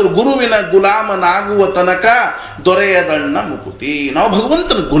ಪುರಂದರದಾಸರು, ಗುರುವಿನ ಗುಲಾಮನಾಗುವ ತನಕ ದೊರೆಯದಣ್ಣ ಮುಕುತಿ. ನಾವು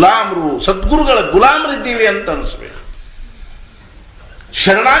ಭಗವಂತನ ಗುಲಾಮರು, ಸದ್ಗುರುಗಳ ಗುಲಾಮರಿದ್ದೀವಿ ಅಂತ ಅನಿಸ್ಬೇಕು.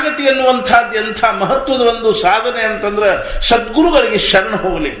 ಶರಣಾಗತಿ ಅನ್ನುವಂಥದ್ದು ಎಂಥ ಮಹತ್ವದ ಒಂದು ಸಾಧನೆ ಅಂತಂದ್ರೆ ಸದ್ಗುರುಗಳಿಗೆ ಶರಣ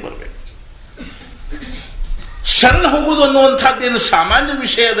ಹೋಗ್ಲಿಕ್ಕೆ ಬರ್ಬೇಕು. ಶರಣ ಹೋಗುವುದು ಅನ್ನುವಂಥದ್ದೇನು ಸಾಮಾನ್ಯ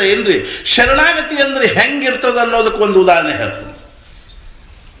ವಿಷಯ ಅದ ಏನ್ರಿ? ಶರಣಾಗತಿ ಅಂದ್ರೆ ಹೆಂಗಿರ್ತದ ಅನ್ನೋದಕ್ಕೊಂದು ಉದಾಹರಣೆ ಹೇಳ್ತೀನಿ.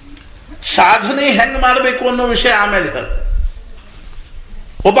 ಸಾಧನೆ ಹೆಂಗ್ ಮಾಡಬೇಕು ಅನ್ನೋ ವಿಷಯ ಆಮೇಲೆ ಹೇಳ್ತೀನಿ.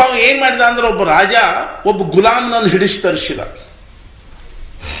 ಒಬ್ಬ ಏನ್ ಮಾಡಿದ ಅಂದ್ರೆ, ಒಬ್ಬ ರಾಜ ಒಬ್ಬ ಗುಲಾಮನನ್ನು ಹಿಡಿಸಿ ತರಿಸಿದ.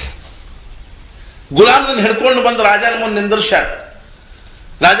 ಗುಲಾಮನನ್ನು ಹಿಡ್ಕೊಂಡು ಬಂದು ರಾಜನ ಮುಂದೆ ನಿಂದರ್ಸ್ಯಾರ.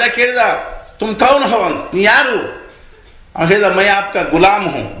 ರಾಜ ಕೇಳಿದ, ತುಮ್ ಕೌನ್ ಹೋ? ನೀ ಯಾರು? ಅವ್ನು ಹೇಳಿದ, ಮೈ ಆಪ್ಕ ಗುಲಾಮ್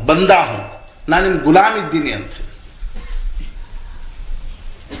ಹೋ, ಬಂದಾ ಹೋ, ನಾನು ನಿಮ್ ಗುಲಾಮ್ ಇದ್ದೀನಿ ಅಂತ.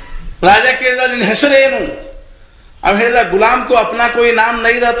 ರಾಜ ಕೇಳಿದ, ನಿನ್ನ ಹೆಸರೇನು? अब हेदा गुलाम को अपना कोई नाम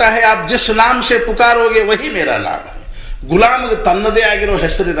नहीं रहता है, आप जिस नाम से पुकारोगे वही मेरा नाम है. ಗುಲಾಮ್ಗೆ ತನ್ನದೇ ಆಗಿರೋ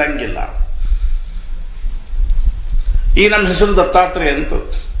ಹೆಸರಿರಂಗಿಲ್ಲ. ಈ ನಮ್ಮ ಹೆಸರು ದತ್ತಾತ್ರೇಯ ಅಂತ.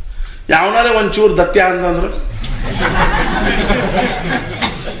 ಯಾವನಾರೇ ಒಂಚೂರು ದತ್ಯ ಅಂತಂದ್ರು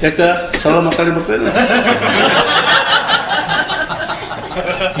ಯಾಕ ಸರಳ ಮಾತಾಡಿ ಬರ್ತೇನೆ.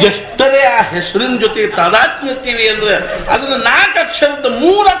 ಎಷ್ಟರೇ ಆ ಹೆಸರಿನ ಜೊತೆ ತಾದಾತ್ಮ್ಯ ಇರ್ತೀವಿ ಅಂದ್ರೆ ಅದನ್ನ 4 ಅಕ್ಷರದ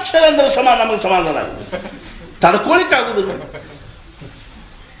 3 ಅಕ್ಷರ ಅಂದ್ರೆ ನಮಗೆ ಸಮಾಧಾನ ಆಗುದು, ತಡ್ಕೊಳಿಕ್ಕಾಗುದಿಲ್ಲ.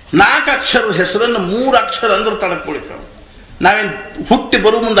 4 ಅಕ್ಷರದ ಹೆಸರನ್ನು 3 ಅಕ್ಷರ ಅಂದ್ರೆ ತಡ್ಕೊಳಿಕ್ಕಾಗುದು. ನಾವೇನು ಹುಟ್ಟಿ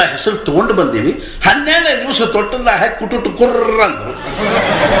ಬರೋ ಮುಂದೆ ಆ ಹೆಸರು ತಗೊಂಡು ಬಂದೀವಿ, 12ನೇ ದಿವಸ ತೊಟ್ಟಲ್ಲ ಹಾಕಿ ಕುಟುಟ್ಟು ಕುರ್ರ ಅಂದ್ರು.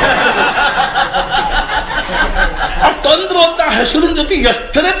 ಅಷ್ಟೊಂದ್ರು ಅಂತ ಹೆಸರಿನ ಜೊತೆ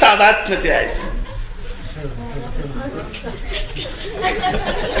ಎಷ್ಟರೇ ತಾದಾತ್ಮ್ಯತೆ ಆಯ್ತು.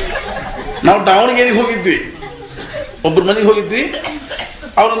 ನಾವು ದಾವಣಗೆರೆಗೆ ಹೋಗಿದ್ವಿ, ಒಬ್ಬರ ಮನೆಗೆ ಹೋಗಿದ್ವಿ.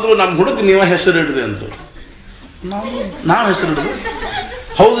 ಅವ್ರಂದ್ರು, ನಮ್ಮ ಹುಡುಗ ನೀವ ಹೆಸರು ಇಡ್ರಿ ಅಂದ್ರು. ನಾವು ಹೆಸರು ಹಿಡಿದು,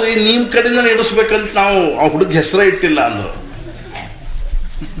 ಹೌದ್ರಿ ನಿಮ್ ಕಡೆಯಿಂದ ಇಡಿಸ್ಬೇಕಂತ ನಾವು ಆ ಹುಡುಗ ಹೆಸರೇ ಇಟ್ಟಿಲ್ಲ ಅಂದ್ರು.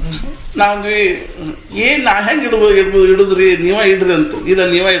 ನಾವ್ವಿ ಏನ್ ನಾ ಹೆಂಗ್ ಇಡುದ್ರಿ, ನೀವ ಇಡ್ರಿ ಅಂತ. ಇಲ್ಲ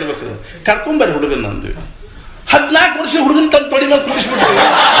ನೀವ ಇಡ್ಬೇಕ್ರಿ, ಕರ್ಕೊಂಬರ್ರಿ ಹುಡುಗನ ಅಂದ್ವಿ. 14 ವರ್ಷ ಹುಡುಗನ ತಂದು ತೊಡಿ ಮೇಲೆ ಕುಡಿಸ್ಬಿಟ್ರಿ.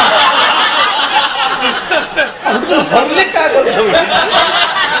 ಹುಡುಗನ ಹೊರ್ಲಿಕ್ಕಾಗಲ್ಲ.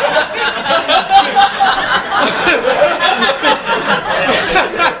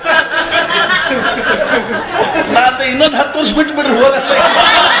 ನಾನು ಇನ್ನೊಂದು 10 ವರ್ಷ ಬಿಟ್ಟು ಬಿಡ್ರಿ ಹೋಗ.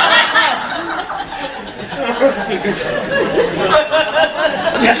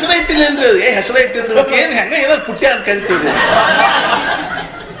 ಮತ್ತೆ ಹೆಸರೇ ಇಟ್ಟಿಲ್ಲೇನ್ರಿ ಅದು? ಹೆಸರೇ ಇಟ್ಟಿಲ್ರಿ ಮತ್ತೆ ಏನ್ ಹೆಂಗ ಏನಾದ್ರು ಪುಟ್ಯ ಅಂತ ಕರಿತೀವಿ.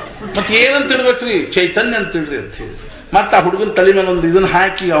 ಮತ್ತೆ ಏನಂತ ಇಡ್ಬೇಕ್ರಿ? ಚೈತನ್ಯ ಅಂತ ಇಡ್ರಿ ಅಂತ ಹೇಳಿ ಮತ್ತ ಆ ಹುಡುಗನ ತಲೆ ಮೇಲೆ ಒಂದು ಇದನ್ನ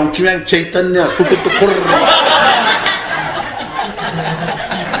ಹಾಕಿ ಅವ್ನ ಕಿವ್ಯಾಗ ಚೈತನ್ಯ ಕುಟುಟ್ಟು ಕುರ್ರ.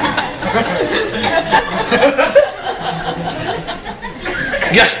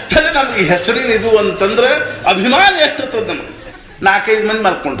 ಎಷ್ಟೇ ನಮ್ಗೆ ಹೆಸರಿನ ಇದು ಅಂತಂದ್ರೆ ಅಭಿಮಾನ ಎಷ್ಟಿರ್ತದ ನಮ್ಗೆ. 4-5 ಮಂದಿ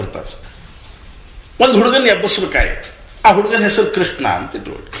ಮರ್ಕೊಂಡಿರ್ತಾರ. ಒಂದು ಹುಡುಗನ ಎಬ್ಬಸ್ಬೇಕಾಯ್ತು. ಆ ಹುಡುಗನ ಹೆಸರು ಕೃಷ್ಣ ಅಂತ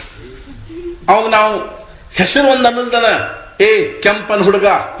ಇಟ್ರು. ಅವಾಗ ನಾವು ಹೆಸರು ಒಂದು ಅನ್ನಲ್ದನ ಕೆಂಪನ ಹುಡುಗ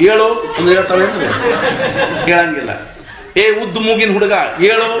ಏಳು ಅಂದ್ರೆ ಹೇಳ್ತಾವೇನ್ರಿ? ಹೇಳಂಗಿಲ್ಲ. ಉದ್ದು ಮೂಗಿನ ಹುಡುಗ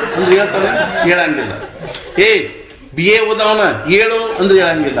ಏಳು ಅಂದ್ರೆ ಹೇಳ್ತಾನೆ? ಹೇಳಂಗಿಲ್ಲ. BA ಓದವನ ಏಳು ಅಂದ್ರೆ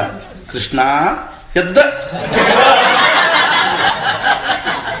ಹೇಳಂಗಿಲ್ಲ. ಕೃಷ್ಣ ಎದ್ದ.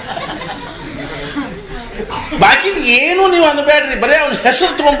 ಬಾಕಿ ಏನು ನೀವು ಅನ್ಬೇಡ್ರಿ, ಬರೀ ಅವನ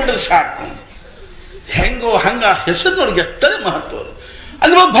ಹೆಸರು ತಗೊಂಡ್ಬಿಡ್ರಿ ಸಾಕು. ಹೆಂಗೋ ಹಂಗ ಹೆಸರು ನೋಡಿ ಎಷ್ಟೇ ಮಹತ್ವ.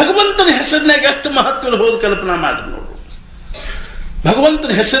 ಅಂದ್ರೆ ಭಗವಂತನ ಹೆಸರಿನಾಗ ಎಷ್ಟು ಮಹತ್ವ ಹೋದ ಕಲ್ಪನಾ ಮಾಡಿ ನೋಡು.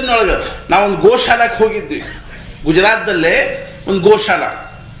 ಭಗವಂತನ ಹೆಸರಿನೊಳಗ ನಾವೊಂದು ಗೋಶಾಲಕ್ಕೆ ಹೋಗಿದ್ವಿ ಗುಜರಾತ್ದಲ್ಲೇ. ಒಂದು ಗೋಶಾಲ,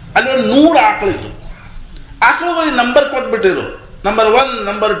 ಅಲ್ಲಿ ಒಂದು 100 ಆಕಳಿತ್ತು. ಆಕಳುಗಳಿಗೆ ನಂಬರ್ ಕೊಟ್ಬಿಟ್ಟಿರು, ನಂಬರ್ 1,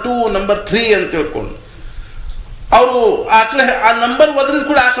 ನಂಬರ್ 2, ನಂಬರ್ 3 ಅಂತ ತಿಳ್ಕೊಂಡು. ಅವರು ಆಕಳ ಆ ನಂಬರ್ ಒದ್ರಿದ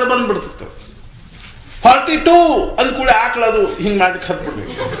ಕೂಡ ಆಕಳು ಬಂದ್ಬಿಡ್ತಿತ್ತು. 42 ಅಂದ ಕೂಡ ಆಕಳ ಅದು ಹಿಂಗ್ ಮಾಡಿ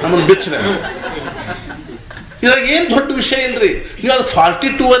ಹತ್ಬಿಡ್ಬೇಕು ನಮ್ಮನ್ನು ಬಿಚ್ಚರ. ಇದ್ರಾಗ ಏನ್ ದೊಡ್ಡ ವಿಷಯ ಇಲ್ರಿ. ನೀವು ಅದು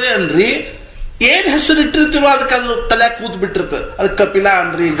 42 ಅನ್ರಿ, ಏನ್ ಹೆಸರು ಇಟ್ಟಿರ್ತಿರೋ ಅದಕ್ಕೆ ಅದ್ರ ತಲೆ ಕೂತ್ ಬಿಟ್ಟಿರ್ತ. ಅದಕ್ಕೆ ಕಪಿಲಾ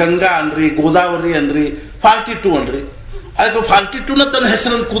ಅನ್ರಿ, ಗಂಗಾ ಅನ್ರಿ, ಗೋದಾವರಿ ಅನ್ರಿ, 42 ಅನ್ರಿ. ಅದಕ್ಕೆ 42ನ ತನ್ನ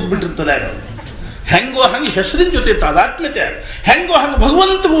ಹೆಸರನ್ನು ಕೂತ್ ಬಿಟ್ಟಿರ್ತಾರೆ. ಹೆಂಗೋ ಹಂಗೆ ಹೆಸರಿನ ಜೊತೆ ತಾದಾತ್ಮ್ಯತೆ, ಹೆಂಗೋ ಹಂಗೆ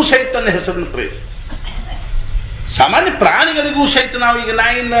ಭಗವಂತಗೂ ಸಹಿತ ತನ್ನ ಹೆಸರನ್ನು ಪ್ರೇಮ. ಸಾಮಾನ್ಯ ಪ್ರಾಣಿಗಳಿಗೂ ಸಹಿತ ನಾವು ಈಗ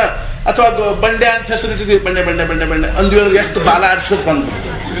ನಾಯಿನ ಅಥವಾ ಬಂಡೆ ಅಂತ ಹೆಸರು ಇಟ್ಟಿದ್ವಿ. ಬಂಡೆ ಬಂಡೆ ಬಂಡೆ ಬಂಡೆ ಅಂದ್ವಿ, ಎಷ್ಟು ಬಾಲ ಆಡ್ಸೋದು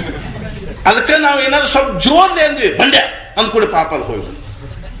ಬಂದ್ಬಿಡ್ತೀವಿ. ಅದಕ್ಕೆ ನಾವು ಏನಾದ್ರು ಸ್ವಲ್ಪ ಜೋರ್ದೆ ಅಂದ್ವಿ ಬಂಡೆ ಅಂದ್ಕೊಳ್ಳಿ ಪಾಪ ಅದು ಹೋಗ್ಬಿಡ್ತು.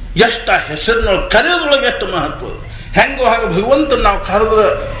 ಎಷ್ಟು ಆ ಹೆಸರಿನೊಳಗೆ ಕರೆಯೋದ್ರೊಳಗೆ ಎಷ್ಟು ಮಹತ್ವ. ಹೆಂಗೋ ಹಾಗೆ ಭಗವಂತನ ನಾವು ಕರೆದ್ರೆ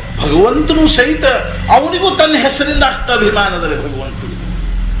ಭಗವಂತನೂ ಸಹಿತ ಅವನಿಗೂ ತನ್ನ ಹೆಸರಿಂದ ಅಷ್ಟು ಅಭಿಮಾನದಲ್ಲಿ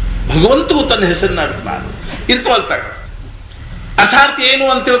ಭಗವಂತಗೂ ತನ್ನ ಹೆಸರಿನ ಅಭಿಮಾನ ಇರ್ಕೊಳ್ತಾಗ. ಅರ್ಥಾತ್ ಏನು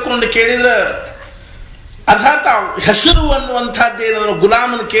ಅಂತ ತಿಳ್ಕೊಂಡು ಕೇಳಿದ್ರೆ ಅರ್ಥಾತ್ ಹೆಸರು ಅನ್ನುವಂಥದ್ದು ಏನಾದ್ರು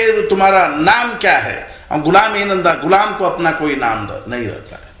ಗುಲಾಮನ ಕೇಳಿದ್ರು ತುಮಾರ ನಾಮ್ ಕ್ಯಾ ಹೈ, ಗುಲಾಮ್ ಏನಂದ, ಗುಲಾಮ್ ಕೋ ಅಪ್ನಾ ಕೋಯಿ ನಾಮ್ ನೈ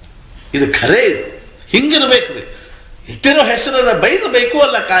ಇರತ್ತ. ಇದು ಖರೇ, ಇದು ಹಿಂಗಿರ್ಬೇಕ್ರಿ. ಇಟ್ಟಿರೋ ಹೆಸರದ ಬೈರ್ಬೇಕು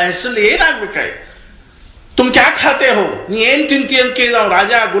ಅಲ್ಲ, ಹೆಸರಲ್ಲಿ ಏನಾಗ್ಬೇಕಾಯ್. ತುಮ್ ಕ್ಯಾ ಖಾತೆ ಹೋ, ನೀ ಏನ್ ತಿಂತಿ ಅಂತ ಕೇಳಿದ ಅವ್ನು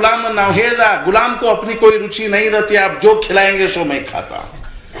ರಾಜ ಗುಲಾಮ್. ನಾವು ಹೇಳ್ದ ಗುಲಾಮ್ ಕೋ ಅಪ್ನಿ ಕೋಯಿ ರುಚಿ ನೈ ಇರತ್ತೆ, ಆಪ್ ಜೋ ಖಿಲಾಯಂಗೆ ಸೋ ಮೈ ಖಾತ.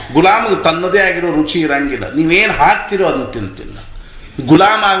 ಗುಲಾಮ್ಗೆ ತನ್ನದೇ ಆಗಿರೋ ರುಚಿ ಇರಂಗಿಲ್ಲ, ನೀವೇನ್ ಹಾಕ್ತಿರೋ ಅದನ್ನ ತಿಂತಿಲ್ಲ.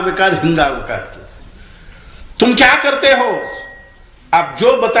 ಗುಲಾಮ್ ಆಗ್ಬೇಕಾದ್ರೆ ಹಿಂಗಾಗ್ಬೇಕಾಗ್ತದೆ. तुम क्या करते हो, आप जो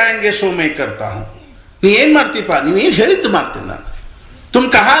बताएंगे सो मैं करता हूं. ನೀ ಏನ್ ಮಾಡ್ತೀಪ, ನೀವೇನ್ ಹೇಳಿದ್ದು ಮಾಡ್ತೀನಿ ನಾನು. तुम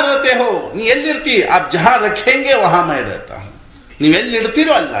कहाँ रहते हो, ನೀ ಎಲ್ಲಿರ್ತಿ, आप जहां रखेंगे वहां मैं रहता हूं. ನೀವೆಲ್ಲಿ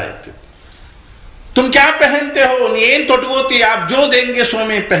ಇಡ್ತೀರೋ ಅಲ್ಲ ಇರ್ತೀವಿ. तुम क्या पहनते हो, ನೀ ಏನ್ ತೊಟ್ಕೋತಿ, आप जो देंगे सो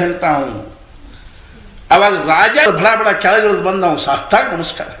मैं पहनता हूं. ಅವಾಗ ರಾಜ ಬಡ ಬಡ ಕೆಳಗಿಳಿದು ಬಂದ ನಾವು ಸಾಷ್ಟಾಂಗ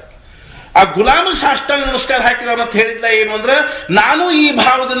ನಮಸ್ಕಾರ. ಆ ಗುಲಾಮಿಗೆ ಸಾಷ್ಟಾಂಗ ನಮಸ್ಕಾರ ಹಾಕಿದ ಮತ್ತೆ ಹೇಳಿದ್ಲ ಏನು ಅಂದ್ರೆ, ನಾನು ಈ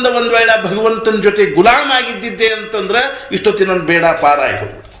ಭಾವದಿಂದ ಒಂದ್ ವೇಳೆ ಭಗವಂತನ ಜೊತೆ ಗುಲಾಮ್ ಆಗಿದ್ದಿದ್ದೆ ಅಂತಂದ್ರೆ ಇಷ್ಟೊತ್ತಿ ನನ್ನ ಬೇಡ ಪಾರ ಆಗಿ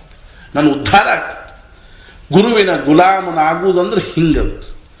ಹೋಗ್ಬಿಡ್ತು, ನನ್ನ ಉದ್ಧಾರ ಆಗ್ತದೆ. ಗುರುವಿನ ಗುಲಾಮನಾಗುವುದಂದ್ರೆ ಹಿಂಗದು.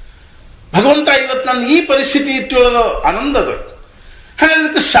 ಭಗವಂತ ಇವತ್ತು ನನ್ನ ಈ ಪರಿಸ್ಥಿತಿ ಇಟ್ಟೊಳಗ ಆನಂದದ. ಹಾಗಾದ್ರೆ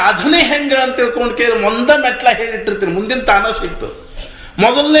ಇದಕ್ಕೆ ಸಾಧನೆ ಹೆಂಗ ಅಂತ ತಿಳ್ಕೊಂಡು ಕೇಳಿ ಒಂದ ಮೆಟ್ಲ ಹೇಳಿಟ್ಟಿರ್ತೀನಿ, ಮುಂದಿನ ತಾನ ಸಿಗ್ತದೆ.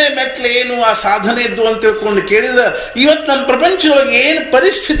 ಮೊದಲನೇ ಮೆಟ್ಲು ಏನು ಆ ಸಾಧನೆ ಇದ್ದು ಅಂತ ತಿಳ್ಕೊಂಡು ಕೇಳಿದ್ರೆ, ಇವತ್ತು ನಮ್ಮ ಪ್ರಪಂಚದೊಳಗೆ ಏನು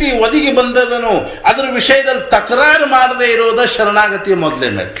ಪರಿಸ್ಥಿತಿ ಒದಗಿ ಬಂದದನೋ ಅದರ ವಿಷಯದಲ್ಲಿ ತಕರಾರು ಮಾಡದೇ ಇರೋದ ಶರಣಾಗತಿಯ ಮೊದಲೇ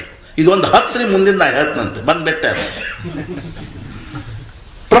ಮೆಟ್ಲು. ಇದೊಂದು 10 ಮುಂದಿನ ನಾ ಹೇಳ್ತಂತೆ ಬಂದ್ಬಿಟ್ಟ.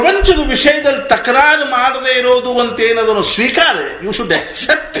 ಪ್ರಪಂಚದ ವಿಷಯದಲ್ಲಿ ತಕರಾರು ಮಾಡದೇ ಇರೋದು ಅಂತ ಏನದನ್ನು ಸ್ವೀಕಾರ, ಯು ಶುಡ್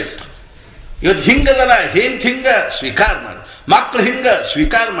ಅಕ್ಸೆಪ್ಟ್ ಇಟ್. ಇವತ್ತು ಹಿಂಗದಲ್ಲ, ಹೆಂಗ್ ಹಿಂಗ ಸ್ವೀಕಾರ ಮಾಡಿ, ಮಕ್ಳು ಹಿಂಗ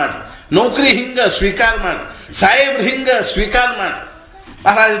ಸ್ವೀಕಾರ ಮಾಡಿ, ನೌಕರಿ ಹಿಂಗ ಸ್ವೀಕಾರ ಮಾಡಿ, ಸಾಹೇಬ್ರು ಹಿಂಗ ಸ್ವೀಕಾರ ಮಾಡಿ.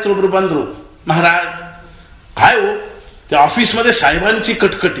 महाराज ಒಬ್ರು ಬಂದ್ರು, महाराज काय हो त्या ऑफिसमध्ये साहेबांची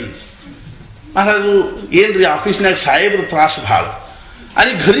कटकटी. महाराज ಏನ್ರಿ ಆಫೀಸ್ನಾಗ ಸಾಹೇಬ್ರ ತ್ರಾಸ ಭಾಳ,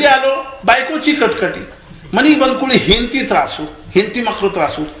 आणि घरी आलो बायकोची कटकटी. ಮನೆಗೆ ಬಂದ ಕೂಡಲೇ ಹೆಂಡತಿ ತ್ರಾಸು, ಹೆಂಡತಿ ಮಕ್ಕಳು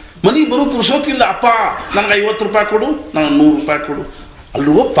ತ್ರಾಸು. ಮನೆಗೆ ಬರೋ ಪುರುಷೋತ್ತಿಲ್ಲ, ಅಪ್ಪ ನನಗೆ 50 ರೂಪಾಯಿ ಕೊಡು, ನನಗೆ 100 ರೂಪಾಯಿ ಕೊಡು.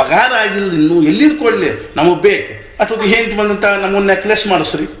 ಅಲ್ಲೂ ಪಗಾರ ಆಗಿಲ್ಲ, ಇನ್ನು ಎಲ್ಲಿದ್ ಕೊಡ್ಲಿ, ನಮಗ್ ಬೇಕು. ಅಷ್ಟೊತ್ತು ಹೆಂಡತಿ ಬಂದಂತ ನಮಗೊಂದು ನೆಕ್ಲೆಸ್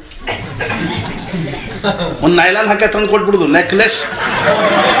ಮಾಡಿಸ್ರಿ, ಒಂದು ನೈಲಾನ್ ಹಾಕಿ ತಂದು ಕೊಟ್ಬಿಡುದು, ನೆಕ್ಲೆಸ್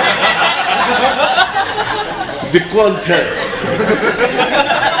ಬಿಕ್ಕು ಅಂತ ಹೇಳಿ.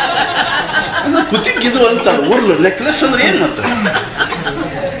 ಅಂದ್ರೆ ಕುತ್ತಿಗಿದು ಅಂತ ಉರ್ಲು. ನೆಕ್ಲೆಸ್ ಅಂದ್ರೆ ಏನ್ ಮತ್ತೆ,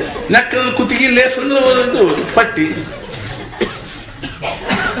 ನೆಕ್ ಕುತ್ತಿಗೆ, ಲೇಸ್ ಅಂದ್ರೆ ಇದು ಪಟ್ಟಿ.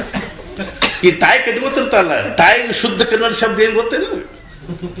 ಈ ಟಾಯ್ ಕಟ್ಕೋತಿರ್ತಾರಲ್ಲ, ಟಾಯ್ಗೆ ಶುದ್ಧ ಕನ್ನಡ ಶಬ್ದ ಏನ್ ಗೊತ್ತೇನು?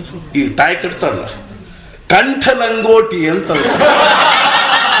 ಈ ಟಾಯ್ ಕಟ್ತಾರಲ್ಲ, ಕಂಠ ಲಂಗೋಟಿ ಅಂತ.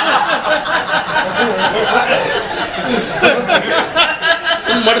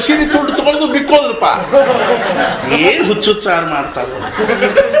 ಸೀರೆ ತುಂಡು ತಗೊಳ್ದು ಬಿಕ್ಕೋದ್ರಪ್ಪ. ಏನ್ ಹುಚ್ಚುಚ್ಚಾರ ಮಾಡ್ತಾರ.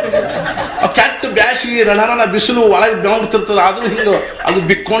 ಕೆಟ್ಟ ಬ್ಯಾಸಿಗೆ ರಣರಣ ಬಿಸಿಲು ಒಳಗೆ ಬೆವರ್ತಿರ್ತದ, ಆದ್ರೂ ಹಿಂಗ ಅದು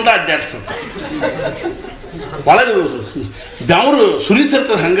ಬಿಕ್ಕೊಂಡ ಅಡ್ಡಾಡ್ತದ. ಒಳಗೆ ಬೆವರು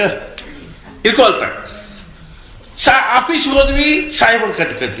ಸುರಿತಿರ್ತದ, ಹಂಗ ಇರ್ಕೊಳ್ತ. ಆಫೀಸ್ಗೆ ಹೋದ್ವಿ, ಸಾಹೇಬರು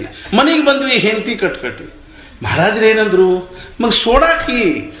ಕಟ್ಟಿ, ಮನೆಗೆ ಬಂದ್ವಿ, ಹೆಂಡತಿ ಕಟ್ಟಿ. ಮಹಾರಾಜರು ಏನಂದ್ರು, ಮಗ ಸೋಡಾಕಿ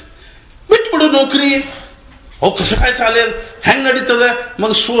ಬಿಟ್ಬಿಡು ನೌಕರಿ, ಅವು ಕಸಕಾಯಿ ಚಾಲೆ ಹೆಂಗ್ ನಡೀತದ,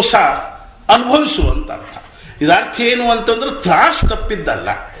 ಮಗ ಸೋಸ ಅನುಭವಿಸು ಅಂತ ಅರ್ಥ. ಇದರ್ಥ ಏನು ಅಂತಂದ್ರೆ ತ್ರಾಸ ತಪ್ಪಿದ್ದಲ್ಲ,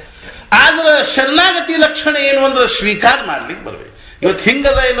 ಆದ್ರೆ ಶರಣಾಗತಿ ಲಕ್ಷಣ ಏನು ಅಂದ್ರೆ ಸ್ವೀಕಾರ ಮಾಡ್ಲಿಕ್ಕೆ ಬರ್ಬೇಕು. ಇವತ್ತು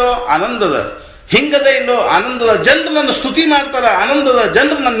ಹಿಂಗದ ಇಲ್ಲೋ ಆನಂದದ, ಹಿಂಗದ ಇಲ್ಲೋ ಆನಂದದ. ಜನರು ನನ್ನ ಸ್ತುತಿ ಮಾಡ್ತಾರ ಆನಂದದ,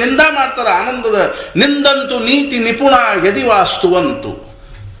 ಜನರು ನನ್ನ ನಿಂದ ಮಾಡ್ತಾರ ಆನಂದದ. ನಿಂದಂತು ನೀತಿ ನಿಪುಣ ಯದಿವಾಸ್ತುವಂತು.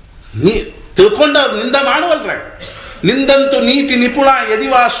 ತಿಳ್ಕೊಂಡ ನಿಂದ ಮಾಡುವಲ್ರ. ನಿಂದಂತು ನೀತಿ ನಿಪುಣ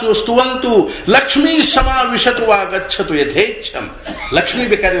ಯದಿವಾಸು ಸ್ತುವಂತು ಲಕ್ಷ್ಮೀ ಸಮಾವಿಶತುವಾ ಗಚ್ಚತು ಯಥೇಚ್ಛಂ. ಲಕ್ಷ್ಮಿ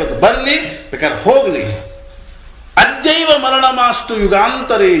ಬೇಕಾದ್ರೆ ಇವತ್ತು ಬರಲಿ, ಬೇಕಾದ್ರೆ ಹೋಗ್ಲಿ. ಅದ್ಯೈವ ಮರಣ ಮಾಸ್ತು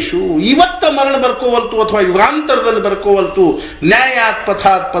ಯುಗಾಂತರೇಶು. ಇವತ್ತ ಮರಣ ಬರ್ಕೋವಲ್ತು ಅಥವಾ ಯುಗಾಂತರದಲ್ಲಿ ಬರ್ಕೋವಲ್ತು. ನ್ಯಾಯಾತ್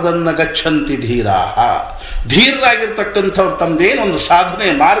ಪಥಾತ್ ಪದನ್ನ ಗಚ್ಚಂತಿ ಧೀರಾಹ. ಧೀರರಾಗಿರ್ತಕ್ಕಂಥವ್ರು ತಮ್ದೇನೊಂದು ಸಾಧನೆ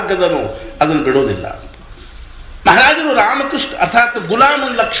ಮಾರ್ಗದನು ಅದನ್ನು ಬಿಡೋದಿಲ್ಲ ಅಂತ ಮಹಾರಾಜರು ರಾಮಕೃಷ್ಣ ಅರ್ಥಾತ್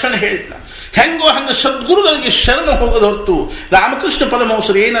ಗುಲಾಮನ ಲಕ್ಷಣ ಹೇಳಿದ್ದ. ಹೆಂಗೋ ಹಂಗ ಸದ್ಗುರುಗಳಿಗೆ ಶರಣ ಹೋಗೋದು ಹೊರತು ರಾಮಕೃಷ್ಣ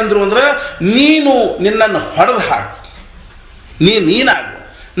ಪರಮಹಂಸರು ಏನಂದ್ರು ಅಂದ್ರೆ, ನೀನು ನಿನ್ನನ್ನು ಹೊಡೆದು ಹಾಕು, ನೀನಾಗು.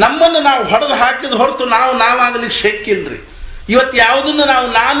 ನಮ್ಮನ್ನು ನಾವು ಹೊಡೆದು ಹಾಕಿದ ಹೊರತು ನಾವಾಗಲಿಕ್ಕೆ ಶಕ್ಕಿಲ್ರಿ. ಇವತ್ತು ಯಾವುದನ್ನು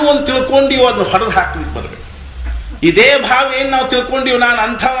ನಾನು ಅಂತ ತಿಳ್ಕೊಂಡಿವು ಅದನ್ನು ಹೊಡೆದು ಹಾಕ್ಲಿಕ್ಕೆ ಬರ್ಬೇಕು. ಇದೇ ಭಾವ ಏನು ನಾವು ತಿಳ್ಕೊಂಡಿವು, ನಾನು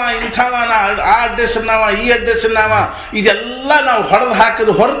ಅಂಥವ ಇಂಥವ, ಆ ಅಡ್ರೆಸ್ನಾವ ಈ ಅಡ್ರೆಸ್ನಾವ, ಇದೆಲ್ಲ ನಾವು ಹೊಡೆದು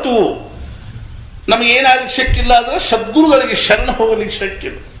ಹಾಕಿದ ಹೊರತು ನಮಗೇನಾಗಲಿಕ್ಕೆ ಶಕ್ಕಿಲ್ಲ. ಅಂದ್ರೆ ಸದ್ಗುರುಗಳಿಗೆ ಶರಣ ಹೋಗಲಿಕ್ಕೆ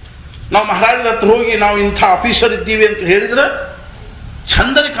ಶಕ್ಕಿಲ್ಲ. ನಾವು ಮಹಾರಾಜರ ಹತ್ರ ಹೋಗಿ ನಾವು ಇಂಥ ಆಫೀಸರ್ ಇದ್ದೀವಿ ಅಂತ ಹೇಳಿದ್ರೆ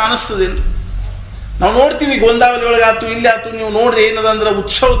ಚಂದನೆ ಕಾಣಿಸ್ತದೇನ್ರಿ. ನಾವು ನೋಡ್ತೀವಿ ಗೋಂದಾವಲಿ ಒಳಗಾತು ಇಲ್ಲಿ ಆತು, ನೀವು ನೋಡ್ರಿ ಏನದ ಅಂದ್ರೆ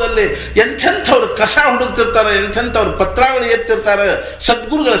ಉತ್ಸವದಲ್ಲಿ ಎಂಥೆಂಥವ್ರು ಕಸ ಹುಡುಕ್ತಿರ್ತಾರೆ, ಎಂಥೆಂಥವ್ರು ಪತ್ರಾವಳಿ ಎತ್ತಿರ್ತಾರೆ.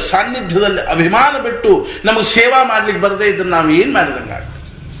 ಸದ್ಗುರುಗಳ ಸಾನ್ನಿಧ್ಯದಲ್ಲಿ ಅಭಿಮಾನ ಬಿಟ್ಟು ನಮಗೆ ಸೇವಾ ಮಾಡ್ಲಿಕ್ಕೆ ಬರದೇ ಇದ್ರೆ ನಾವು ಏನ್ ಮಾಡಿದಂಗೆ ಆಗ್ತದೆ.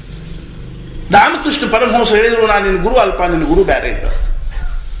 ರಾಮಕೃಷ್ಣ ಪರಮಹಂಸ ಹೇಳಿದ್ರು, ನಾನು ನಿನ್ನ ಗುರು ಅಲ್ಪ, ನಿನ್ನ ಗುರು ಬೇರೆ ಇದ್ದ.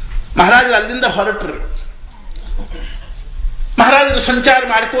 ಮಹಾರಾಜರು ಅಲ್ಲಿಂದ ಹೊರಟ್ರು. ಮಹಾರಾಜರು ಸಂಚಾರ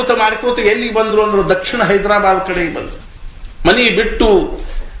ಮಾಡ್ಕೋತ ಎಲ್ಲಿಗೆ ಬಂದ್ರು ಅಂದ್ರೆ ದಕ್ಷಿಣ ಹೈದರಾಬಾದ್ ಕಡೆಗೆ ಬಂದ್ರು. ಮನೆ ಬಿಟ್ಟು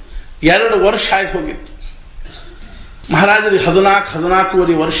 2 ವರ್ಷ ಆಗಿ ಹೋಗಿತ್ತು. ಮಹಾರಾಜರಿಗೆ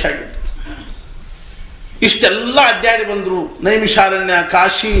 14-14.5 ವರ್ಷ ಆಗಿತ್ತು. ಇಷ್ಟೆಲ್ಲ ಅಡ್ಡಾಡಿ ಬಂದ್ರು. ನೈಮಿಷಾರಣ್ಯ,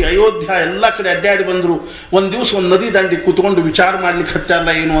 ಕಾಶಿ, ಅಯೋಧ್ಯ ಎಲ್ಲ ಕಡೆ ಅಡ್ಡಾಡಿ ಬಂದ್ರು. ಒಂದ್ ದಿವಸ ಒಂದು ನದಿ ದಂಡಿ ಕೂತ್ಕೊಂಡು ವಿಚಾರ ಮಾಡ್ಲಿಕ್ಕೆ ಹತ್ತಲ್ಲ.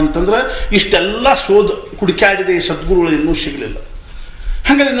 ಏನು ಅಂತಂದ್ರೆ ಇಷ್ಟೆಲ್ಲ ಹುಡುಕಾಡಿದೆ, ಸದ್ಗುರುಗಳು ಇನ್ನೂ ಸಿಗಲಿಲ್ಲ.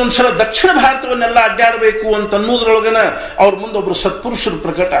 ಹಾಗಾದ್ರೆ ಇನ್ನೊಂದ್ಸಲ ದಕ್ಷಿಣ ಭಾರತವನ್ನೆಲ್ಲ ಅಡ್ಡಾಡಬೇಕು ಅಂತ ಅನ್ನೋದ್ರೊಳಗನ ಅವ್ರ ಮುಂದೊಬ್ರು ಸತ್ಪುರುಷರು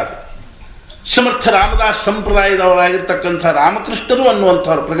ಪ್ರಕಟ ಆದರು. ಸಮರ್ಥ ರಾಮದಾಸ್ ಸಂಪ್ರದಾಯದವರಾಗಿರ್ತಕ್ಕಂಥ ರಾಮಕೃಷ್ಣರು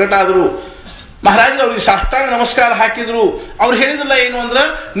ಅನ್ನುವಂಥವ್ರು ಪ್ರಕಟ ಆದರು. ಮಹಾರಾಜರು ಅವ್ರಿಗೆ ಸಾಷ್ಟಾಂಗ ನಮಸ್ಕಾರ ಹಾಕಿದ್ರು. ಅವ್ರು ಹೇಳಿದಿಲ್ಲ ಏನು ಅಂದ್ರೆ,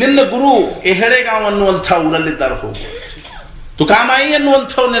 ನಿನ್ನ ಗುರು ಎಹಳೆಗಾಂವ್ ಅನ್ನುವಂಥ ಊರಲ್ಲಿದ್ದಾರೆ, ಹೋಗು. ತುಕಾಮಾಯಿ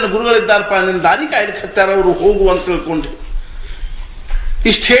ಅನ್ನುವಂಥವ್ರು ನಿನ್ನ ಗುರುಗಳಿದ್ದಾರಪ್ಪ, ನಿನ್ನ ದಾರಿ ಕಾಯ್ಲಿಕ್ಕೆ ಹತ್ತಾರ, ಅವರು ಹೋಗು ಅಂತ ತಿಳ್ಕೊಂಡು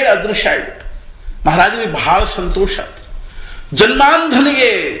ಇಷ್ಟು ಹೇಳಿ ಅದೃಶ್ಯ ಆಗ್ಬಿಟ್ಟು ಮಹಾರಾಜರಿಗೆ ಬಹಳ ಸಂತೋಷ ಆಯ್ತು.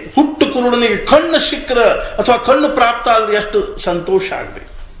 ಜನ್ಮಾಂಧನಿಗೆ, ಹುಟ್ಟು ಕುರುಡನಿಗೆ ಕಣ್ಣು ಸಿಕ್ಕರ ಅಥವಾ ಕಣ್ಣು ಪ್ರಾಪ್ತ ಆದ್ರೆ ಎಷ್ಟು ಸಂತೋಷ ಆಗ್ಬೇಕು,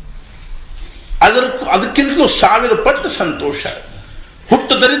 ಅದಕ್ಕಿಂತಲೂ 1000 ಪಟ್ಟು ಸಂತೋಷ.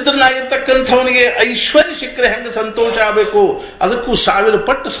 ಹುಟ್ಟು ದರಿದ್ರನಾಗಿರ್ತಕ್ಕಂಥವನಿಗೆ ಐಶ್ವರ್ಯ ಸಿಕ್ಕರೆ ಹೆಂಗೆ ಸಂತೋಷ ಆಗಬೇಕು, ಅದಕ್ಕೂ 1000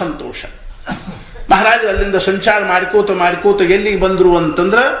 ಪಟ್ಟು ಸಂತೋಷ. ಮಹಾರಾಜರು ಅಲ್ಲಿಂದ ಸಂಚಾರ ಮಾಡ್ಕೋತ ಎಲ್ಲಿಗೆ ಬಂದ್ರು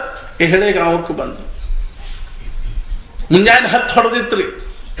ಅಂತಂದ್ರ ಎಹಳೆಗಾಂವಕ್ಕೆ ಬಂದ್ರು. ಮುಂಜಾನೆ 10 ಹೊಡೆದಿತ್ರಿ.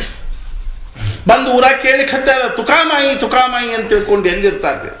 ಬಂದು ಊರ ಕೇಳಿ ಹತ್ತಾರ, ತುಕಾಮಾಯಿ ಅಂತ ತಿಳ್ಕೊಂಡು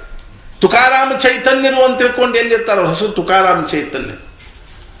ಎಲ್ಲಿರ್ತಾರೆ. ತುಕಾರಾಮ ಚೈತನ್ಯರು ಅಂತ ತಿಳ್ಕೊಂಡು ಎಲ್ಲಿರ್ತಾರ, ಅವ್ರ ಹೆಸರು ತುಕಾರಾಮ ಚೈತನ್ಯ.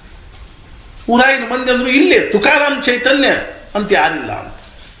 ಊರಾಗಿನ ಮಂದಿ ಅಂದ್ರು, ಇಲ್ಲೇ ತುಕಾರಾಮ್ ಚೈತನ್ಯ ಅಂತ ಯಾರಿಲ್ಲ ಅಂತ.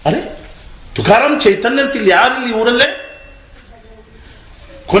 ಅರೆ, ತುಕಾರಾಮ್ ಚೈತನ್ಯ ಅಂತ ಇಲ್ಲಿ ಯಾರಿಲ್ಲ ಊರಲ್ಲೇ.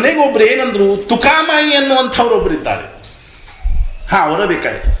 ಕೊನೆಗೊಬ್ರು ಏನಂದ್ರು, ತುಕಾಮಾಯಿ ಅನ್ನುವಂಥವ್ರೊಬ್ರು ಇದ್ದಾರೆ. ಅವರ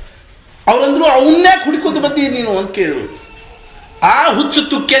ಬೇಕಾಯ್ತು. ಅವ್ರಂದ್ರು, ಅವನ್ಯಾಕೆ ಹುಡುಕೋತ ಬಂದಿ ನೀನು ಅಂತ ಕೇಳಿದ್ರು. ಆ ಹುಚ್ಚು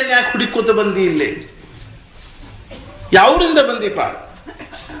ತುಕ್ಕೆನ್ ಯಾಕೆ ಹುಡುಕೋತ ಬಂದಿ ಇಲ್ಲಿ, ಯಾವ್ರಿಂದ ಬಂದೀಪ?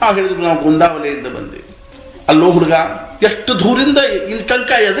 ಹೇಳಿದ್ರು, ನಾವು ಗೋಂದಾವಲಿಯಿಂದ ಬಂದೀವಿ. ಅಲ್ಲೋ ಹುಡುಗ, ಎಷ್ಟು ದೂರಿಂದ ಇಲ್ಲಿ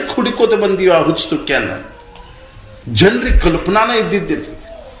ತನಕ ಎದಕ್ಕೆ ಹುಡುಕೋತ ಬಂದೀವಿ ಆ ಹುಚ್ಚು ತುಕ್ಕೆನ್ನ? ಜನರಿಗೆ ಕಲ್ಪನಾನ ಇದ್ದಿದ್ದಿಲ್ಲ.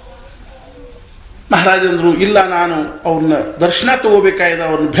 ಮಹಾರಾಜಂದ್ರು, ಇಲ್ಲ, ನಾನು ಅವ್ರನ್ನ ದರ್ಶನ ತಗೋಬೇಕಾಯ್ದ,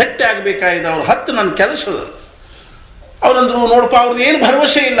 ಅವ್ರನ್ನ ಭೇಟಿ ಆಗ್ಬೇಕಾಯ್ದ, ಅವ್ರ ಹತ್ತು ನನ್ನ ಕೆಲಸದ. ಅವ್ರಂದ್ರು, ನೋಡಪ್ಪ, ಅವ್ರದ್ದು ಏನು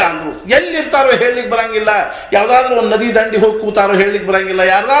ಭರವಸೆ ಇಲ್ಲ ಅಂದ್ರು. ಎಲ್ಲಿರ್ತಾರೋ ಹೇಳಲಿಕ್ಕೆ ಬರಂಗಿಲ್ಲ. ಯಾವ್ದಾದ್ರು ಒಂದು ನದಿ ದಂಡಿ ಹೋಗಿ ಕೂತಾರೋ ಹೇಳಲಿಕ್ಕೆ ಬರಂಗಿಲ್ಲ.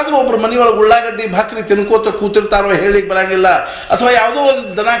 ಯಾರಾದ್ರೂ ಒಬ್ರು ಮನೆಯೊಳಗೆ ಉಳ್ಳಾಗಡ್ಡಿ ಭಾಕ್ರಿ ತಿನ್ಕೋತ ಕೂತಿರ್ತಾರೋ ಹೇಳಲಿಕ್ಕೆ ಬರಂಗಿಲ್ಲ. ಅಥವಾ ಯಾವುದೋ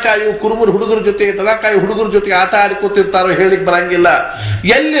ಒಂದು ದನಕಾಯಿ ಕುರುಬರು ಹುಡುಗರ ಜೊತೆ ಆಟ ಆಡ್ಕೋತಿರ್ತಾರೋ ಹೇಳಲಿಕ್ಕೆ ಬರಂಗಿಲ್ಲ.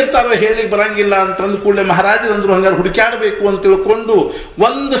 ಎಲ್ಲಿರ್ತಾರೋ ಹೇಳಲಿಕ್ಕೆ ಬರಂಗಿಲ್ಲ ಅಂತಂದು ಕೂಡಲೇ ಮಹಾರಾಜರಂದ್ರು, ಹಂಗಾರೆ ಹುಡುಕಾಡಬೇಕು ಅಂತ ತಿಳ್ಕೊಂಡು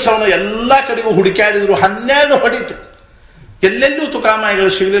 1 ಸವನ ಎಲ್ಲಾ ಕಡೆಗೂ ಹುಡುಕಾಡಿದ್ರು. 12 ಹೊಡಿತು. ಎಲ್ಲೆಲ್ಲೂ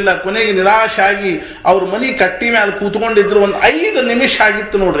ತುಕಾಮಾಯಿಗಳು ಸಿಗಲಿಲ್ಲ. ಕೊನೆಗೆ ನಿರಾಶೆ ಆಗಿ ಅವ್ರ ಮನೆ ಕಟ್ಟಿ ಮೇಲೆ ಕೂತ್ಕೊಂಡಿದ್ರು. ಒಂದು 5 ನಿಮಿಷ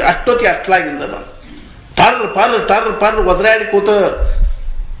ಆಗಿತ್ತು ನೋಡ್ರಿ, ಅಷ್ಟೊತ್ತಿಗೆ ಅಟ್ಲಾಗಿಂದ ಬಂತು. ಟರ್ ಪರ್ ಟರ್ ಪರ್ ಒದರಾಡಿ ಕೂತ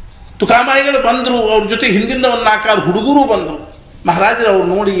ತುಕಾಮಾಯಿಗಳು ಬಂದರು. ಅವ್ರ ಜೊತೆ ಹಿಂದಿಂದ ಒಂದು 4 ಹುಡುಗರು ಬಂದರು. ಮಹಾರಾಜರು ಅವ್ರು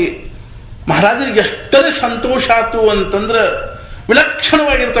ನೋಡಿ ಮಹಾರಾಜರಿಗೆ ಎಷ್ಟರೇ ಸಂತೋಷ ಆಯ್ತು ಅಂತಂದ್ರೆ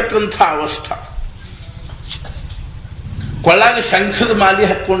ವಿಲಕ್ಷಣವಾಗಿರ್ತಕ್ಕಂಥ ಅವಸ್ಥೆ. ಕೊಳ್ಳಾಗ ಶಂಖದ ಮಾಲಿ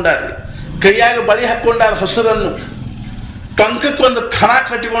ಹಾಕ್ಕೊಂಡಾರ, ಕೈಯಾಗ ಬಳಿ ಹಾಕ್ಕೊಂಡಾರ ಹಸುರನ್ನು, ಟೊಂಕಕ್ಕೊಂದು ಖಣ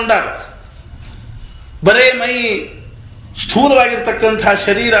ಕಟ್ಟಿಕೊಂಡಾರ. ಬರೇ ಮೈ, ಸ್ಥೂಲವಾಗಿರ್ತಕ್ಕಂಥ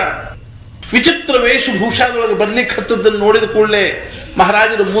ಶರೀರ, ವಿಚಿತ್ರ ವೇಷಭೂಷಾದೊಳಗೆ ಬರ್ಲಿಕ್ಕೆ ಹತ್ತದನ್ನು ನೋಡಿದ ಕೂಡಲೇ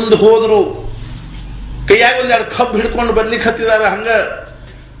ಮಹಾರಾಜರು ಮುಂದೆ ಹೋದ್ರು. ಕೈಯಾಗ ಒಂದೆರಡು ಕಬ್ಬು ಹಿಡ್ಕೊಂಡು ಬರ್ಲಿಕ್ಕೆ ಹತ್ತಿದಾರ. ಹಂಗ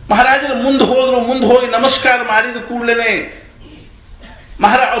ಮಹಾರಾಜರು ಮುಂದೆ ಹೋದ್ರು. ಮುಂದೆ ಹೋಗಿ ನಮಸ್ಕಾರ ಮಾಡಿದ ಕೂಡಲೇ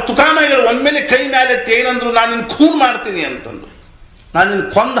ತುಕಾಮಾಯಿಗಳು ಒಮ್ಮೆಲೆ ಕೈ ಮೇಲೆ ಏನಂದ್ರು, ನಾನು ನಿನ್ನ ಖೂನ್ ಮಾಡ್ತೀನಿ ಅಂತಂದ್ರು, ನಾನು ನಿನ್ನ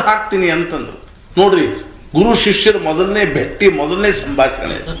ಕೊಂದು ಹಾಕ್ತೀನಿ ಅಂತಂದ್ರು. ನೋಡ್ರಿ, ಗುರು ಶಿಷ್ಯರು ಮೊದಲನೇ ಭೇಟಿ, ಮೊದಲನೇ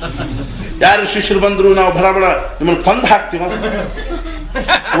ಸಂಭಾಷಣೆ. ಯಾರು ಶಿಷ್ಯರು ಬಂದ್ರು, ನಾವು ಬಡ ನಿಮ್ಮನ್ನು ಕೊಂದು ಹಾಕ್ತೀವ,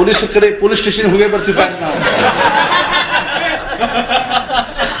 ಪೊಲೀಸ್ ಕಡೆ ಪೊಲೀಸ್ ಸ್ಟೇಷನ್ ಹೋಗೇ ಬರ್ತೀವಿ ನಾವು.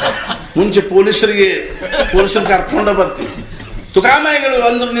 ಮುಂಚೆ ಪೊಲೀಸರು ಕರ್ಕೊಂಡ ಬರ್ತೀವಿ. ತುಕಾಮಾಯಿಗಳು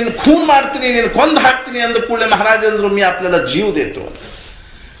ಅಂದ್ರು, ನಿನ್ನ ಖೂನ್ ಮಾಡ್ತೀನಿ, ನೀನು ಕೊಂದು ಹಾಕ್ತೀನಿ ಅಂದ ಕೂಡಲೇ ಮಹಾರಾಜ ಅಂದ್ರು, ಮೀ आपल्याला ಜೀವ ದೇತು,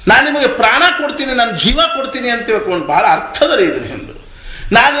 ನಾನು ನಿಮಗೆ ಪ್ರಾಣ ಕೊಡ್ತೀನಿ, ನಾನು ಜೀವ ಕೊಡ್ತೀನಿ ಅಂತ ತಿಳ್ಕೊಂಡು ಬಹಳ ಅರ್ಥದ ಇದ್ರಿ ಎಂದು.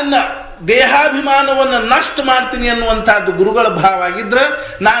 ನಾನಿನ್ನ ದೇಹಾಭಿಮಾನವನ್ನು ನಷ್ಟ ಮಾಡ್ತೀನಿ ಅನ್ನುವಂಥದ್ದು ಗುರುಗಳ ಭಾವ ಆಗಿದ್ರೆ,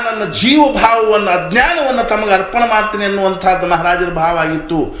 ನಾನು ನನ್ನ ಜೀವ ಭಾವವನ್ನು, ಅಜ್ಞಾನವನ್ನು ತಮಗೆ ಅರ್ಪಣೆ ಮಾಡ್ತೀನಿ ಅನ್ನುವಂಥದ್ದು ಮಹಾರಾಜರ ಭಾವ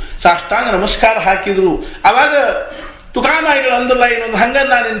ಆಗಿತ್ತು. ಸಾಷ್ಟಾಂಗ ನಮಸ್ಕಾರ ಹಾಕಿದ್ರು. ಅವಾಗ ತುಕಾಮಾಯಿಗಳು ಅಂದ್ರಲ್ಲ, ಇನ್ನೊಂದು ಹಂಗ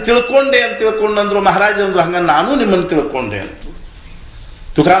ನಾನು ತಿಳ್ಕೊಂಡೆ ಅಂತ ತಿಳ್ಕೊಂಡಂದ್ರು. ಮಹಾರಾಜರಂದ್ರು, ಹಂಗ ನಾನು ನಿಮ್ಮನ್ನು ತಿಳ್ಕೊಂಡೆ ಅಂತ.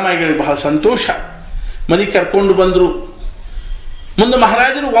 ತುಕಾಮಾಯಿಗಳಿಗೆ ಬಹಳ ಸಂತೋಷ. ಮನೆ ಕರ್ಕೊಂಡು ಬಂದ್ರು. ಮುಂದೆ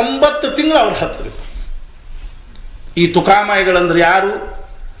ಮಹಾರಾಜರು 9 ತಿಂಗಳು ಅವ್ರ ಹತ್ರ. ಈ ತುಕಾಮಾಯಿಗಳಂದ್ರೆ ಯಾರು,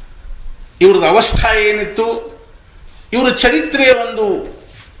 ಇವ್ರದ್ದು ಅವಸ್ಥಾ ಏನಿತ್ತು, ಇವರ ಚರಿತ್ರೆಯ ಒಂದು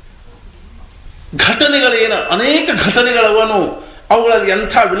ಘಟನೆಗಳೇನು, ಅನೇಕ ಘಟನೆಗಳವನು, ಅವುಗಳಲ್ಲಿ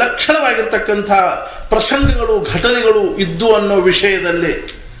ಎಂಥ ವಿಲಕ್ಷಣವಾಗಿರ್ತಕ್ಕಂಥ ಪ್ರಸಂಗಗಳು, ಘಟನೆಗಳು ಇದ್ದು ಅನ್ನೋ ವಿಷಯದಲ್ಲಿ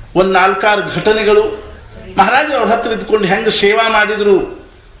ಒಂದು 4-6 ಘಟನೆಗಳು. ಮಹಾರಾಜರು ಅವ್ರ ಹತ್ರ ಇದ್ಕೊಂಡು ಹೆಂಗೆ ಸೇವಾ ಮಾಡಿದ್ರು,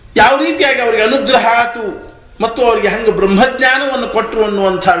 ಯಾವ ರೀತಿಯಾಗಿ ಅವರಿಗೆ ಅನುಗ್ರಹ ಆಯಿತು, ಮತ್ತು ಅವರಿಗೆ ಹೆಂಗೆ ಬ್ರಹ್ಮಜ್ಞಾನವನ್ನು ಕೊಟ್ಟರು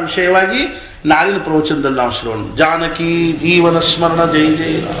ಅನ್ನುವಂಥ ವಿಷಯವಾಗಿ ನಾಳಿನ ಪ್ರವಚನದಲ್ಲಿ ನಾವು ಶ್ರವಣ. ಜಾನಕಿ ಜೀವನ ಸ್ಮರಣ ಜೈ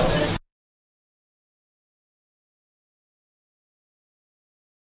ಜಯ.